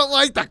 It's like I don't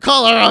like the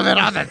color of it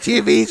on the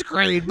TV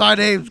screen. My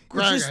name's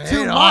Greg. it's just I too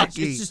hate much.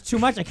 hockey. It's just too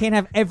much. I can't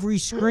have every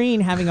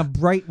screen having a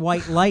bright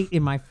white light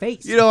in my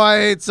face. You know I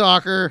hate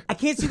soccer. I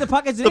can't see the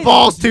puck as it The is.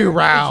 ball's It's too very-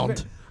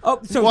 round. Oh,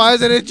 so Why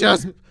isn't it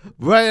just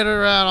running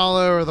around all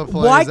over the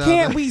place? why out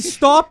can't there? we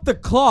stop the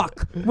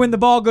clock when the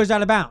ball goes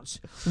out of bounds?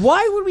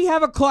 Why would we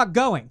have a clock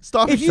going?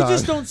 Stoppage if you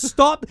just time. don't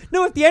stop.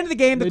 No, at the end of the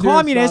game, the They do a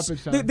communists,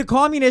 stoppage time. the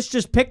communists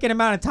just pick an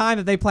amount of time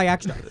that they play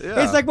extra.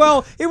 Yeah. It's like,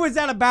 well, it was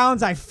out of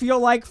bounds. I feel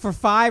like for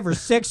 5 or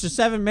 6 or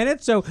 7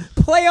 minutes. So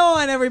play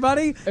on,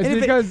 everybody.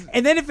 because-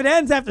 And then if it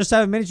ends after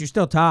 7 minutes, you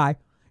still tie.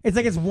 It's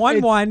like it's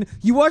 1-1.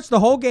 You watch the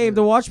whole game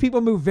to watch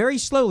people move very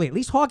slowly. At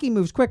least hockey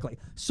moves quickly.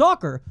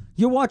 Soccer,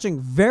 you're watching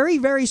very,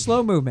 very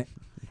slow movement.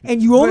 And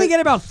you only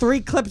get about 3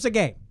 clips a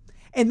game.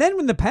 And then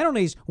when the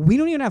penalties, we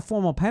don't even have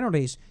formal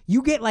penalties.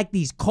 You get like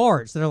these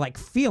cards that are like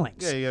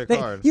feelings. Yeah, you get a That-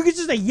 card. You get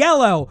just a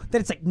yellow that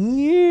it's like,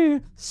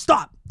 "Nyeh,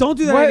 stop. Don't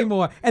do that What?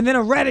 anymore." And then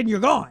a red and you're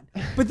gone.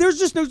 But there's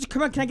just no,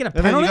 come on, can I get a And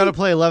then penalty? you got to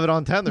play 11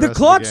 on 10 the The rest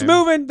clock's of the game.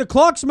 moving. The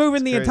clock's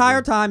moving the crazy.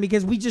 entire time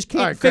because we just All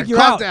can't right, figure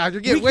calm out. down.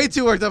 You're getting We- way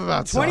too worked up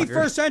about soccer.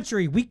 21st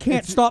century, we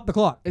can't stop the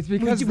clock. It's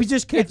because we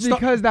just can't It's stop.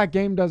 because that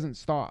game doesn't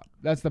stop.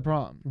 That's the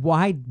problem.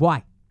 Why?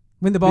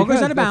 When the ball goes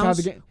Because out of that's how bounds,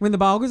 the game- when the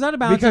ball goes out of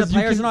bounds, and Because the you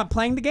players can- are not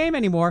playing the game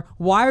anymore.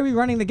 Why are we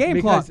running the game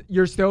Because clock?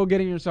 you're still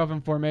getting yourself in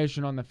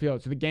formation on the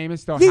field, so the game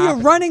is still Yeah, happening.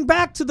 you're running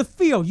back to the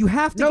field. You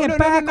have to get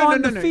back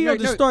on the field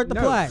to start the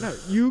play. No,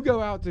 you go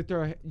out to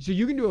throw. So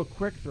you can do a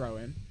quick throw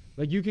in.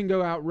 Like you can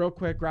go out real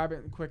quick, grab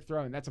it, and quick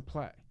throw in. That's a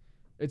play.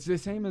 It's the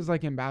same as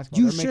like in basketball.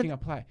 You They're should- making a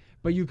play,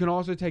 but you can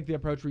also take the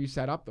approach where you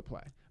set up the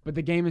play, but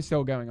the game is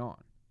still going on.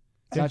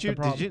 That's the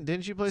problem.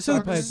 Didn't you play So,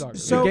 soccer? play soccer.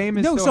 so The game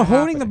is no, still so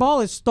holding the happening. ball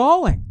is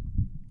stalling.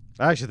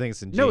 I actually think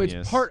it's No,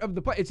 ingenious. it's part of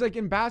the play. It's like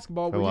in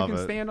basketball where you love can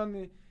it. stand on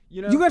the.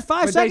 You know, You got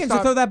 5 but they seconds to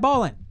stop- throw that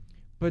ball in,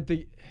 But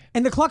the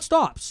and the clock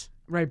stops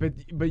right, but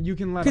you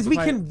can let because a we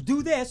player- can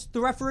do this. The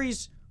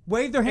referees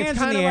wave their It's hands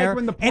in kinda the like air,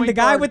 when the and the point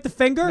guy guard- with the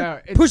finger No,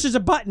 it's- pushes a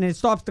button and it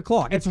stops the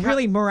clock. It's It's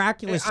really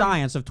miraculous I'm-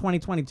 science of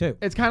 2022.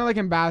 It's kind of like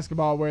in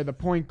basketball where the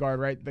point guard,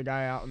 right, the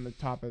guy out on the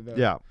top of the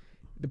Yeah.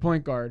 the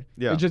point guard,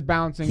 Yeah. is just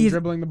bouncing, He's-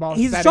 dribbling the ball.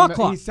 He's a setting shot the-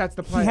 clock. He sets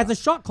the play. He has up. a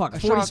shot clock, A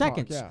 40 shot clock,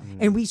 seconds, yeah.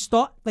 and we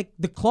stop. Like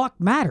the clock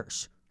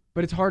matters.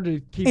 But it's hard to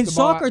keep In the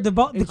ball. soccer, in the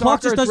clock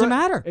soccer, just it's doesn't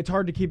matter. It's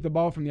hard to keep the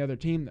ball from the other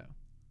team, though.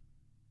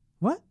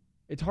 What?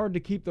 It's hard to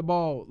keep the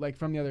ball like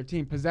from the other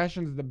team.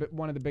 Possession is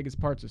one of the biggest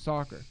parts of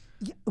soccer.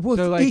 Yeah, well,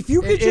 So, like, if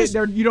you could just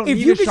you don't if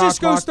need you a could shot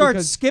just go clock start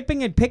because-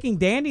 skipping and picking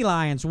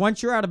dandelions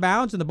once you're out of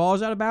bounds and the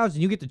ball's out of bounds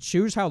and you get to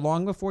choose how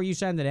long before you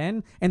send it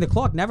in and the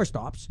clock never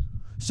stops.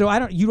 So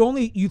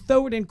you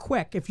throw it in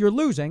quick. If you're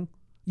losing,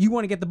 you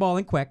want to get the ball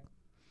in quick,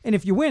 and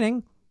if you're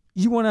winning,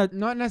 you want to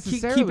Not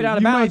necessarily. keep it out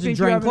of You might bounds and think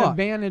drain you have clock. An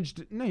advantage.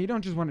 No, you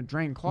don't just want to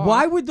drain clock.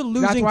 Why would the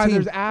losing That's why team?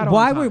 there's add-on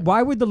time.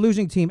 Why would the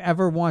losing team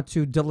ever want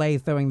to delay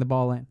throwing the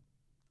ball in?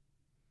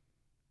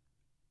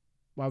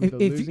 Why would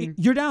the If losing?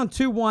 you're down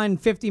 2-1,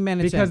 50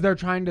 minutes Because in. they're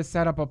trying to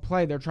set up a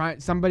play.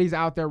 Somebody's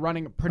out there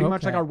running pretty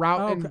much like a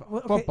route in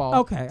Well, football.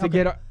 Okay, To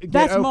get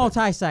that's open.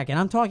 multi-second.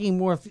 I'm talking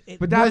more.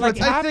 But that's more what's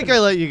like I think I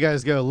let you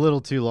guys go a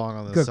little too long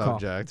on this Good call.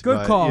 subject. Good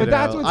but, call. you But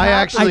that's know, what's I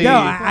happening. actually,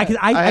 I know.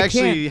 I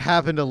actually can't.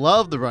 happen to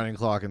love the running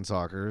clock in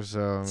soccer.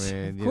 So I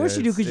mean, Of course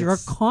you do, because you're a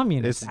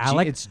communist, it's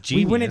Alec. it's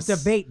We wouldn't genius.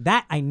 debate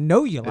that. I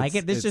know you like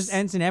It's- it. This just it's-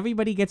 ends and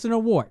everybody gets an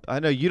award.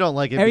 I know you don't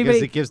like it Everybody-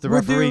 because it gives the we'll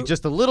referee do-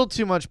 just a little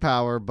too much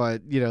power.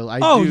 But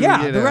I Oh do.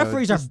 yeah, you the know,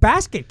 referees are just-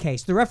 basket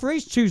case. The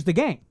referees choose the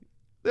game.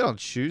 They don't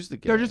choose the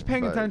game. They're just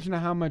paying but- attention to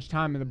how much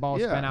time the ball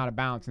Yeah. spent out of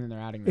bounds, and then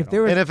they're adding. If that there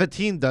on. was And if a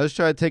team does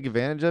try to take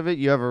advantage of it,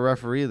 you have a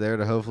referee there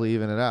to hopefully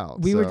even it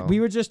out. we so.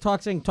 were just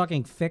talking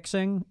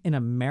fixing in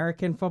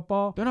American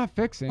football. They're not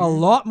fixing. A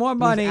lot more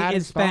money added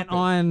is spent stopping.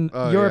 on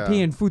Oh,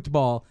 European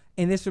football,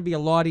 and this would be a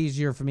lot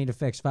easier for me to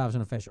fix if I was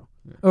an official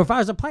or if I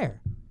was a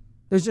player.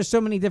 There's just so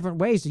many different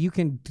ways that you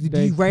can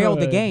They derail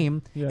the could.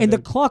 game, Yeah, and the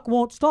they- clock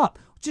won't stop.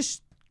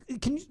 Just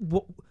can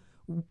you?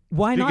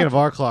 Why Speaking not? of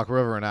our clock, we're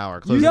over an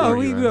hour. Close Yeah, the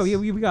we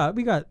arguments.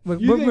 got. We're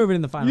You think- moving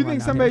in the final. You line think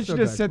now. somebody We're should still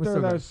just good. sit We're there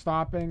still though, good.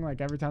 stopping like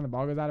every time the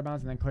ball goes out of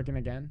bounds and then clicking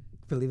again?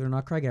 Believe it or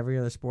not, Craig, every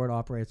other sport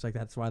operates like that.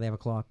 That's why they have a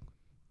clock.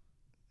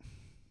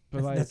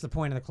 But like, That's the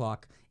point of the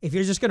clock. If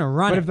you're just gonna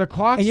run but it, if the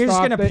clock and you're just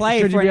stopped, gonna then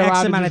play should you for be an allowed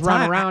X to amount of just run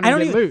time, around I and don't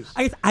get even. loose?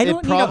 I It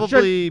don't need probably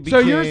So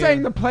you're became-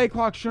 saying the play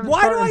clock shouldn't Why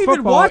start do in I even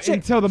football watch it?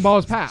 until the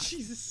ball's passed?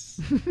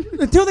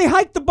 until they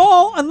hike the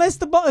ball, unless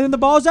the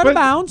ball's out of But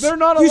bounds. they're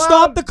not You stop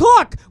allowed- the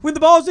clock when the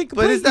ball's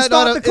incomplete. But is you that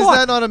stop not the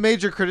clock. a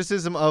major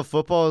criticism of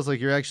football? Is like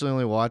you're actually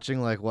only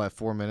watching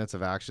 4 minutes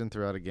of action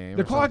throughout a game.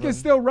 The or clock is something?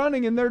 still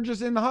running and they're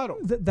just in the huddle.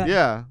 That-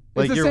 Yeah,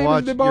 like the you're same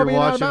as the ball you're being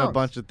out of watching a bounds.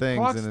 bunch of things.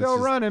 Clock's and still it's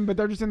just, running, but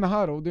they're just in the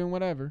huddle doing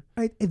whatever.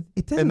 It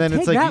doesn't then take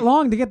it's like that you-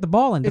 long to get the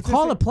ball in. To It's the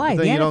call a same- play, then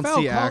the you don't NFL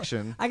see call-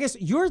 action. I guess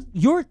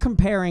you're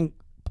comparing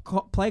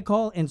play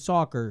call in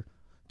soccer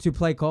to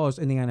play calls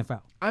in the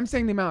NFL. I'm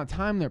saying the amount of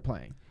time they're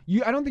playing.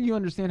 I don't think you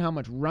understand how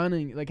much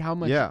running, like how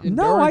much Yeah. endurance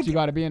No, I- you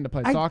got to be in to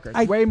play I- soccer. It's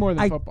I- way more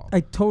than football.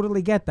 I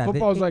totally get that.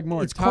 Football's like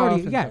more It's tough.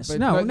 cardio. and Yes. stuff,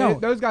 No. but No.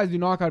 those guys do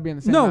not got to be in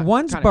the same. No. kind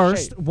One's of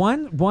burst. shape.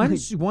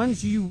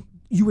 Once you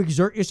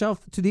exert yourself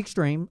to the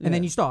extreme, and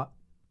then Yeah. you stop,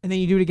 and then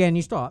you do it again, and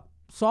you stop.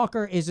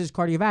 Soccer is just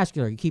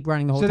cardiovascular. You keep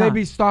running the whole So time. they'd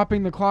be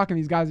stopping the clock, and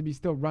these guys would be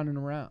still running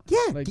around. yeah,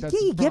 like, yeah. that's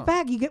You the get problem.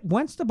 back. You get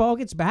once the ball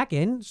gets back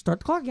in, start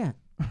the clock again.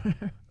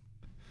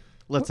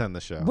 Let's end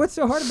the show. What's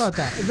so hard about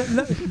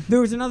that?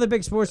 There was another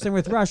big sports thing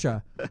with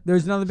Russia.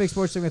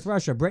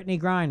 Brittany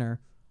Griner,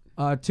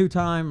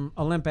 two-time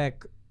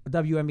Olympic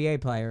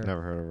WNBA player.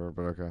 Never heard of her,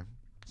 but okay.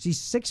 She's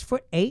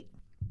 6'8".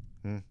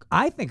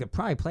 I think could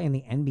probably play in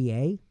the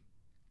NBA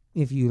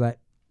if you let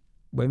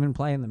women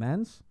play in the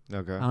men's.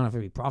 Okay. I don't know if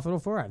it'd be profitable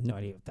for her. I have no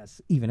idea if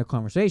that's even a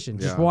conversation.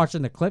 Just Yeah.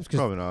 watching the clips,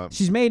 Probably because not.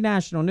 she's made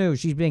national news.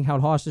 She's being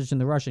held hostage in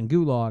the Russian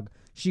gulag.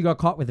 She got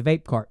caught with a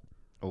vape cart.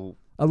 Oh.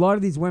 A lot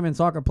of these women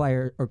soccer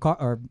players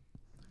or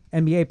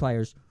NBA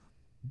players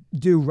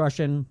do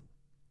Russian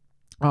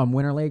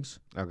winter leagues,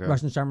 Okay.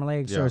 Russian summer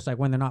leagues. So Yeah. it's like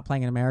when they're not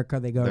playing in America,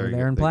 they go over you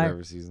there go- and they play. go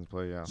overseas and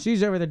play, yeah.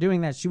 She's over there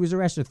doing that. She was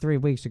arrested 3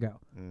 weeks ago,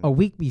 a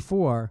week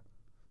before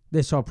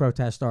this whole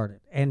protest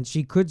started. And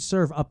she could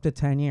serve up to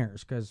 10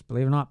 years because,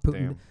 believe it or not, Putin.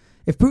 Damn.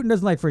 If Putin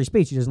doesn't like free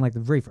speech, he doesn't like the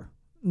reefer.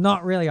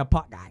 Not really a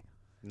pot guy.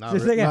 Not,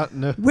 Just re- like, not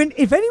no.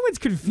 If anyone's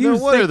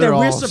confused, No wonder think that they're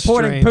we're all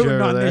supporting strange Putin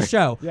over on there. this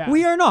show. Yeah.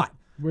 We are not.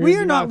 We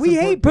are do not. We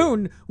hate support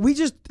Putin. We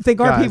just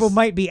think our Guys. people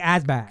might be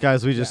as bad.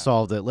 Guys, we just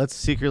solved it. Let's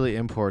secretly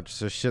import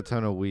just a shit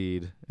ton of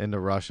weed into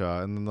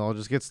Russia, and then they'll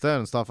just get stoned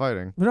and stop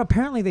fighting. But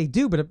apparently they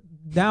do. But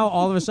now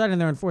all of a sudden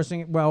they're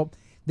enforcing it. Well,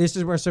 this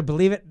is where, so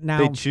believe it now.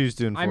 They choose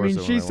to enforce I it mean,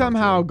 when she they want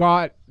somehow to.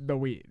 got the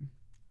weed.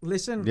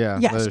 Listen. Yeah,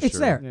 Yes, that is it's true.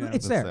 there. Yeah. It's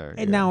It's there. there,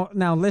 And yeah.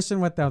 now listen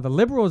what the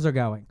liberals are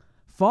going.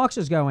 Fox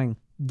is going,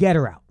 get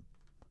her out.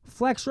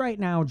 Flex right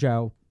now,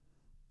 Joe.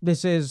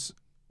 This is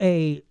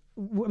and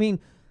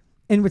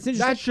what's interesting.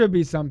 That should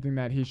be something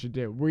that he should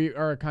do. We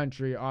are a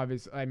country,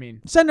 obviously. I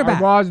mean, Send her our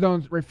back. laws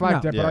don't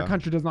reflect No. it, but Yeah. our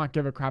country does not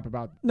give a crap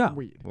about No.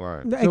 weed.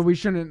 Right. So we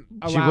shouldn't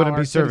allow She wouldn't our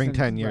be serving citizens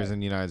 10 to years spread. in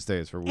the United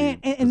States for weed.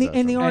 And the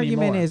possession.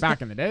 argument Anymore. is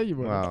back in the day, you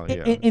would. Well,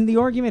 yeah. And the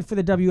argument for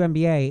the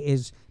WNBA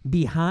is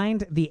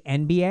behind the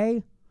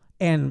NBA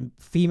and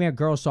female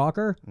girls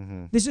soccer.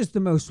 Mm-hmm. This is the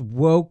most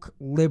woke,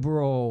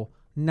 liberal,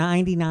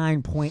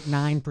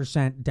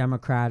 99.9%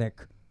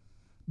 Democratic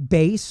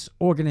base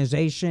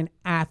organization,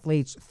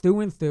 athletes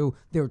through and through.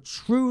 They're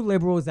true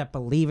liberals that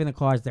believe in the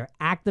cause. They're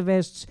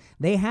activists.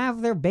 They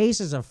have their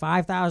bases of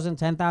 5,000,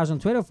 10,000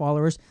 Twitter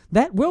followers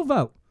that will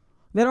vote,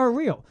 that are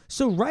real.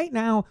 So right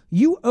now,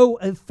 you owe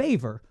a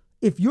favor,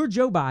 if you're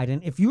Joe Biden,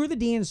 if you're the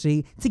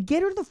DNC, to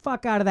get her the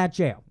fuck out of that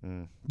jail.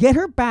 Get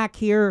her back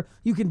here.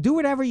 You can do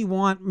whatever you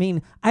want. I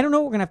mean, I don't know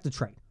what we're going to have to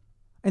trade.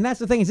 And that's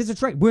the thing, is it's a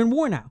trade. We're in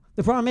war now.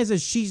 The problem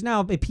is she's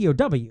now a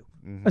POW,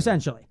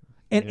 essentially.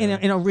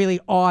 In a really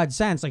odd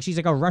sense. Like she's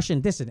like a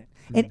Russian dissident.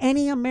 And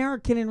any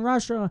American in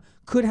Russia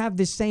could have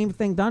the same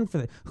thing done for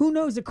them. Who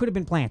knows? It could have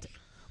been planted.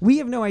 We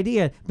have no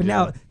idea. But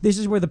now this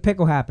is where the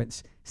pickle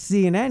happens.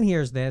 CNN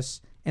hears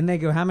this and they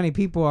go, how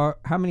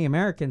many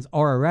Americans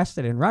are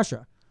arrested in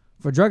Russia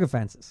for drug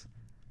offenses?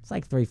 It's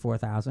like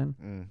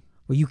 3,000-4,000.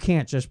 Well, you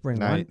can't just bring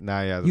one.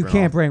 Yeah, You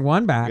can't bring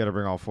one back. You got to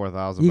bring all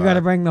 4,000. You got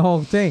to back. bring the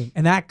whole thing,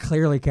 and that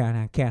clearly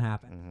can't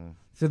happen.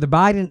 So the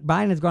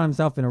Biden has got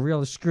himself in a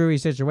real screwy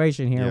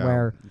situation here, Yeah,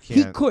 where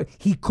you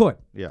he could,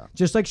 Yeah.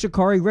 just like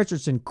Sha'Carri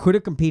Richardson could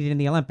have competed in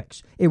the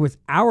Olympics. It was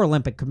our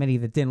Olympic committee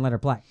that didn't let her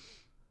play.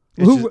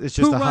 Who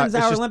runs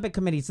our Olympic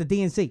committee? It's the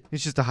DNC.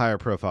 He's just a higher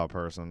profile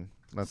person.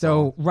 That's So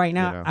all, right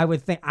now, you know. I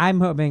would think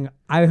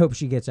I hope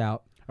she gets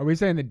out. Are we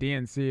saying the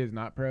DNC is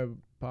not pro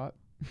pot?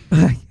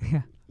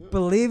 Yeah.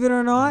 Believe it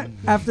or not,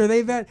 after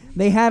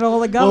they had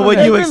all the government. when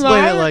They've you been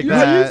explain it lying? like Are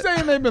that. you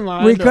saying they've been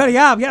lying? We to could,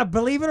 us? yeah.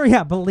 Believe it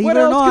or believe What it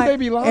or else could not, they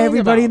be lying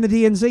everybody about? in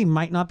the DNC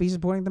might not be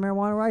supporting the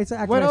marijuana rights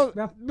activists. What else?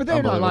 Yeah. But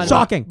they're not lying.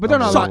 Shocking. But they're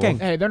not Shocking. lying.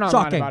 Hey, they're not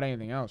lying Shocking. about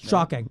anything else. Right?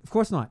 Shocking. Of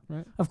course not.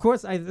 Right. Of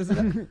course,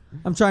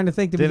 I'm trying to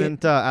think.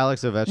 Didn't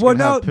Alex Ovechkin Well,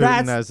 no, have Putin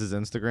that's- as his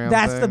Instagram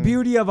That's thing? the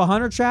beauty of a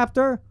Hunter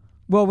chapter.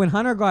 Well, when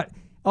Hunter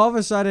all of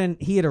a sudden,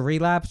 he had a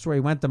relapse where he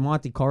went to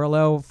Monte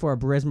Carlo for a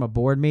Burisma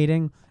board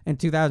meeting in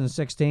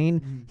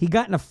 2016. He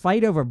got in a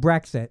fight over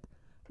Brexit,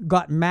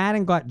 got mad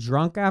and got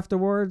drunk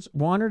afterwards,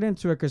 wandered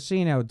into a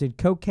casino, did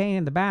cocaine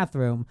in the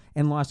bathroom,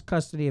 and lost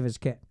custody of his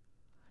kid.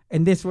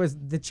 And this was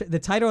the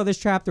title of this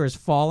chapter is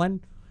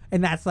Fallen,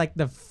 and that's like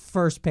the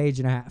first page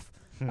and a half.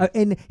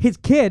 And his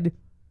kid,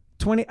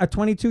 a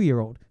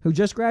 22-year-old who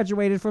just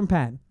graduated from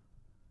Penn,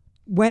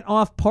 went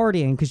off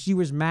partying because she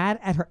was mad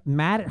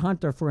at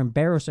Hunter for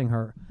embarrassing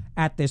her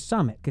at this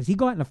summit. Because he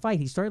got in a fight,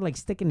 he started like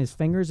sticking his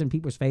fingers in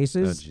people's Oh,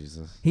 faces.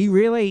 Jesus. He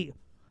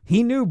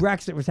knew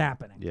Brexit was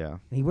happening. Yeah.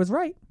 He was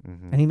right.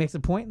 And he makes a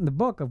point in the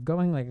book of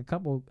going like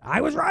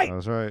I was right. That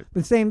was right.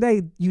 But the same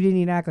day, you didn't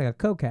even act like a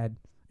cokehead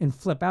and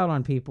flip out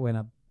on people in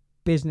a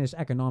business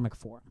economic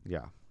forum.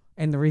 Yeah.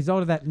 And the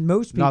result of that,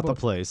 most people Not the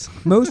place.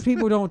 most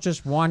people don't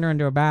just wander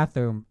into a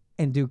bathroom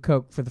and do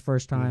coke for the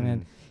first time.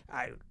 And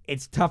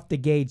it's tough to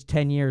gauge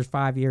 10 years,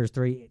 5 years,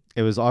 3.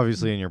 It was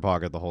obviously in your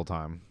pocket the whole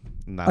time.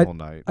 That whole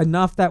night.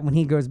 Enough that when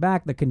he goes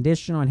back, the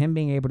condition on him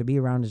being able to be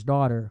around his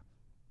daughter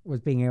was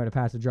being able to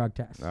pass a drug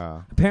test.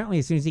 Apparently,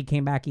 as soon as he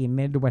came back, he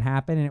admitted to what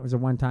happened, and it was a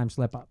one-time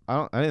slip-up.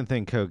 I didn't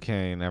think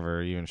cocaine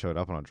ever even showed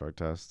up on a drug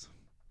test.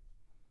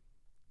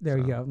 There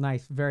you go.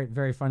 Nice. Very,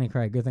 very funny,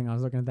 Craig. Good thing I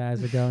was looking at that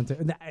as we go into.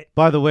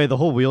 By the way, the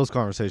whole wheels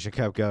conversation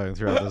kept going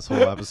throughout this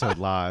whole episode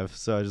live,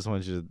 so I just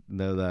wanted you to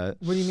know that.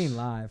 What do you mean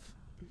live?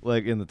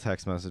 like in the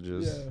text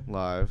messages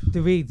live.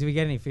 Do we get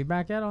any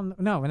feedback yet on?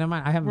 No, never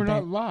mind. I haven't. We're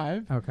not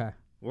live. Okay.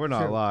 We're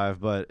not Sure. live,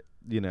 but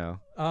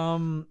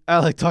I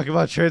like talking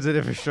about trades and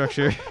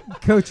infrastructure.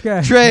 Coach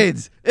K.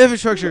 Trades,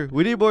 infrastructure.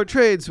 We need more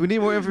trades. We need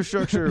more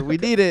infrastructure. We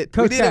need it.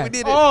 Coach we need it. K. We need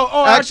it.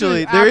 Oh,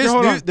 actually,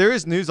 hold on. there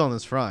is news on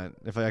this front.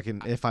 If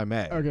I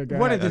may. Okay, go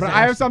What ahead. is But this?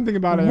 I have something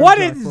about it. What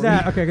is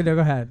that? Okay, go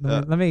ahead.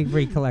 Let me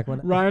recollect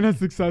what. Ryan has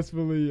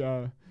successfully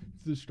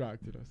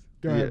distracted us.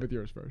 Go Yeah. ahead with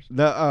yours first.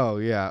 No. Oh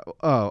yeah.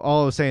 Oh,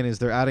 all I was saying is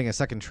they're adding a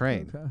second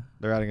train. Okay.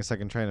 They're adding a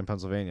second train in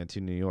Pennsylvania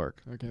to New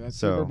York. Okay, that's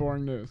So- super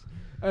boring news.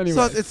 Anyway,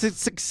 So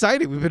it's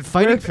exciting. We've been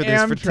fighting With for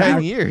this for 10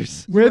 Amtrak.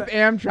 years. with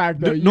Amtrak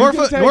though, you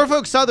Norfolk can take,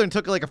 Norfolk Southern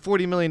took like a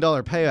 $40 million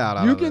payout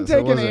out you of can this. It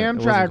take an wasn't- it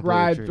wasn't Amtrak completely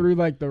ride true. through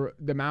like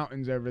the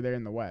mountains over there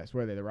in the west.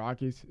 Where are they? The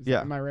Rockies?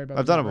 Yeah. Am I right about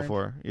I've the done it range?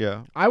 before.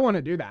 Yeah. I want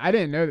to do that. I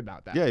didn't know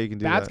about that. Yeah, you can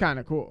do That's that. kind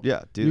of cool.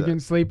 Yeah, do you that. can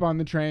sleep on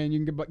the train.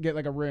 You can get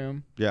like a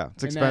room. Yeah,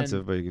 it's and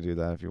expensive, but you can do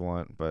that if you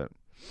want. But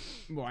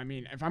Well, I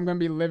mean, if I'm gonna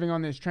be living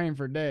on this train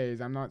for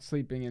days, I'm not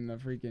sleeping in the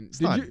freaking.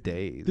 it's not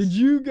days. Did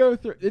you go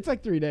through? It's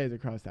like 3 days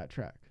across that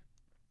trek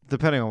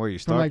Depending on where you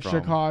from start like from.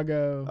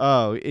 Chicago.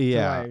 Oh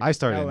yeah, like, I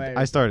started. LA.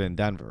 I started in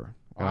Denver.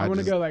 and I want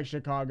to just- go like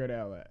Chicago to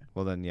LA.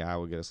 Well, then yeah, I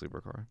would get a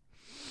sleeper car.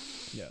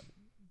 Yeah.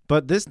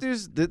 But this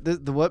news, the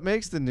what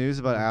makes the news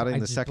about adding I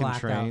the just second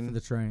blacked out train? for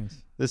the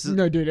trains. This is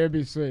No, dude, it'd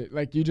be sweet.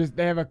 Like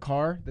they have a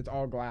car that's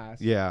all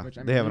glass. Yeah, which,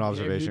 I they mean, have an if you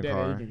observation did it, you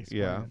car. can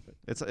explain Yeah. it,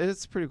 but-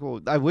 it's pretty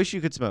cool. I wish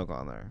you could smoke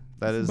on there.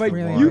 That is. But the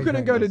really one- you big couldn't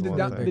thing. go to that's the,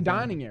 one thing. the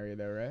dining area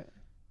though, right?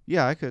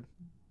 Yeah, I could.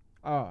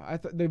 Oh, I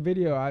thought the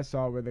video I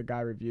saw where the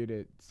guy reviewed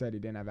it said he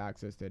didn't have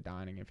access to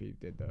dining if he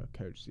did the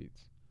coach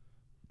seats.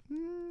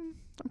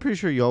 I'm pretty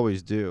sure you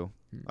always do.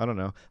 I don't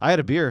know. I had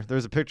a beer. There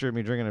was a picture of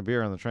me drinking a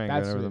beer on the train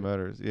That's going over the sweet.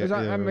 motors. Yeah, 'Cause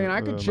I mean, I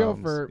over could the chill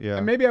mountains. for. Yeah.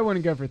 And maybe I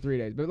wouldn't go for 3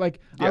 days, but like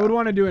I Yeah. would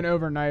want to do an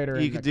overnighter.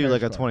 You in could the do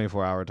like a coach club.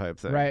 24-hour type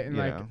thing. Right, and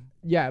you like know.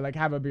 yeah, like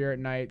have a beer at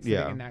night, sitting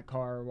Yeah. in that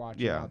car,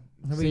 watching. Yeah. out,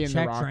 Have we seeing the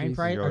checked Rockies. train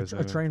price? You're always Are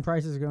doing it. train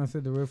prices going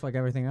through the roof like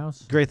everything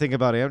else? Great thing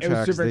about Amtrak It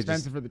was is super they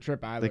expensive just for the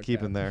trip I they looked keep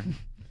at. in there.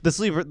 The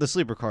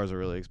sleeper cars are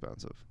really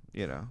expensive.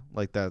 You know,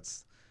 like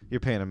you're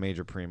paying a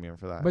major premium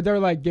for that. But they're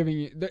like giving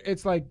you.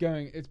 It's like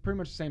going. It's pretty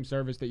much the same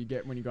service that you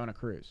get when you go on a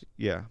cruise.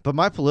 Yeah, but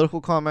my political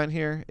comment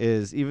here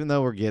is even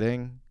though we're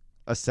getting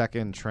a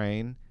second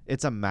train,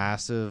 it's a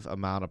massive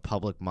amount of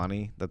public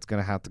money that's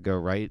going to have to go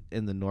right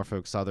in the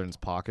Norfolk Southern's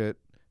pocket,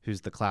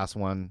 who's the Class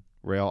 1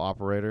 rail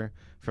operator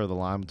for the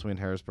line between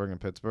Harrisburg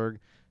and Pittsburgh,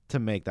 to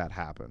make that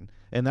happen.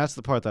 And that's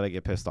the part that I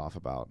get pissed off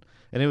about.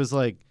 And it was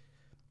like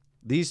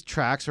these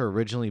tracks are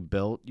originally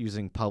built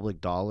using public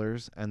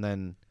dollars, and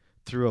then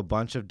through a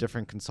bunch of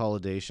different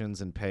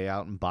consolidations and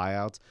payout and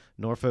buyouts,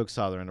 Norfolk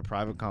Southern, a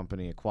private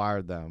company,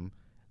 acquired them,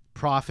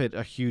 profit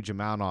a huge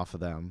amount off of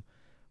them.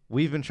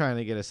 We've been trying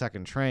to get a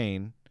second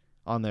train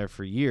on there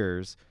for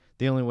years.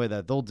 The only way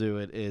that they'll do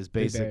it is Did the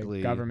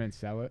basically government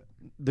sell it.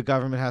 the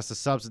government has to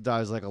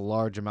subsidize like a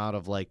large amount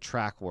of like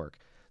track work.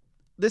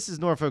 This is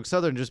Norfolk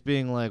Southern just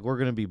being like, we're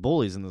going to be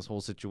bullies in this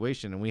whole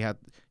situation, and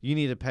you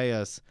need to pay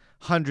us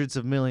hundreds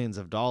of millions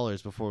of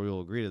dollars before we will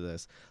agree to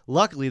this.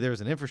 Luckily, there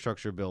was an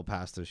infrastructure bill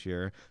passed this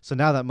year, so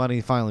now that money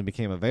finally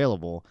became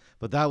available.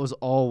 But that was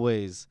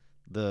always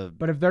the.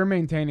 But if they're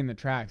maintaining the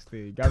tracks,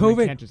 the government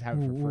COVID can't just have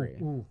it for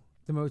free.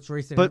 The most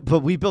recent.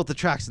 But we built the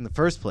tracks in the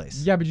first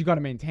place. Yeah, but you got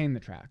to maintain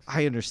the tracks.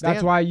 I understand.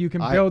 That's why you can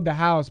build the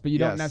house, but you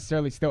Yes. don't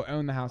necessarily still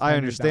own the house. I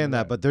 10 years down understand the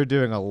that, road. but they're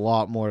doing a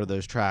lot more of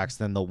those tracks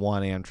than the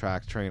one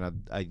Amtrak train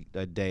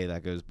a day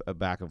that goes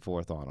back and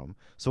forth on them.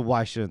 So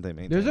why shouldn't they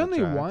maintain? There's the only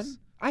tracks? one.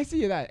 I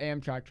see that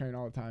Amtrak train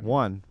all the time.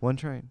 One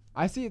train.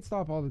 I see it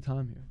stop all the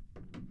time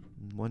here.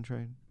 One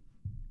train.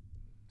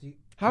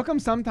 How come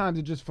sometimes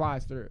it just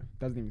flies through?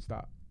 Doesn't even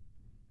stop.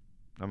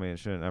 I mean, it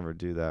shouldn't ever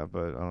do that,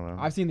 but I don't know.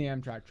 I've seen the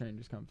Amtrak train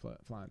just come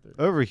flying through.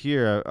 Over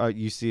here,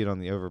 you see it on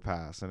the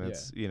overpass, and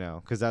it's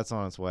because that's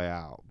on its way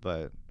out.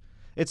 But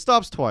it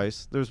stops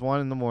twice. There's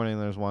one in the morning,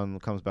 and there's one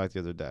that comes back the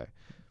other day.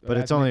 But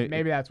it's only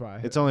maybe that's why.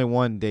 It's only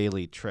one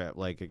daily trip.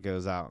 Like it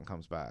goes out and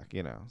comes back.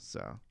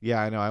 So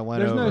yeah, I know. I went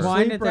There's no over.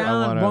 Wind it sleeper.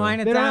 down. I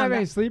Wind it They don't down. have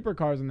any sleeper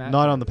cars in that.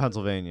 Not on the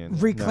Pennsylvanian.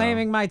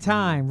 Reclaiming my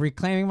time.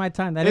 Reclaiming my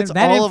time. That It's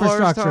that all of our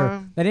infrastructure.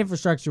 time. That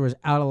infrastructure was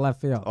out of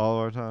left field. All of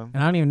our time.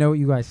 And I don't even know what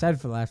you guys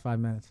said for the last 5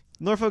 minutes.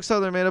 Norfolk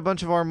Southern made a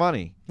bunch of our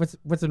money. What's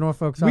the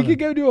Norfolk We Southern? could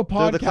go do a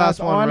They're the Class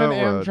podcast 1 on an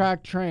railroad.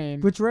 Amtrak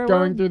train Which railroad?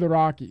 going through the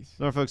Rockies.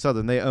 Norfolk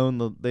Southern. They own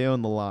the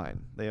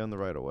line. They own the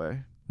right of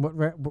way What?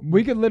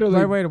 We could literally.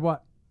 Right way to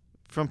what?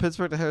 from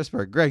Pittsburgh to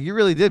Harrisburg. Greg, you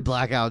really did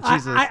black out.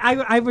 Jesus.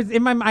 I was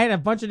in my. I had a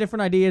bunch of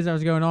different ideas that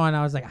was going on.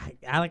 I was like,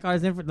 I like all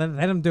his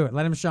let him do it.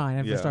 Let him shine.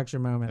 Infrastructure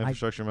moment.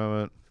 Infrastructure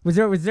moment. Was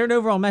there an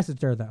overall message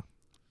there though?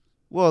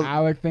 Well,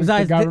 Alec thinks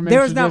Besides, the government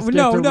there is should no- just get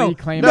no, to no,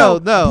 reclaim no,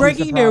 it. no.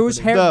 Breaking Piece of news: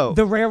 property. No.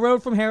 the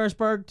railroad from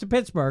Harrisburg to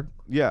Pittsburgh.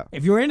 yeah.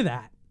 If you're into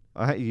that,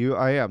 I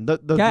am. The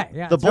Okay,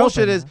 yeah, the it's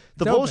bullshit open is now.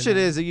 the It's open bullshit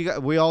now. is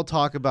that we all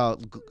talk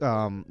about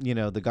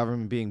the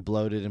government being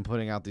bloated and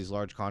putting out these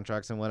large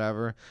contracts and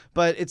whatever,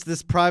 but it's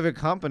this private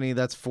company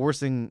that's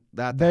forcing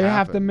that They to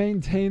have to happen.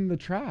 maintain the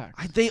track.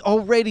 They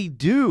already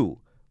do.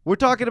 We're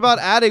talking about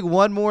adding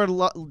one more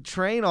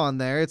train on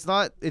there. It's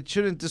not. It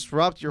shouldn't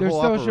disrupt your There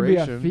whole still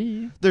operation. should be a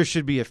fee. There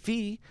should be a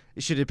fee.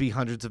 Should it be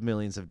hundreds of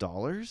millions of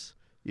dollars?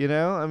 You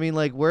know, I mean,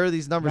 like, where are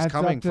these numbers That's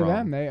coming up to from?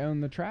 them. They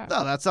own the track.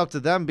 No, that's up to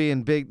them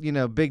being big,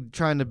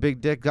 trying to big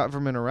dick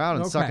government around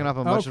and sucking up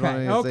as much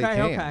money as they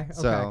can.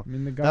 So I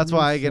mean, the that's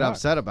why I get government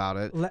upset about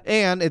it.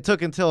 And it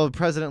took until a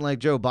president like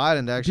Joe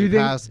Biden to actually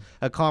pass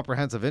a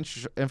comprehensive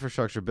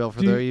infrastructure bill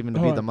for there even to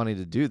be the money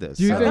to do this.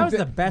 Do you So think that was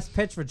the best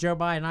pitch for Joe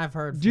Biden I've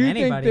heard from Do you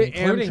anybody, think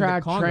the including the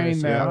Amtrak Congress. train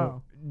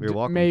though You're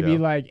welcome, maybe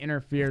Joe. like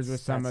interferes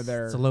with some of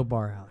their? It's a low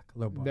bar, Alec.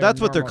 Low bar. Their That's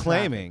what they're normal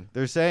claiming.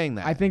 They're saying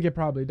that. I think it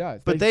probably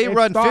does. but It they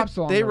run stops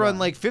along they the run line.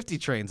 like 50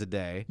 trains a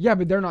day. Yeah,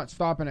 but they're not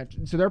stopping it.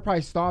 So they're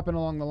probably stopping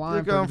along the line.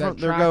 They're going for that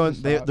they're track going to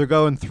stop. they're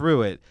going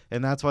through it,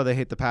 and that's why they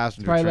hate the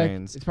passenger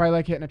trains. It's probably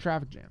like hitting a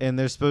traffic jam. And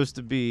there's supposed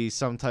to be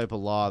some type of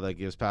law that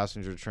gives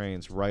passenger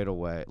trains right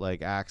away,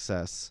 like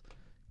access,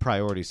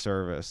 priority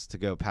service to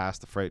go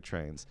past the freight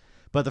trains.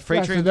 But the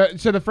freight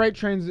trains, so the freight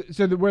trains,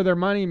 where their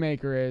money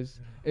maker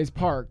is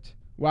parked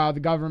while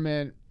the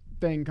government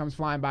thing comes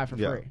flying by for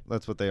free.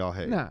 that's what they all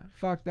hate. Nah,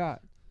 fuck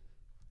that.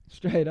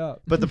 Straight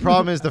up. But the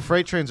problem is the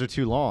freight trains are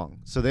too long,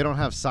 so they don't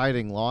have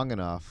siding long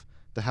enough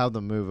to have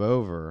them move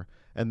over,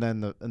 and then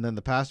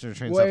the passenger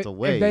trains have to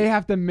wait. If they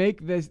have to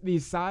make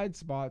these side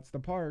spots to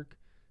park,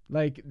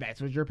 like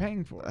that's what you're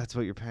paying for. That's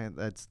what you're paying.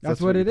 That's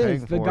what it you're is.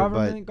 paying The for,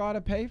 government got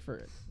to pay for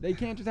it. They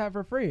can't just have it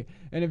for free.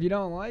 And if you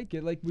don't like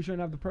it, like we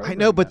shouldn't have the program. I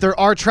know, but there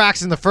are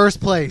tracks in the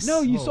first place.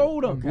 No, you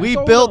sold them. okay. We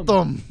built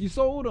them. You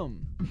sold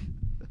them.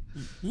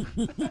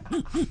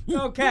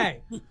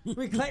 Okay,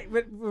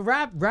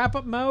 wrap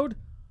up mode.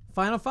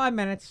 Final 5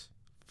 minutes.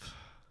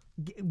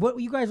 What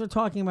you guys were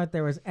talking about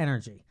there was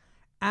energy,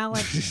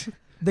 Alex.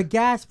 The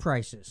gas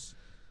prices.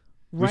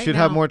 We should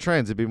have more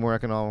trains. It'd be more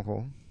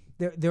economical.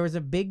 There was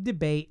a big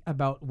debate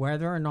about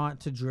whether or not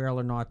to drill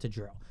or not to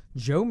drill.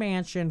 Joe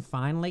Manchin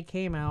finally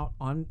came out,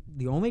 on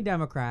the only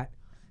Democrat,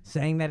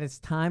 saying that it's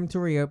time to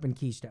reopen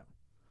Keystone.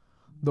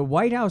 The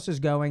White House is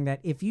going that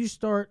if you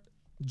start,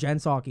 Jen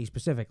Psaki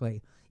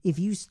specifically, if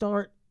you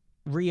start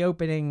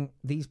reopening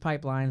these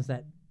pipelines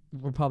that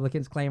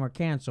Republicans claim are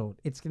canceled,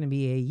 it's going to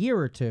be a year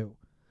or two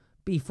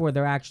before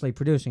they're actually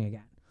producing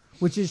again.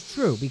 Which is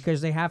true,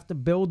 because they have to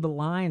build the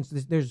lines.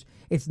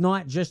 It's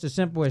not just as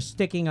simple as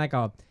sticking like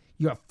a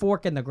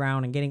fork in the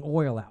ground and getting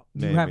oil out.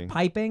 Maybe. You have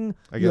piping.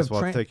 I guess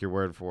we'll have to take your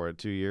word for it.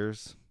 2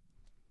 years.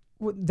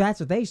 Well, that's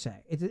what they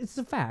say. It's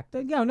a fact.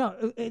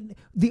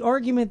 The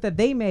argument that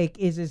they make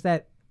is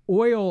that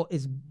oil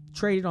is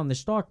traded on the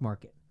stock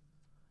market,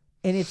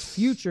 and its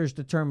futures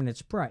determine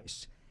its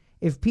price.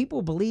 If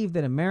people believe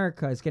that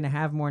America is going to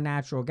have more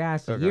natural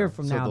gas a year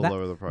from now,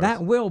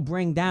 that will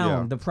bring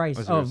down the price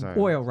of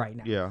oil right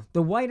now. Yeah.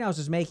 The White House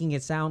is making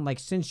it sound like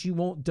since you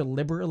won't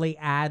deliberately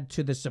add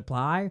to the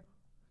supply,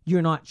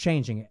 you're not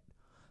changing it.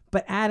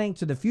 But adding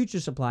to the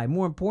future supply,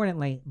 more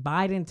importantly,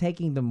 Biden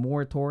taking the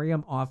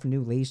moratorium off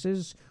new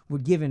leases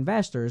would give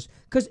investors,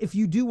 because if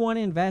you do want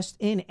to invest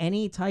in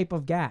any type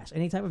of gas,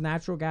 any type of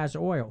natural gas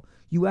or oil,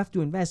 you have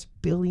to invest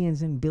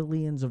billions and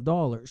billions of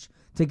dollars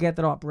to get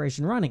that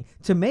operation running.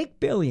 To make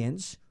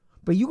billions,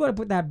 but you got to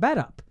put that bet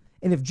up.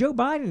 And if Joe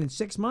Biden in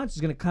 6 months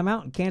is going to come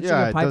out and cancel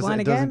the pipeline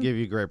again, it doesn't give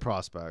you great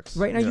prospects.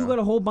 Right now, you got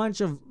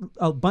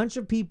a bunch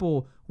of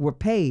people were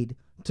paid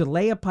to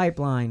lay a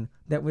pipeline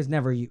that was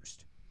never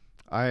used.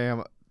 I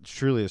am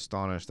truly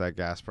astonished that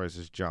gas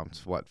prices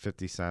jumped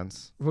 50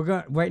 cents. We're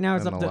going right now.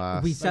 It's up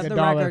to we set like the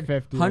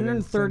record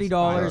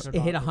 $1.50.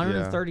 It hit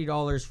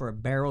 $130 for a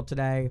barrel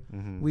today.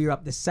 Mm-hmm. We are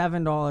up to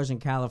 $7 in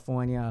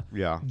California.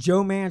 Yeah.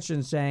 Joe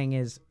Manchin saying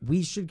is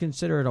we should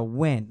consider it a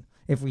win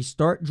if we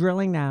start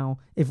drilling now.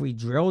 If we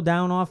drill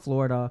down off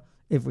Florida,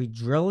 if we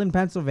drill in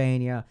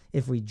Pennsylvania,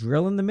 if we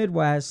drill in the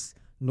Midwest,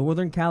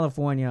 Northern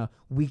California,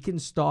 we can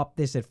stop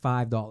this at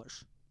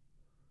 $5.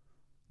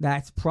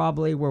 That's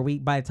probably where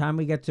by the time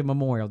we get to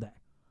Memorial Day,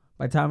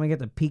 by the time we get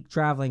to peak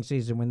traveling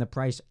season when the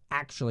price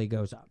actually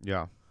goes up.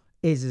 Yeah.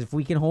 Is if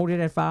we can hold it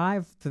at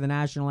 5 to the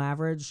national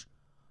average,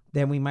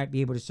 then we might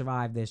be able to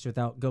survive this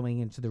without going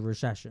into the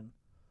recession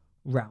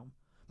realm.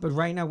 But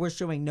right now we're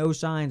showing no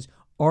signs.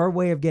 Our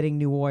way of getting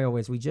new oil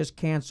is we just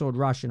canceled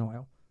Russian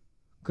oil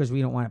because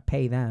we don't want to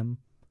pay them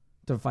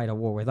to fight a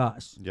war with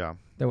us. Yeah.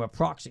 They were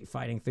proxy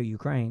fighting through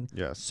Ukraine.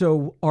 Yes.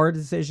 So our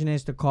decision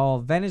is to call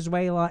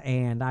Venezuela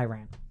and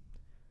Iran.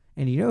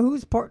 And you know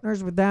who's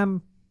partners with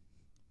them?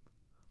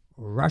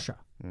 Russia.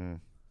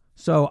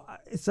 So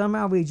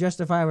somehow we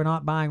justify we're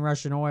not buying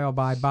Russian oil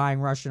by buying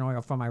Russian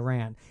oil from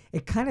Iran.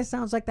 It kind of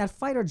sounds like that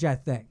fighter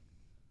jet thing.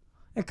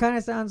 It kind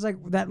of sounds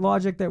like that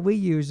logic that we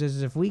use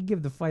is if we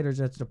give the fighter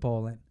jets to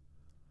Poland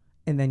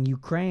and then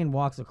Ukraine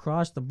walks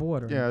across the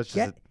border. Yeah, it's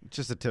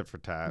just a tit for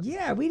tat.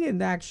 Yeah, we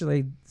didn't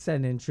actually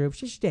send in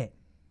troops. Yes, you did.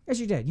 Yes,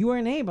 you did. You were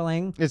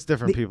enabling. It's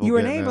different people. You were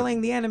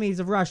enabling the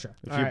enemies of Russia.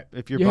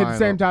 If you're you hit buying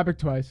the same topic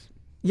twice.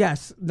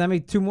 Yes. Let me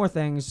 2 more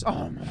things.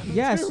 Oh, no.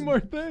 Yes. 2 more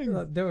things.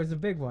 There was a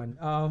big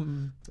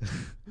one.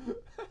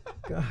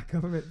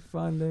 Government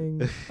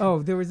funding.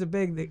 Oh, there was a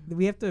big.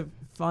 We have to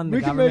fund the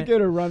We can government. make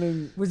it a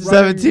running. Was it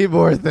 17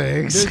 more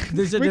things.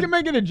 There's a We de- can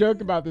make it a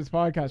joke about this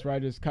podcast where I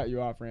just cut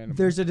you off randomly.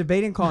 There's a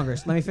debate in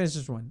Congress. Let me finish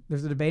this one.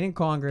 There's a debate in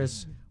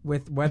Congress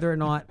with whether or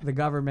not the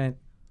government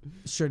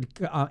should,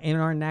 in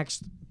our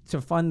next,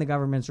 to fund the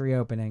government's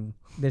reopening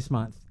this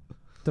month,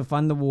 to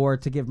fund the war,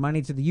 to give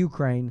money to the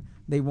Ukraine.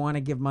 They want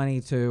to give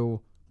money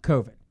to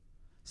COVID,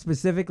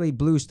 specifically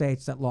blue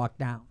states that locked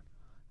down.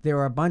 There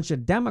are a bunch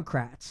of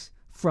Democrats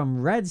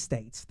from red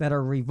states that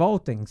are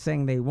revolting,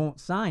 saying they won't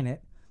sign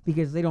it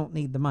because they don't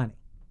need the money.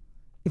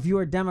 If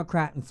you're a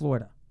Democrat in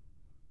Florida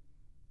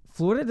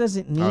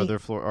doesn't need.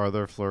 Are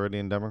there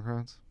Floridian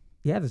Democrats?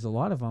 Yeah, there's a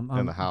lot of them.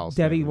 In the House,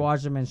 Debbie maybe.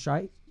 Wasserman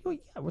Schultz. Oh, yeah,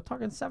 we're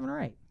talking 7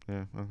 or 8.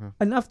 Yeah. Okay.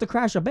 Enough to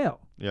crash a bill.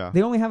 Yeah.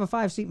 They only have a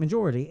 5-seat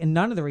majority, and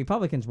none of the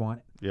Republicans want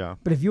it. Yeah.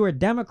 But if you're a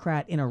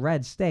Democrat in a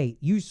red state,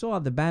 you saw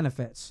the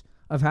benefits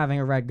of having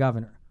a red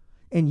governor.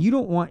 And you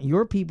don't want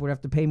your people to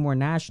have to pay more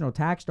national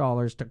tax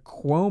dollars to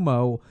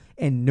Cuomo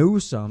and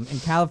Newsom in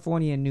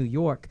California and New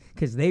York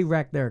because they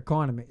wreck their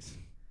economies.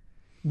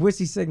 What's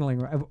he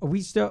signaling? Are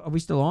we still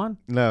on?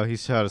 No, he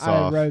shut us I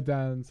off. wrote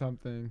down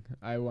something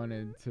I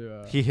wanted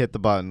to. He hit the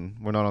button.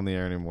 We're not on the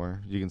air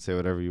anymore. You can say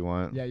whatever you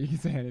want. Yeah, you can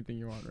say anything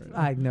you want right now.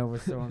 I know we're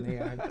still on the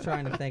air. I'm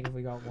trying to think if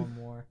we got one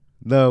more.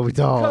 No, we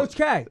don't. Coach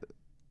K,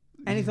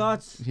 any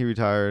thoughts? He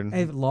retired.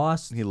 They've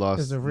lost. He It lost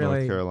was a really,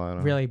 North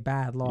Carolina. really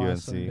bad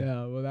loss. UNC.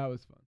 Yeah, well, that was fun.